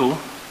own vehicle,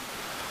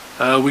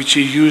 which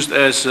he used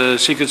as a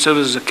Secret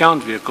Services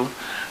account vehicle,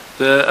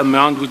 the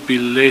amount would be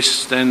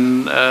less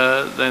than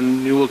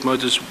New World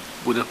Motors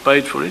would have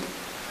paid for it.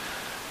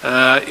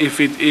 If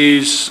it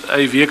is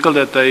a vehicle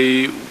that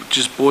they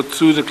just bought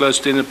through the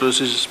closed tender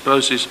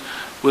process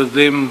with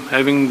them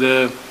having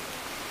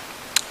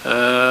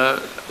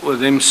with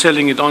them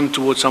selling it on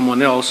towards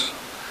someone else,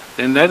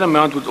 then that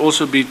amount would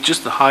also be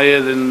just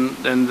higher than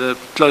the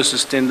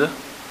closest tender,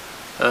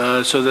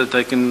 so that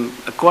they can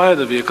acquire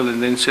the vehicle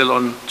and then sell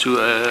on to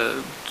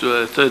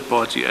a third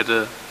party at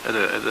a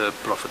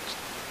profit.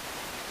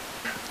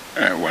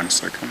 1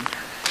 second.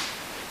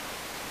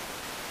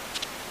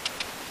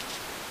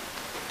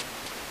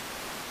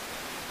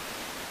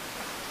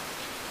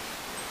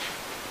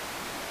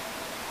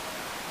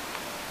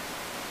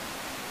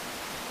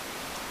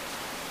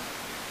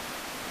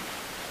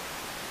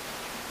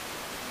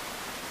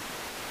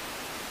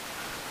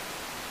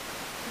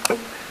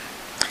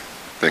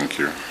 Thank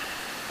you.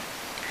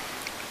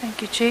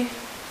 Thank you, Chair.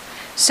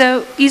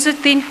 So is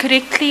it then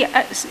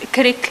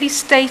correctly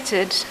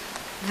stated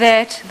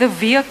that the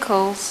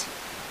vehicles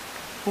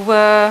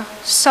were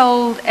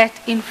sold at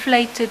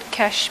inflated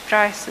cash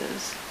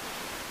prices?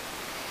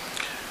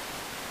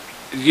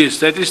 Yes,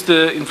 that is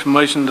the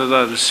information that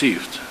I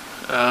received.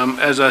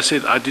 As I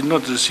said, I did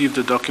not receive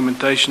the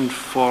documentation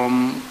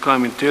from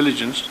crime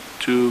intelligence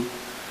to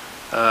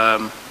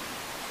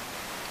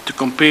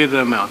compare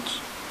the amounts.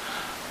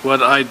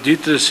 What I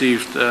did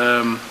receive,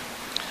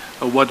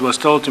 what was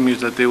told to me, is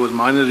that there was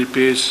minor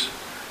repairs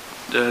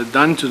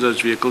done to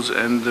those vehicles,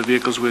 and the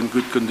vehicles were in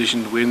good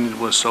condition when it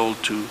was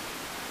sold to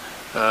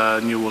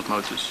New World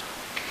Motors.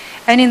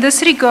 And in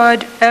this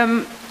regard,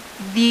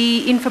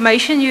 the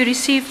information you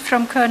received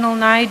from Colonel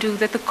Naidu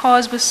that the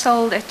cars were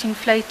sold at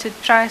inflated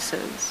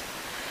prices,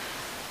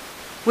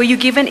 were you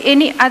given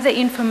any other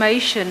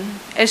information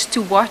as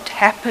to what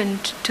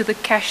happened to the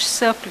cash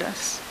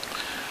surplus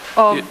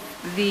of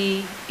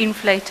the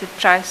inflated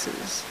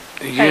prices?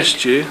 Yes,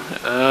 Chair.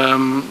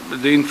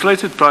 The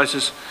inflated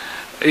prices,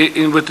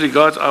 with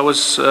regards, I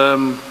was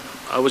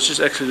just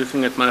actually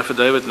looking at my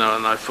affidavit now,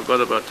 and I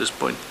forgot about this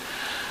point.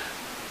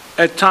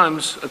 At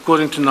times,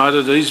 according to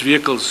Naidu, these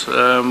vehicles,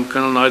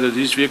 Colonel Naidu,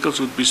 these vehicles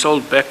would be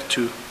sold back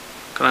to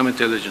crime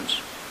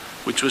intelligence,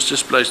 which was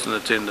just placed in the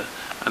tender,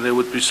 and they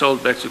would be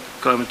sold back to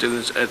crime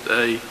intelligence at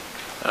a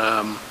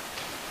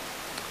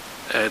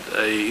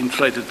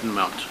inflated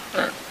amount.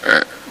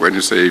 When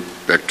you say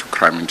back to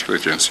crime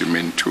intelligence, you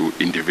mean to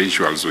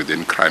individuals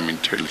within crime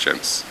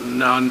intelligence?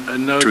 No,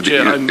 to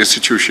Chair, the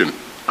institution?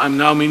 I'm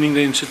now meaning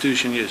the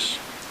institution, yes.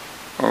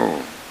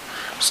 Oh,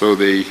 so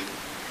they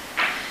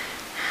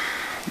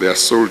are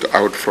sold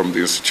out from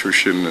the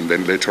institution and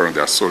then later on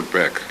they are sold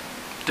back?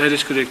 That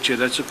is correct, Chair.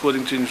 That's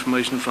according to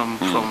information from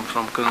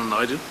Colonel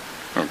Naidu.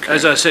 Okay.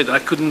 As I said, I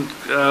couldn't,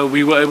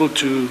 we were able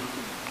to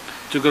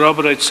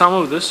corroborate some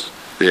of this.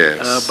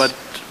 Yes, but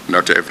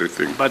not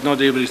everything. But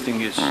not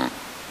everything, yes.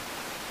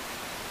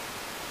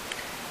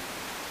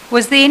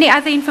 Was there any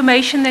other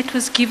information that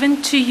was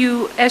given to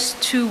you as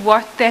to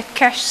what that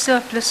cash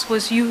surplus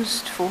was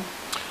used for?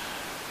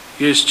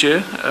 Yes,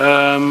 Chair.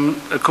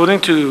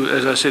 According to,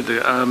 as I said,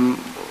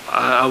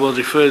 I will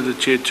refer the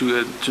Chair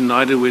to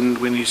Naidu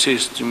when he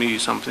says to me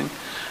something.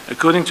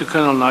 According to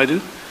Colonel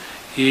Naidu,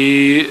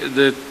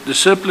 the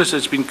surplus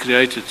that's been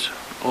created,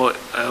 or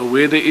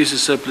where there is a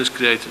surplus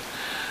created,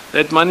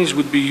 that monies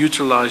would be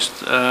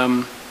utilized.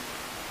 And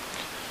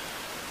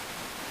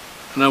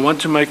I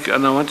want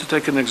to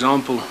take an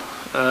example.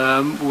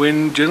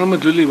 When General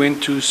Maduli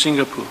went to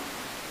Singapore,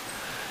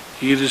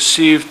 he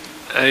received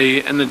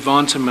an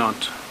advance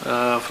amount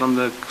from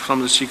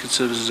the Secret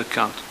Services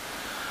account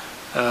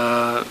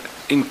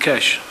in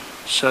cash,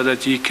 so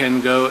that he can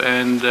go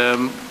and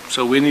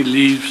so when he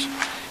leaves,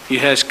 he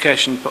has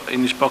cash in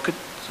his pocket,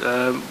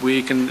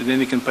 where then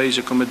he can pay his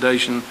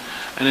accommodation,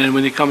 and then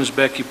when he comes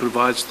back, he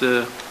provides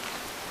the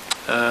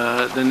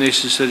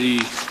necessary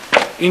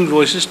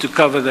invoices to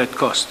cover that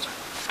cost.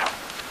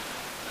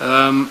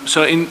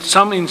 So in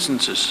some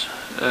instances,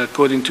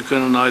 according to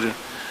Colonel Naidu,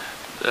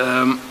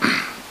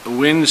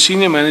 when the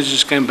senior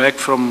managers came back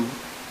from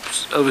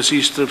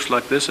overseas trips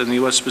like this, and he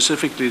was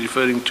specifically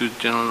referring to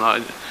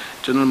General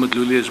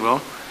Madluli as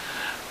well,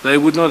 they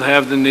would not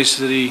have the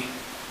necessary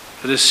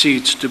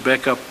receipts to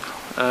back up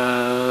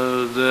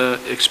the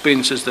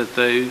expenses that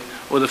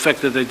or the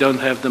fact that they don't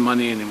have the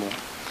money anymore.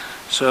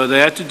 So they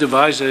had to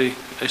devise a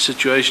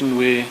situation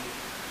where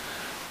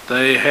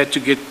they had to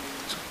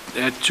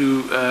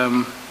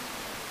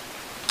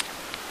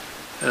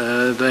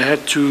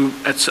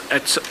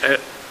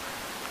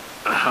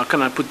how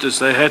can I put this?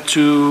 They had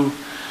to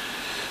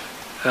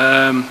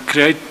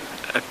create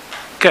a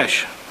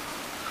cash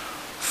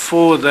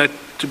for that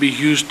to be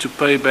used to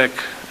pay back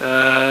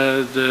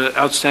the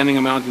outstanding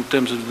amount in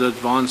terms of the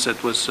advance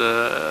that was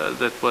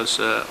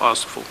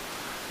asked for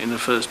in the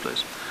first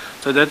place.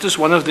 So that is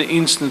one of the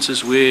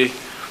instances where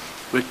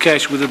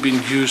cash would have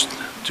been used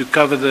to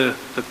cover the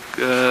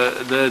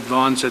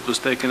advance that was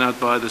taken out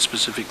by the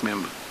specific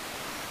member.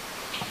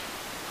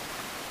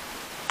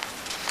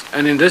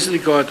 And in this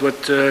regard,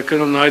 what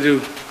Colonel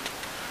Naidu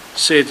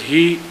said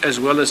he, as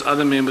well as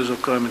other members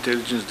of crime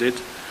intelligence, did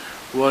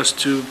was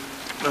to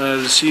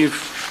receive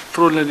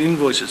fraudulent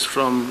invoices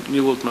from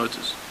New World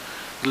Motors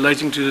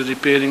relating to the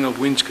repairing of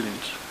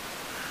windscreens,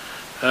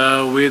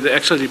 where the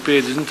actual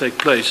repair didn't take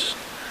place,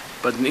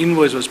 but an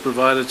invoice was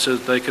provided so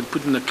that they can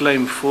put in a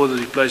claim for the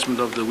replacement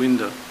of the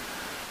window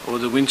or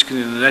the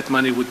windscreen, and that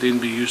money would then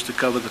be used to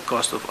cover the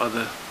cost of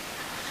other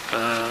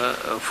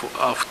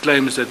of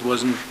claims that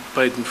wasn't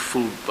paid in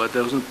full, but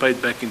that wasn't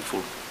paid back in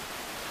full.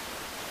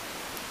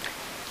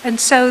 And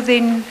so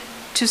then,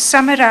 to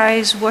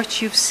summarize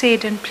what you've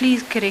said, and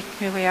please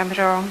correct me where I'm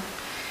wrong,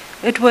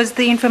 it was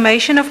the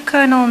information of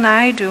Colonel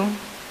Naidu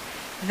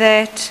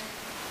that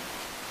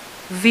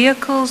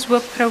vehicles were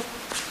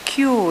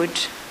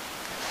procured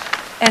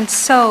and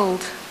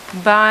sold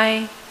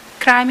by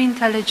crime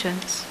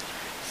intelligence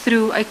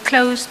through a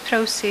closed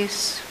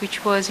process,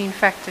 which was in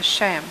fact a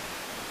sham.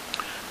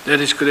 That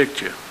is correct,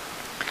 Chair.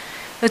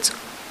 It's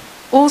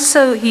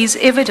also his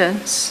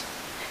evidence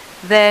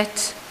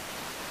that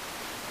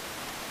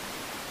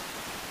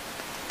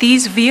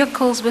these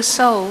vehicles were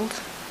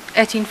sold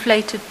at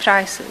inflated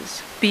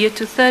prices, be it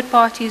to third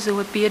parties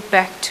or be it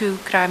back to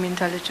crime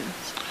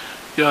intelligence.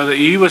 Yeah,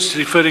 he was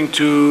referring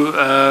to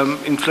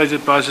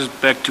inflated prices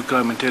back to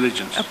crime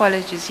intelligence.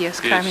 Apologies, yes,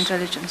 crime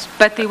intelligence.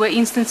 But there were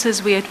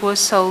instances where it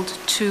was sold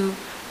to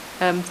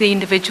the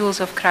individuals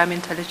of crime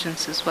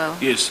intelligence as well.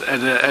 Yes,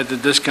 at a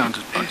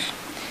discounted price.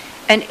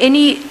 And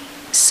any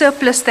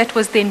surplus that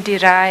was then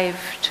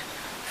derived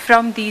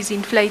from these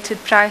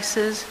inflated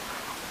prices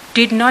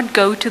did not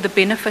go to the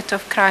benefit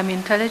of crime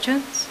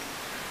intelligence,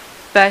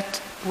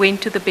 but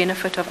went to the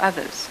benefit of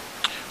others.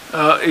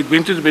 It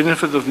went to the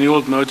benefit of New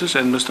World Motors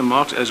and Mr.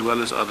 Marks, as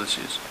well as others,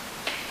 yes.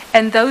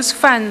 And those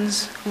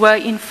funds were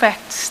in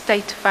fact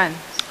state funds.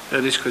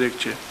 That is correct,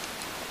 Chair.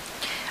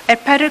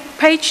 At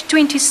page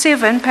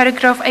 27,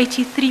 paragraph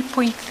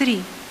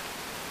 83.3.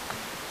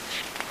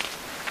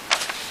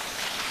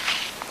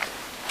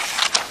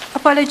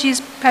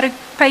 Apologies,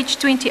 page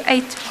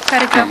 28,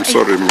 paragraph 8. I'm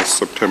sorry, Ms.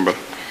 September.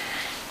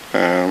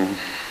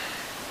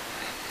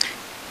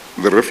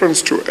 The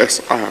reference to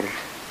SR,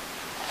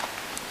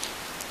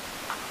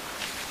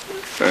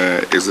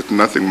 is it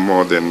nothing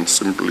more than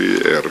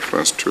simply a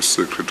reference to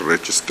secret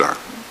register?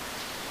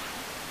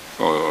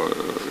 Or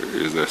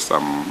is there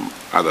some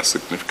other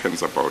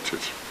significance about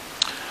it?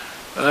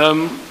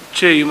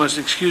 Chair, you must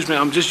excuse me.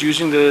 I'm just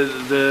using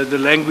the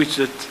language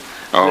that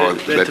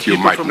that you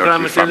might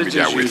not be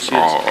familiar with.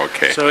 Oh,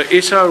 okay. So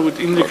SR would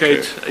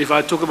indicate, if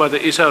I talk about the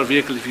SR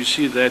vehicle, if you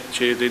see that,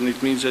 Chair, then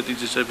it means that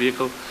it is a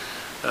vehicle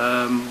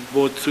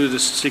bought through the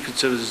Secret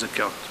Services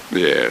account.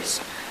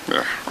 Yes.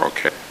 Yeah,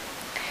 okay.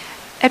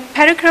 At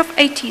paragraph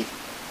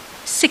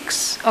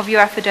 86 of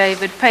your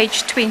affidavit,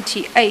 page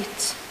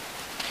 28,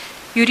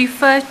 you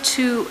refer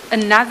to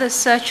another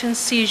search and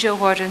seizure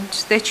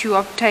warrant that you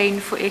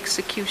obtained for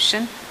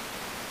execution.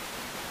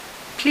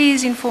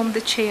 Please inform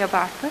the Chair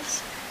about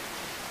this.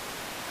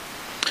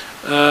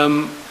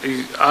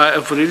 I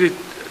have already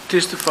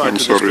testified I'm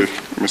to sorry,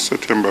 this. Ms.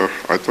 September,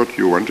 I thought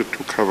you wanted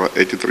to cover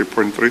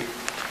 83.3.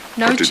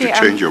 No, or did Chair, you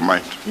change your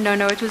mind? No,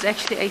 it was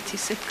actually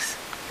 86.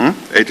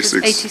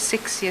 86?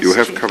 86, yes. You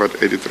have Chair. covered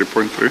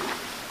 83.3?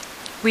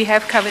 We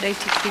have covered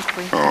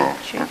 83.3, Oh,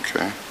 Chair.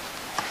 okay.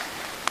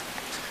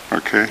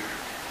 Okay.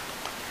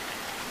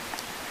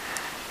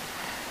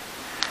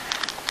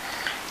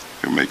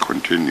 You may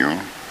continue.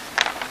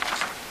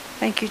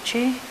 Thank you,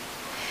 Chair.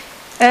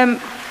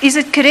 Is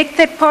it correct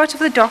that part of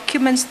the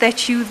documents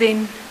that you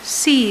then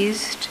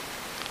seized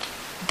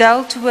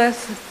dealt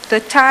with the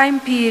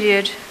time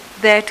period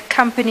that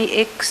Company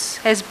X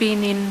has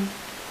been in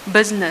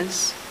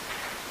business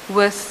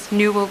with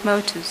New World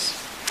Motors?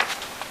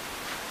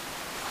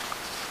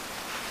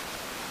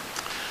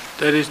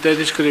 That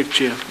is correct,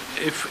 Chair.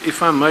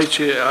 If I may,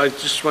 Chair, I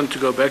just want to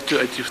go back to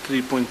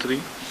 83.3.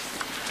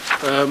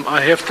 I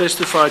have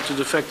testified to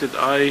the fact that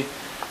I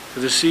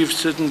received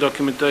certain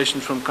documentation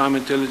from crime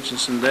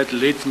intelligence, and that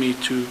led me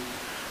to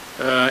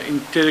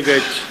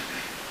interrogate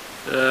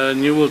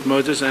New World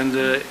Motors and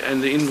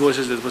the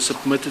invoices that were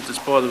submitted as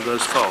part of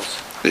those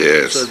files.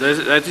 Yes. So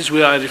that is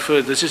where I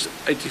refer. This is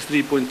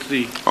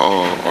 83.3.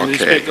 Oh, okay. In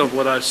respect of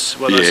what I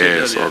said earlier.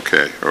 Yes,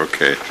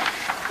 okay.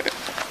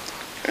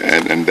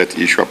 And that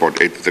issue about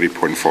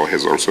 83.4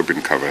 has also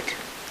been covered,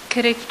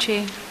 Correct,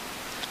 Chair.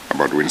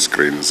 about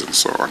windscreens and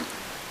so on.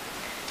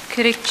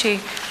 Correct, Chair.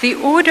 The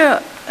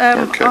order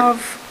Okay.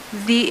 of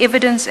the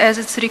evidence as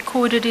it's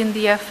recorded in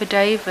the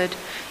affidavit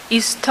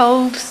is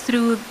told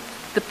through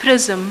the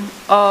prism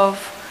of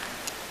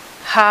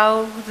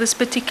how this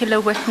particular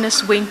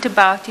witness went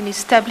about in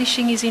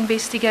establishing his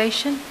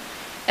investigation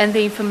and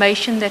the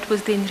information that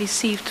was then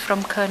received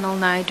from Colonel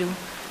Naidu,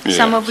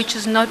 some of Yes. which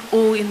is not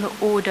all in the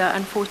order,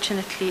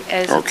 unfortunately,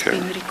 as it's Okay.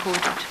 been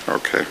recorded.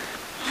 Okay.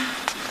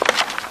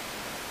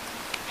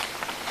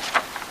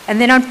 And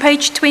then on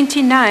page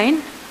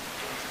 29,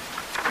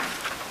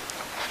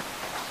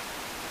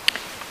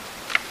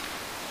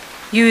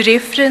 you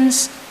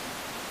reference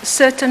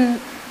certain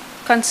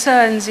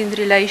concerns in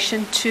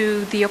relation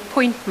to the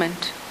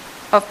appointment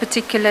of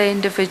particular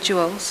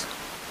individuals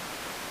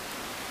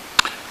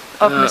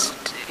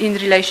in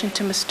relation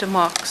to Mr.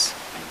 Marks.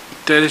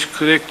 That is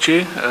correct,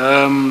 Chair.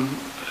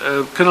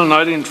 Colonel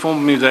Naidu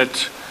informed me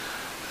that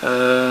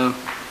a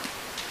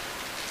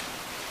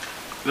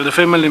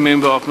family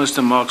member of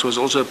Mr. Marks was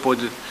also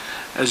appointed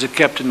as a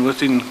captain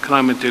within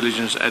crime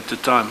intelligence at the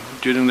time,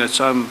 during that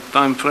same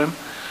time frame,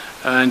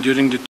 and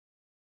during the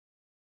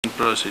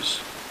process.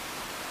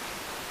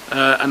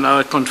 And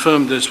I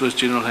confirmed this with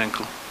General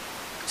Henkel.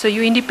 So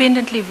you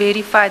independently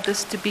verified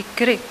this to be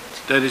correct.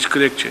 That is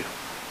correct, Chair.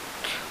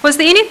 Was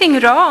there anything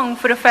wrong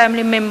for a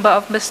family member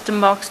of Mr.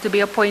 Marks to be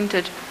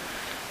appointed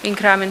in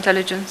crime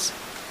intelligence?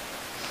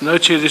 No,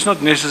 Chair, there's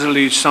not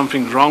necessarily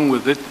something wrong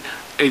with it.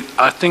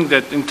 I think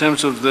that in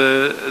terms of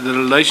the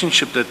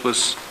relationship that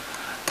was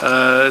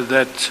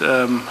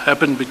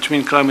happened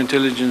between crime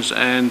intelligence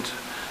and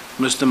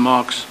Mr.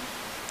 Marks,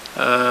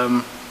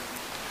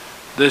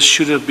 this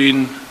should have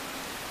been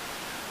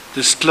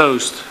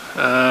disclosed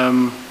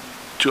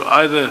to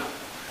either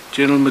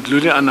General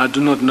Madlulia, and I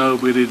do not know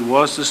whether it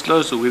was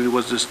disclosed or whether it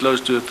was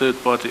disclosed to a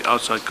third party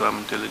outside crime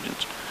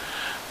intelligence,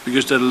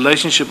 because the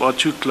relationship are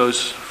too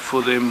close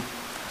for them,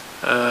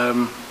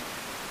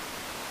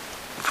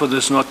 for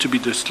this not to be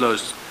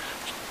disclosed.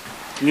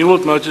 New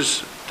World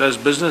Motors does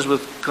business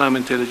with crime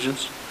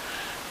intelligence.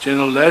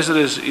 General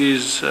Lazarus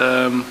is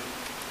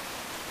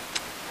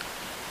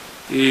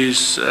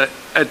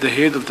at the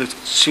head of the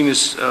senior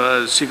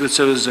Secret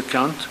Service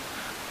account,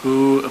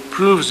 who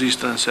approves these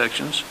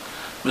transactions.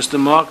 Mr.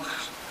 Mark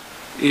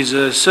is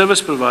a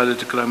service provider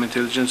to crime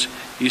intelligence.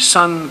 His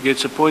son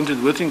gets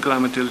appointed within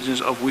crime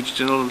intelligence, of which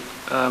General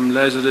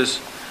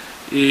Lazarus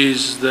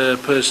is the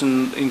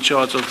person in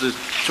charge of the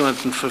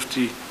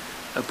 250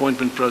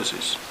 appointment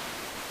process.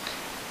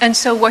 And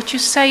so what you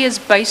say is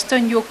based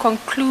on your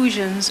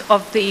conclusions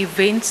of the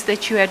events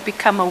that you had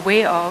become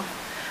aware of,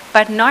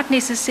 but not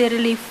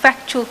necessarily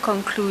factual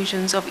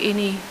conclusions of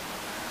any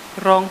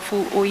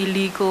wrongful or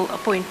illegal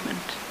appointment.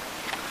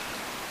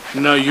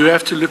 No, you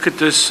have to look at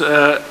this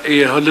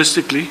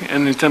holistically,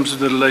 and in terms of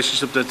the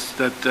relationship that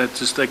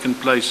has taken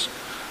place,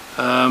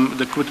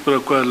 the quid pro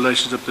quo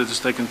relationship that has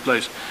taken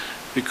place.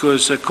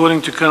 Because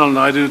according to Colonel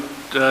Naidu,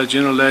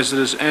 General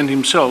Lazarus and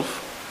himself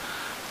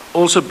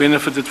also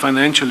benefited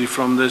financially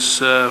from these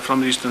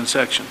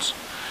transactions,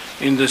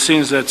 in the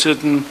sense that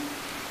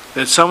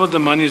some of the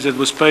monies that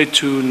was paid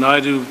to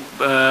Naidu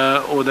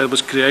or that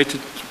was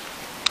created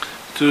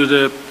through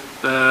the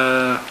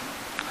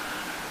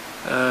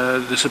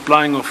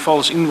supplying of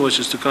false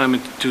invoices to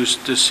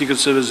the Secret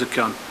Service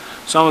account,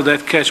 some of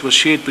that cash was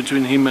shared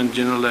between him and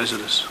General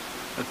Lazarus,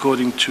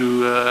 according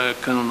to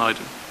Colonel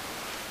Naidu.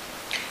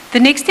 The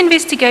next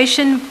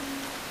investigation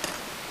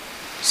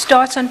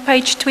starts on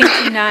page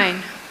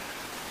 29,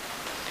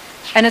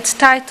 and it's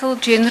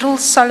titled General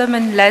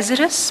Solomon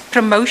Lazarus,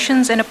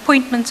 Promotions and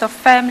Appointments of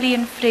Family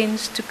and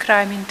Friends to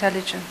Crime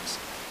Intelligence.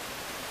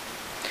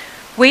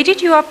 Where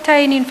did you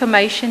obtain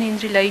information in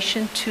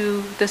relation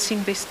to this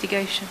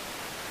investigation?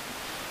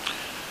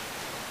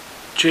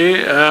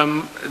 Chair,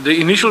 the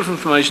initial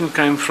information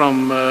came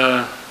from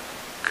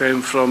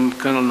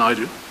Colonel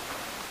Naidu,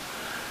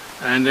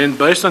 and then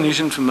based on his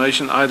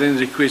information, I then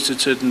requested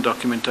certain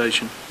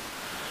documentation.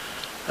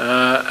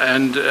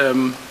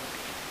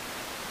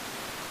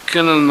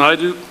 Colonel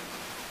Naidu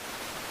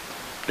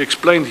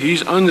explained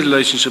his own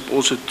relationship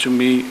also to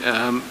me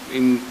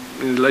in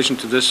relation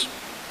to this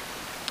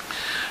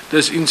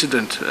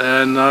incident.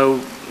 Now,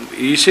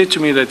 he said to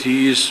me that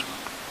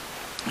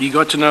he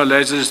got to know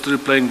Lazarus through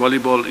playing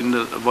volleyball in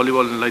the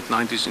late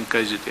 90s in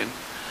KZN.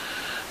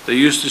 They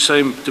used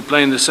to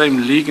play in the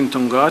same league in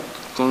Tongaat.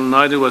 Colonel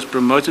Naidu was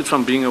promoted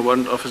from being a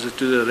warrant officer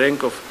to the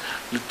rank of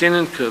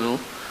lieutenant colonel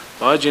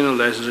by General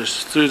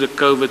Lazarus through the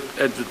COVID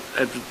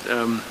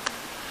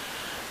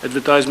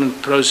advertisement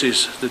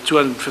process, the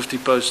 250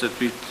 posts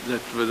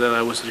that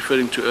I was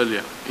referring to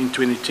earlier in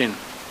 2010.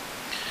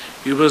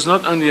 He was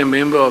not only a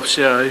member of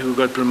CIA who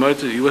got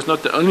promoted, he was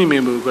not the only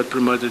member who got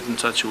promoted in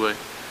such a way.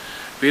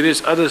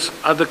 Various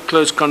other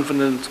close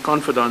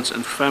confidants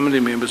and family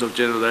members of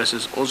General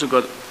Lazarus also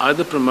got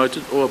either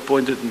promoted or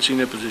appointed in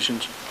senior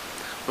positions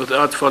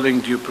without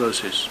following due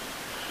process.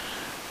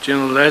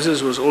 General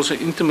Lazarus was also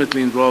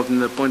intimately involved in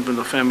the appointment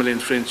of family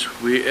and friends,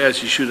 whereas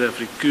he should have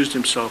recused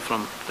himself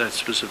from that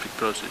specific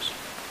process.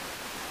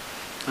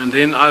 And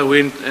then I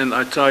went and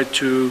I tried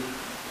to,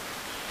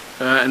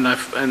 and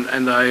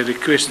I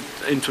requested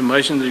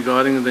information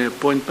regarding the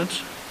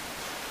appointments.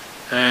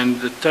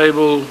 And the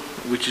table,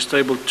 which is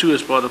table 2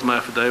 as part of my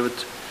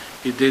affidavit,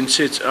 it then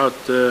sets out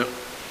the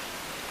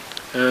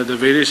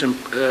various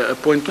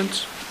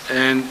appointments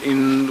and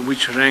in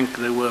which rank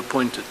they were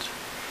appointed.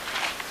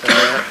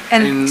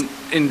 In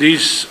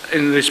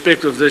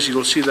respect of this,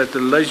 you'll see that the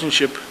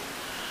relationship,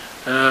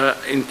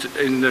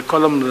 in the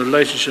column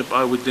relationship,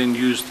 I would then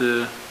use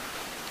the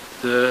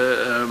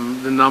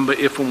number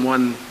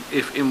FM1,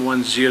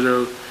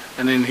 FM10,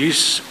 and in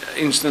his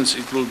instance,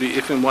 it will be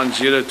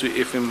FM10 to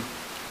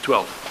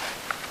FM12.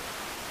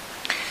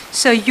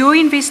 So your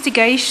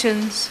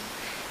investigations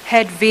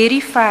had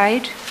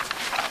verified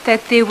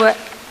that there were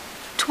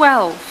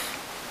 12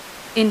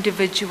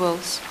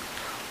 individuals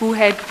who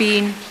had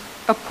been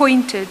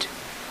appointed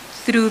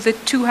through the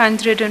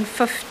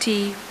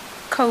 250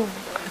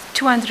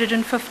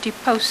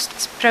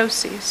 posts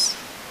process,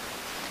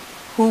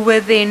 who were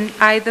then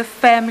either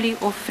family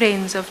or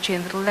friends of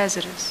General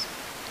Lazarus.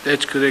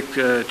 That's correct,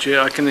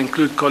 Chair. I can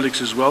include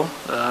colleagues as well,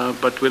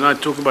 but when I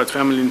talk about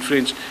family and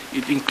friends,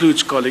 it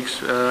includes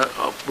colleagues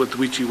with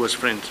which he was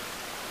friends.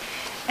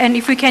 And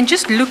if we can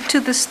just look to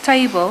this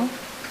table,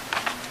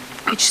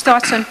 which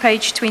starts on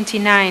page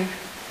 29.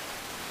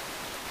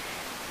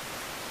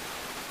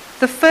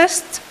 The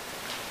first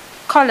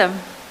column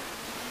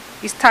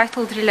is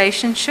titled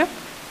Relationship.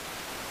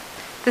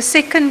 The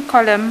second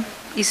column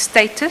is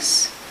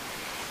Status.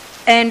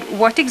 And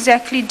what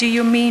exactly do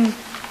you mean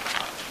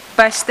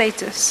by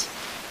status?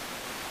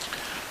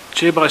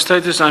 Chair, by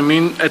status, I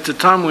mean at the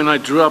time when I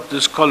drew up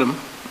this column,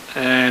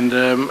 and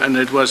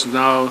it was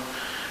now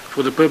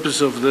for the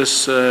purpose of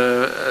this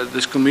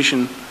this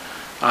commission,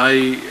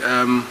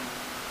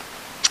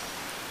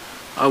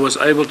 I was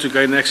able to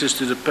gain access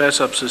to the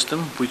PASUP system,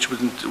 which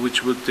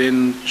would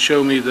then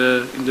show me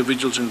the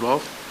individuals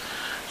involved.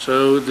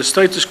 So the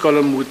status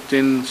column would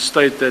then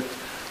state that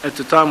at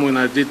the time when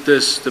I did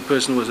this, the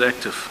person was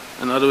active.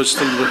 In other words,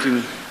 still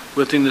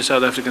within the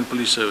South African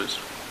Police Service.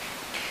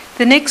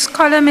 The next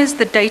column is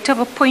the date of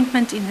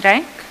appointment in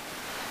rank,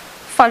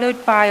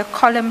 followed by a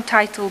column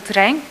titled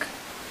Rank.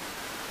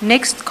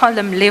 Next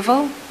column,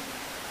 Level.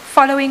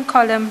 Following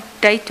column,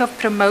 date of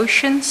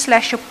promotion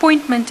 /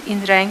 appointment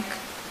in rank,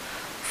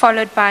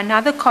 followed by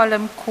another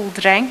column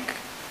called Rank,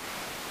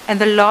 and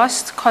the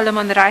last column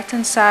on the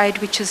right-hand side,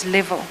 which is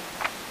Level.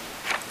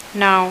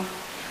 Now,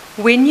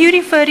 when you're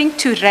referring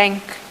to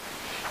rank,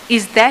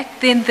 is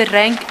that then the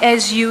rank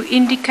as you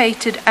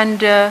indicated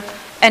under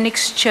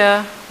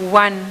Annexure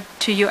 1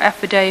 to your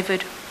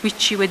affidavit,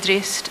 which you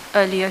addressed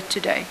earlier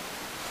today?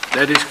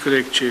 That is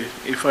correct, Chair.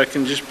 If I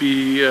can just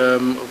be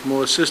of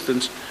more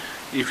assistance,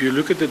 if you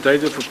look at the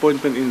date of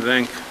appointment in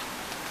rank,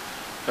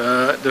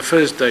 the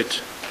first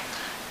date,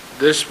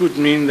 this would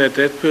mean that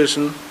that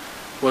person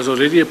was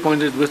already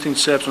appointed within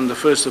SABC on the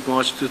 1st of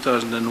March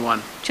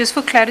 2001. Just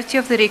for clarity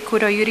of the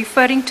record, are you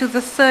referring to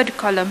the third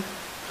column?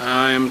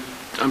 I'm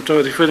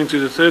referring to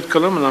the third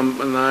column,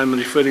 and I'm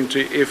referring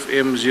to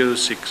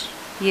FM06.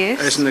 Yes.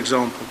 As an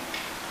example.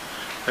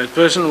 That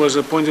person was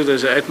appointed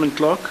as an admin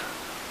clerk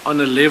on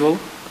a level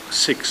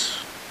 6.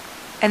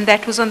 And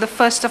that was on the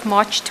 1st of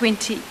March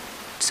 2001.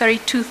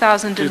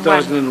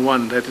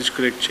 2001, that is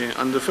correct, Chair.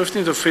 On the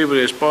 15th of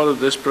February, as part of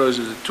this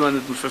process, the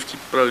 250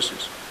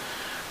 process,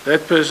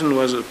 that person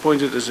was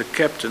appointed as a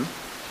captain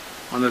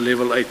on a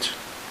level 8.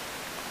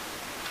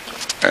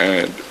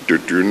 And do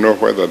you know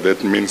whether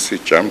that means he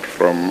jumped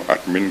from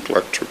admin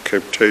clerk to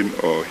captain,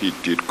 or he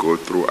did go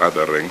through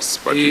other ranks,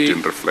 but he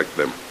didn't reflect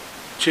them?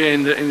 Chair,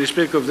 in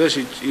respect of this,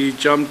 he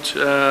jumped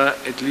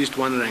at least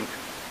one rank.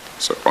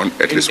 So on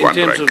at least one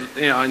rank?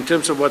 In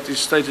terms of what is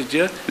stated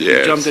here, yes.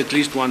 He jumped at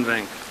least one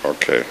rank.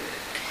 Okay.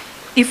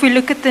 If we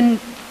look at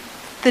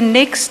the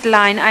next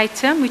line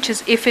item, which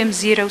is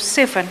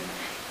FM07,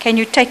 can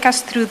you take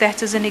us through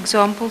that as an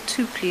example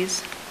too,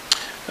 please?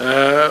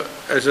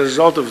 As a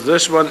result of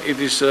this one,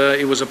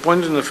 he was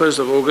appointed on the 1st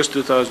of August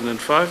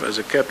 2005 as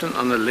a captain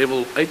on a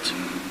level 8.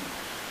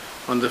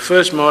 On the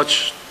 1st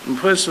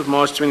of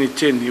March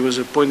 2010, he was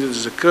appointed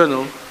as a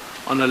colonel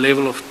on a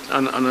level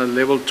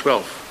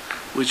 12,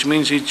 which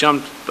means he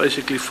jumped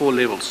basically 4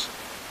 levels.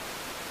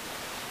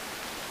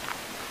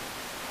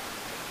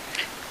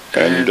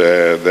 And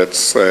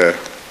that's a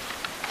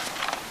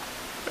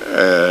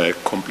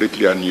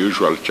completely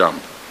unusual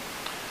jump.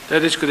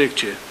 That is correct,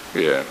 Chair.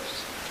 Yes.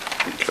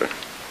 Okay.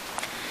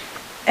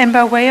 And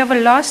by way of a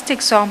last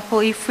example,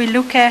 if we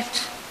look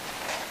at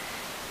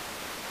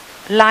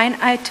line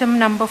item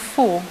number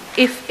 4,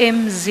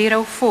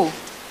 FM04,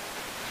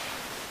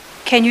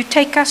 can you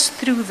take us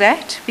through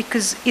that?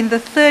 Because in the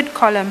third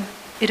column,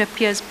 it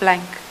appears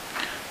blank.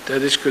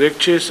 That is correct,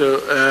 Chair.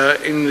 So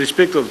in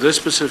respect of this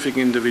specific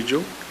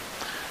individual,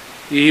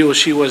 he or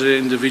she was an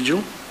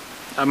individual,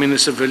 a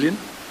civilian,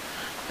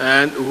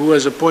 and who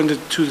was appointed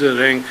to the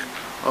rank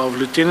of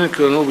Lieutenant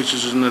Colonel, which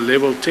is on a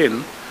level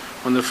 10,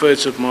 on the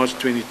 1st of March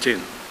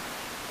 2010.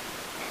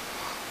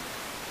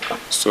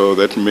 So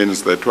that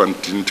means that one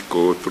didn't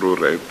go through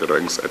the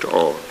ranks at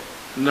all.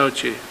 No,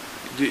 Chair.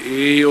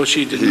 He or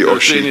she didn't. He or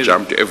she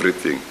jumped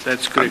everything.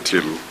 That's correct.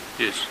 Until,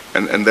 yes.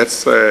 And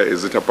that's,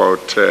 is it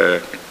about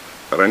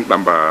rank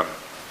number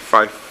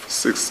 5,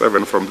 6,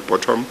 7 from the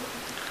bottom?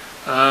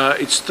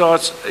 It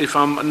starts, if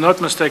I'm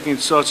not mistaken, it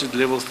starts at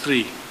level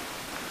 3.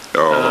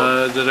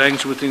 Oh. The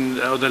ranks within,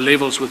 or the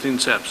levels within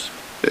SABC.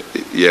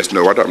 Yes,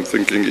 no, what I'm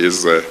thinking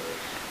is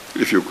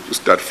if you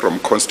start from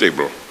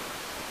constable,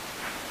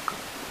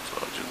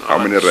 how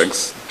many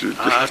ranks?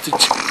 I have to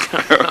check.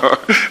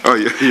 Oh,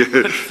 yeah.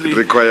 It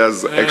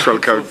requires actual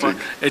counting.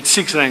 It's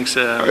 6 ranks.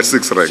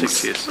 6 ranks.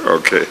 6, yes.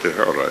 Okay,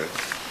 all right.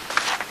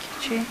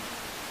 Chair.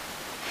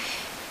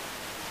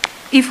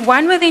 If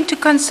one were then to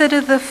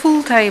consider the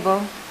full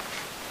table,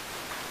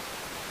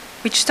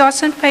 which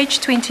starts on page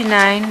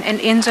 29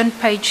 and ends on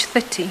page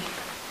 30,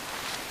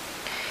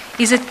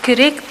 is it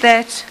correct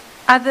that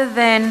other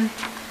than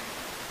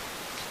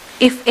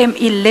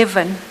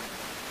FM11,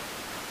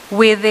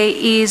 where there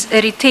is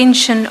a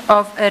retention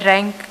of a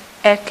rank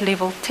at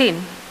level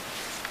 10,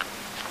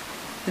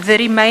 the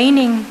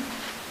remaining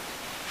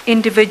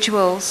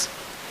individuals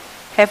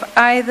have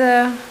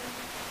either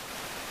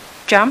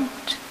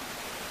jumped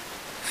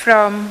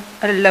from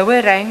a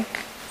lower rank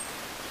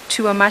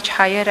to a much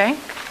higher rank,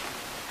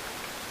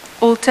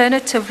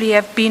 alternatively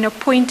have been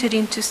appointed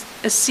into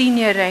a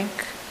senior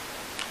rank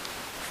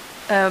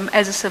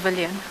as a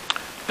civilian?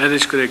 That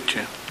is correct,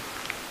 Chair.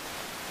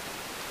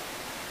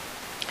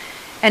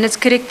 And it's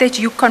correct that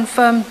you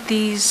confirmed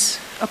these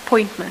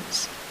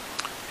appointments?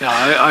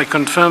 Yeah, I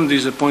confirmed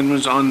these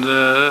appointments on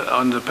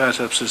the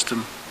PASAP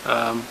system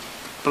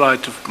prior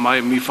to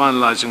me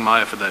finalizing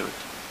my affidavit.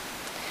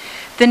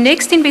 The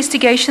next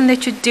investigation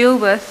that you deal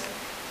with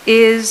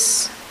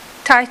is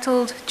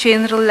titled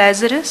General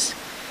Lazarus,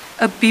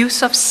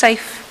 Abuse of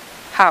Safe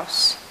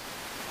House.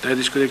 That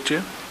is correct,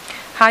 Chair.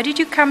 How did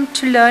you come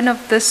to learn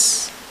of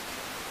this,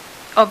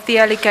 of the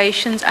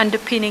allegations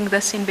underpinning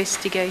this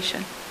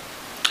investigation?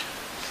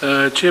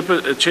 Chair,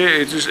 it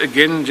is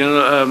again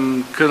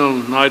General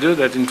Colonel Naidu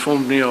that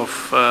informed me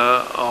of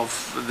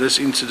this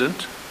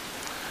incident.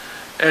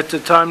 At the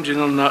time,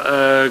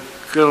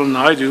 Colonel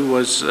Naidu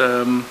was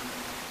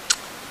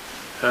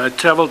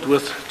traveled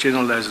with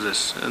General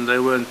Lazarus, and they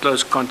were in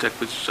close contact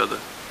with each other.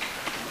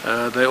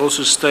 They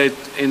also stayed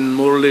in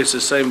more or less the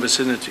same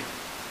vicinity.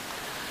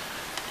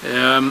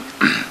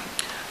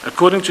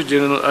 According to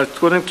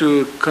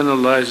Colonel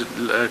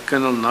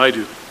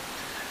Naidu,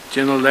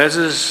 General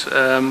Lazarus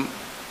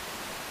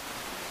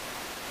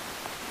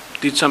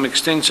did some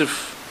extensive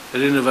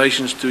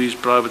renovations to his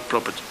private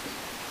property,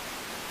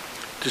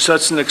 to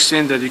such an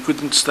extent that he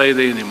couldn't stay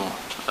there anymore.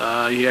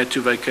 He had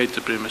to vacate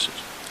the premises.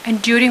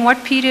 And during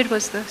what period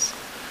was this?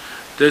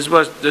 This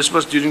was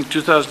during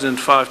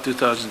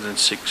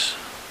 2005-2006.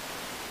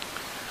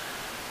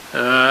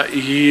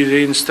 He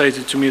then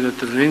stated to me that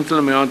the rental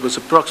amount was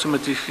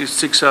approximately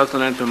 6,000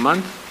 rand per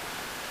month,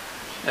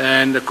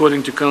 and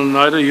according to Colonel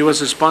Naidu, he was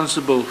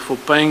responsible for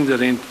paying the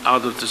rent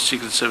out of the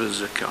Secret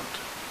Service account.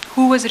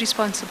 Who was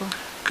responsible?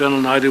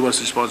 Colonel Naidu was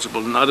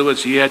responsible. In other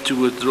words, he had to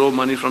withdraw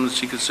money from the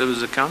Secret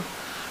Service account,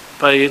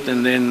 pay it,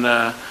 and then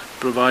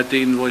provide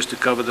the invoice to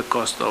cover the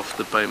cost of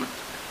the payment.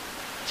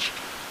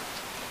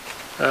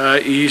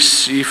 He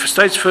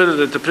states further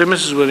that the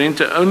premises were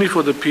rented only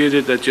for the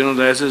period that General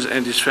Lazarus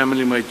and his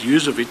family made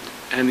use of it,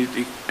 and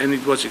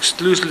it was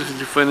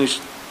exclusively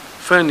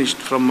furnished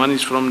from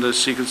monies from the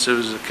Secret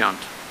Service account.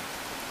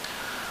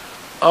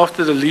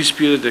 After the lease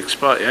period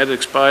had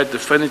expired, the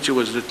furniture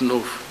was written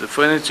off. The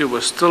furniture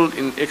was still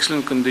in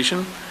excellent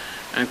condition,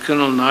 and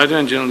Colonel Naidu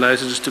and General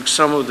Lazarus took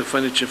some of the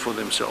furniture for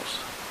themselves.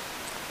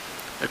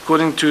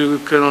 According to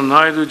Colonel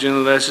Naidu,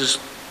 General Lazarus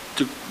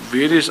took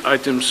various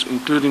items,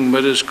 including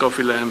mirrors,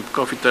 coffee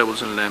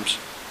tables, and lamps,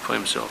 for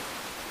himself.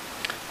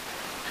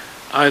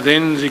 I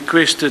then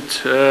requested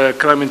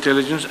crime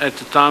intelligence at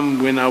the time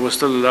when I was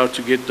still allowed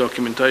to get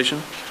documentation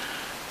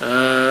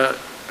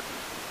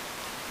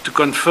to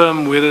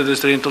confirm whether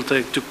this rental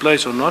took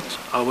place or not.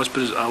 I was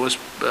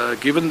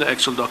given the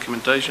actual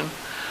documentation.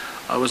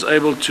 I was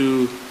able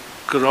to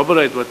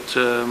corroborate what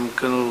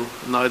Colonel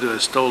Naidu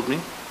has told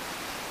me.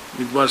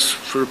 It was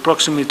for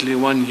approximately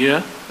 1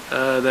 year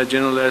that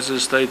General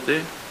Lazarus stayed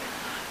there.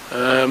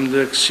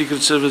 The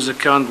Secret Service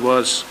account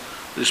was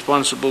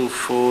responsible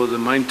for the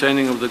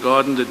maintaining of the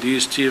garden, the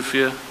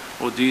DSTV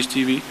or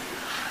DSTV,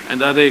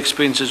 and other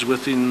expenses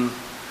within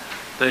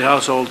the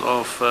household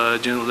of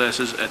General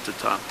Lazarus at the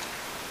time.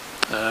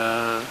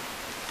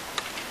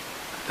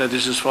 That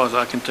is as far as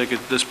I can take it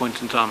at this point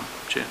in time,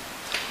 Chair.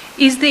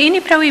 Is there any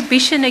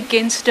prohibition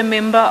against a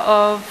member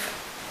of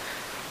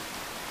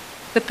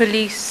the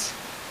police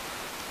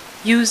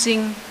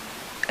using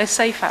a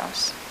safe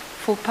house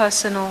for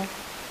personal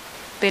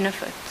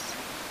benefits?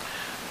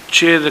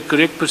 Chair, the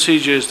correct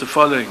procedure is the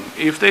following.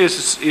 If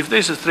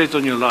there's a threat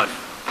on your life,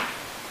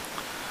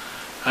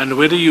 and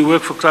whether you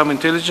work for crime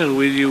intelligence, or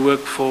whether you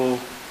work for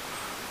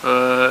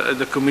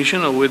the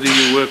Commission, or whether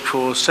you work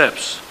for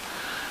SABC,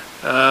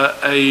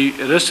 a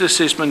risk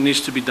assessment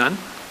needs to be done,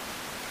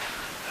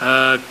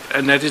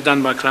 and that is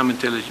done by crime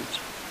intelligence.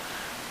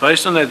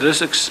 Based on that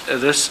risk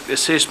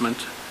assessment,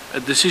 a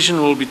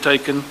decision will be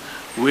taken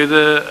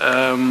whether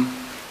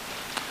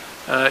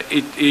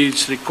it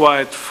is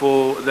required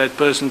for that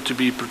person to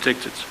be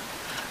protected.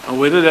 And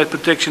whether that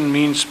protection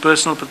means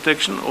personal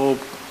protection or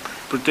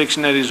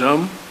protection at his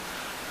home,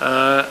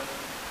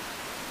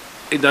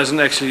 it doesn't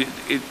actually,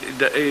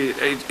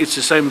 it's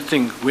the same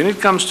thing. When it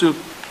comes to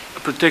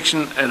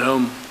protection at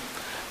home,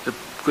 the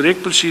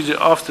correct procedure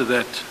after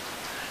that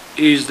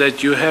is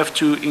that you have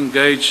to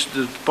engage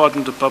the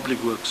Department of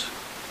Public Works,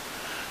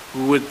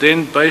 who would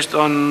then, based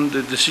on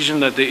the decision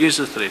that there is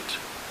a threat,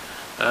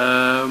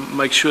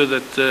 make sure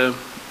that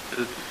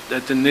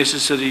that the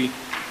necessary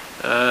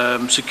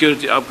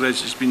security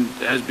upgrades is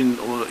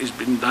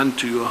been done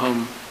to your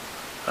home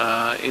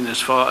in as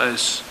far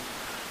as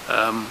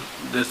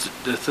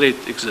the threat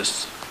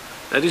exists.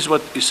 That is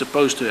what is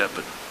supposed to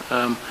happen.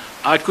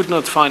 I could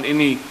not find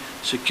any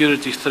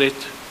security threat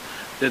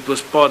that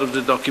was part of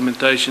the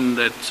documentation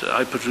that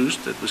I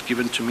produced, that was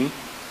given to me.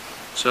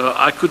 So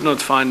I could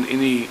not find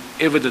any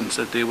evidence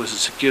that there was a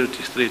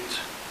security threat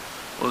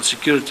or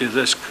security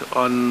risk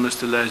on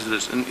Mr.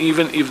 Lazarus. And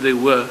even if there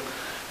were,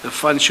 the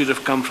funds should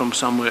have come from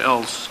somewhere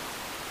else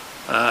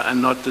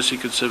and not the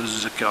Secret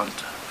Services account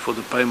for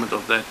the payment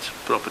of that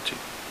property.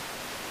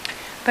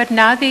 But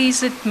now there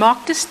is a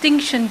marked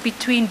distinction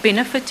between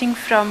benefiting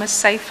from a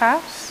safe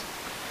house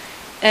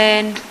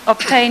and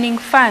obtaining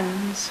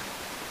funds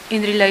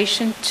in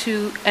relation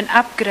to an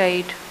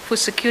upgrade for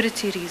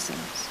security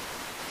reasons.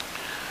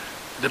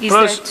 Is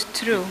that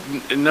true?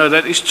 No,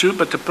 that is true,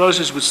 but the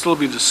process would still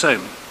be the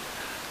same.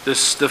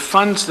 The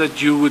funds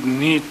that you would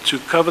need to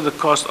cover the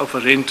cost of a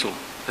rental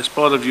as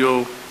part of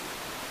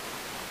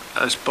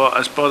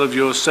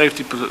your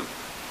safety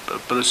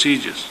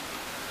procedures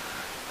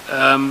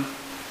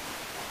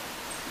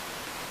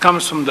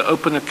comes from the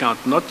open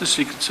account, not the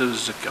Secret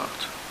Services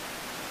account.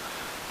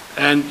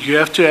 And you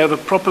have to have a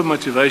proper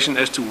motivation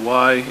as to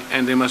why,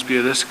 and there must be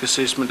a risk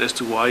assessment as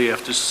to why you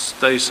have to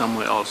stay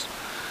somewhere else.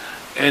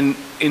 And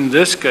in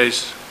this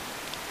case,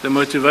 the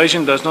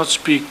motivation does not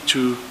speak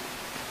to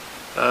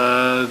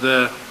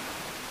the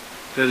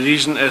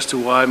reason as to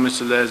why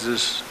Mr.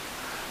 Lazarus,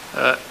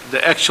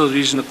 the actual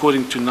reason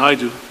according to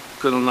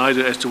Colonel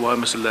Naidu, as to why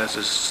Mr.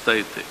 Lazarus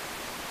stayed there.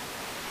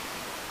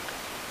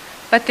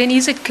 But then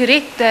is it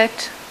correct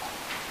that,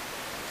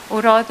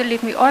 or rather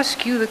let me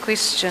ask you the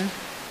question,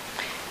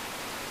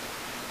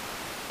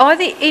 are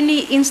there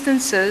any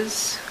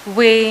instances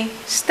where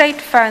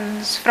state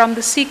funds from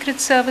the Secret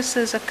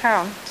Services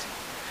account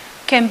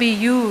can be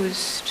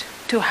used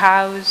to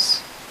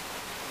house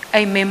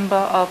a member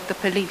of the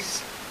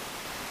police?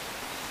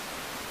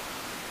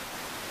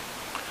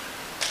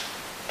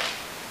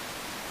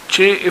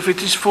 Chair, if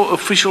it is for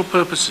official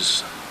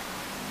purposes,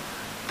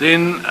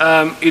 then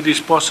it is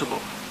possible.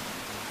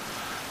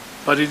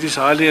 But it is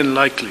highly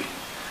unlikely,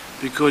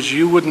 because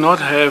you would not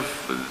have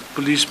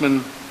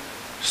policemen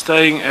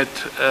staying at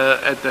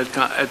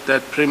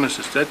that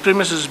premises. That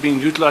premises is being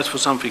utilized for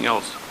something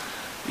else.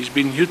 It's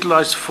being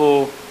utilized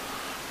for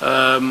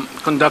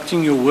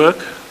conducting your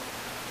work,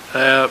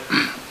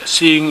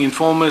 seeing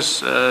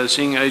informers,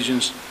 seeing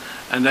agents,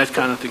 and that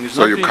kind of thing.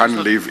 So you can't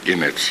live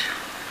in it?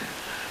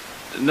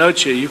 No,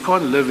 Chair, you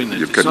can't live in it.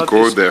 You can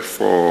go there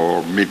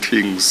for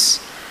meetings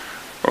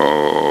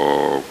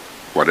or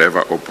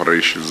whatever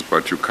operations,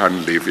 but you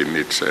can't live in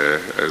it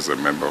as a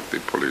member of the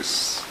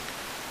police.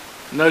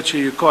 No,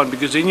 Chair, you can't,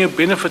 because then you're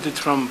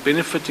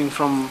benefiting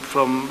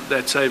from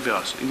that safe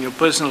house in your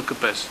personal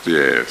capacity.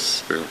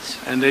 Yes, yes.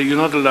 And you're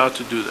not allowed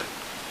to do that.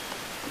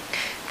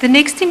 The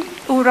next thing,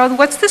 or rather,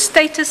 what's the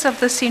status of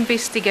this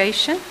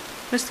investigation,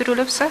 Mr.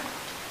 Rolofse?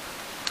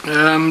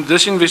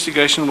 This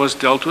investigation was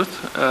dealt with.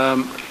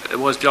 And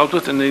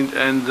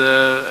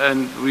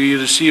we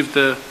received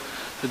the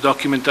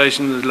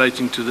documentation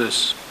relating to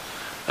this.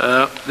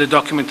 The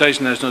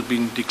documentation has not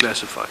been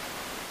declassified.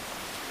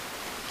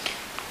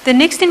 The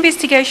next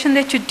investigation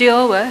that you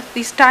deal with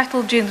is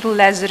titled General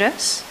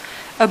Lazarus,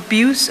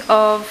 abuse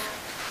of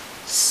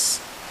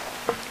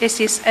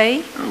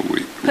SSA,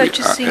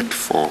 purchasing we are at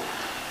 4.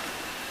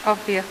 Of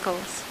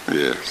vehicles.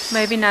 Yes.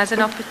 Maybe now's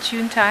an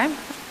opportune time.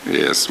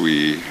 Yes,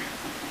 we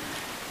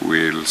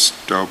will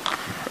stop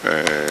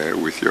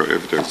with your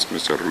evidence,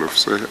 Mr.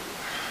 Rolofse,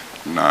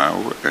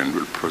 now, and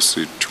we'll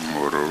proceed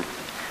tomorrow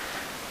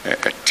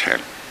at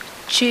 10.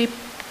 Chief,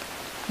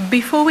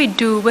 before we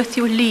do, with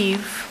your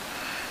leave,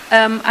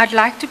 I'd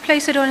like to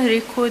place it on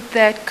record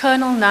that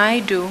Colonel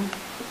Naidu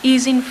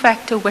is in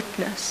fact a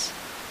witness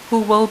who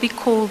will be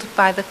called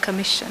by the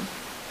Commission.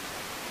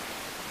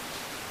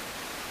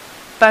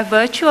 By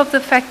virtue of the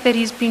fact that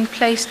he's been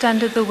placed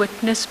under the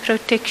Witness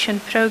Protection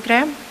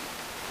Program,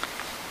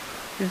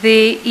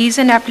 there is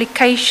an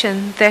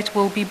application that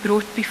will be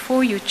brought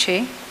before you,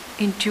 Chair,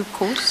 in due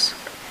course.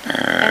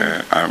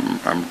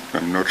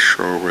 I'm not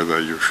sure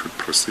whether you should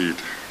proceed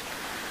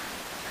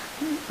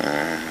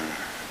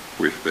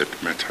with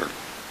that matter.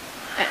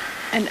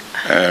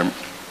 And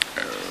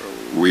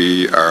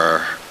We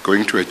are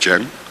going to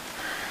adjourn.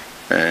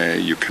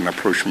 You can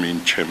approach me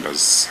in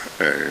chambers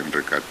in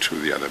regard to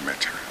the other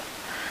matter.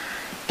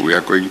 We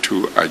are going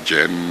to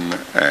adjourn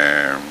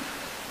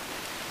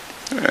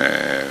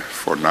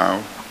for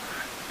now.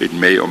 It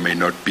may or may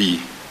not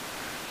be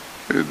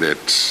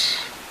that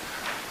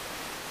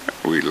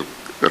we'll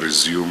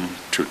resume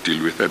to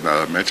deal with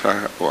another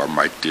matter, or I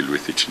might deal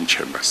with it in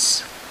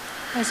chambers.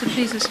 as it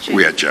pleases, Chair.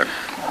 We adjourn.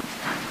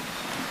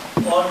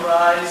 All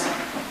rise.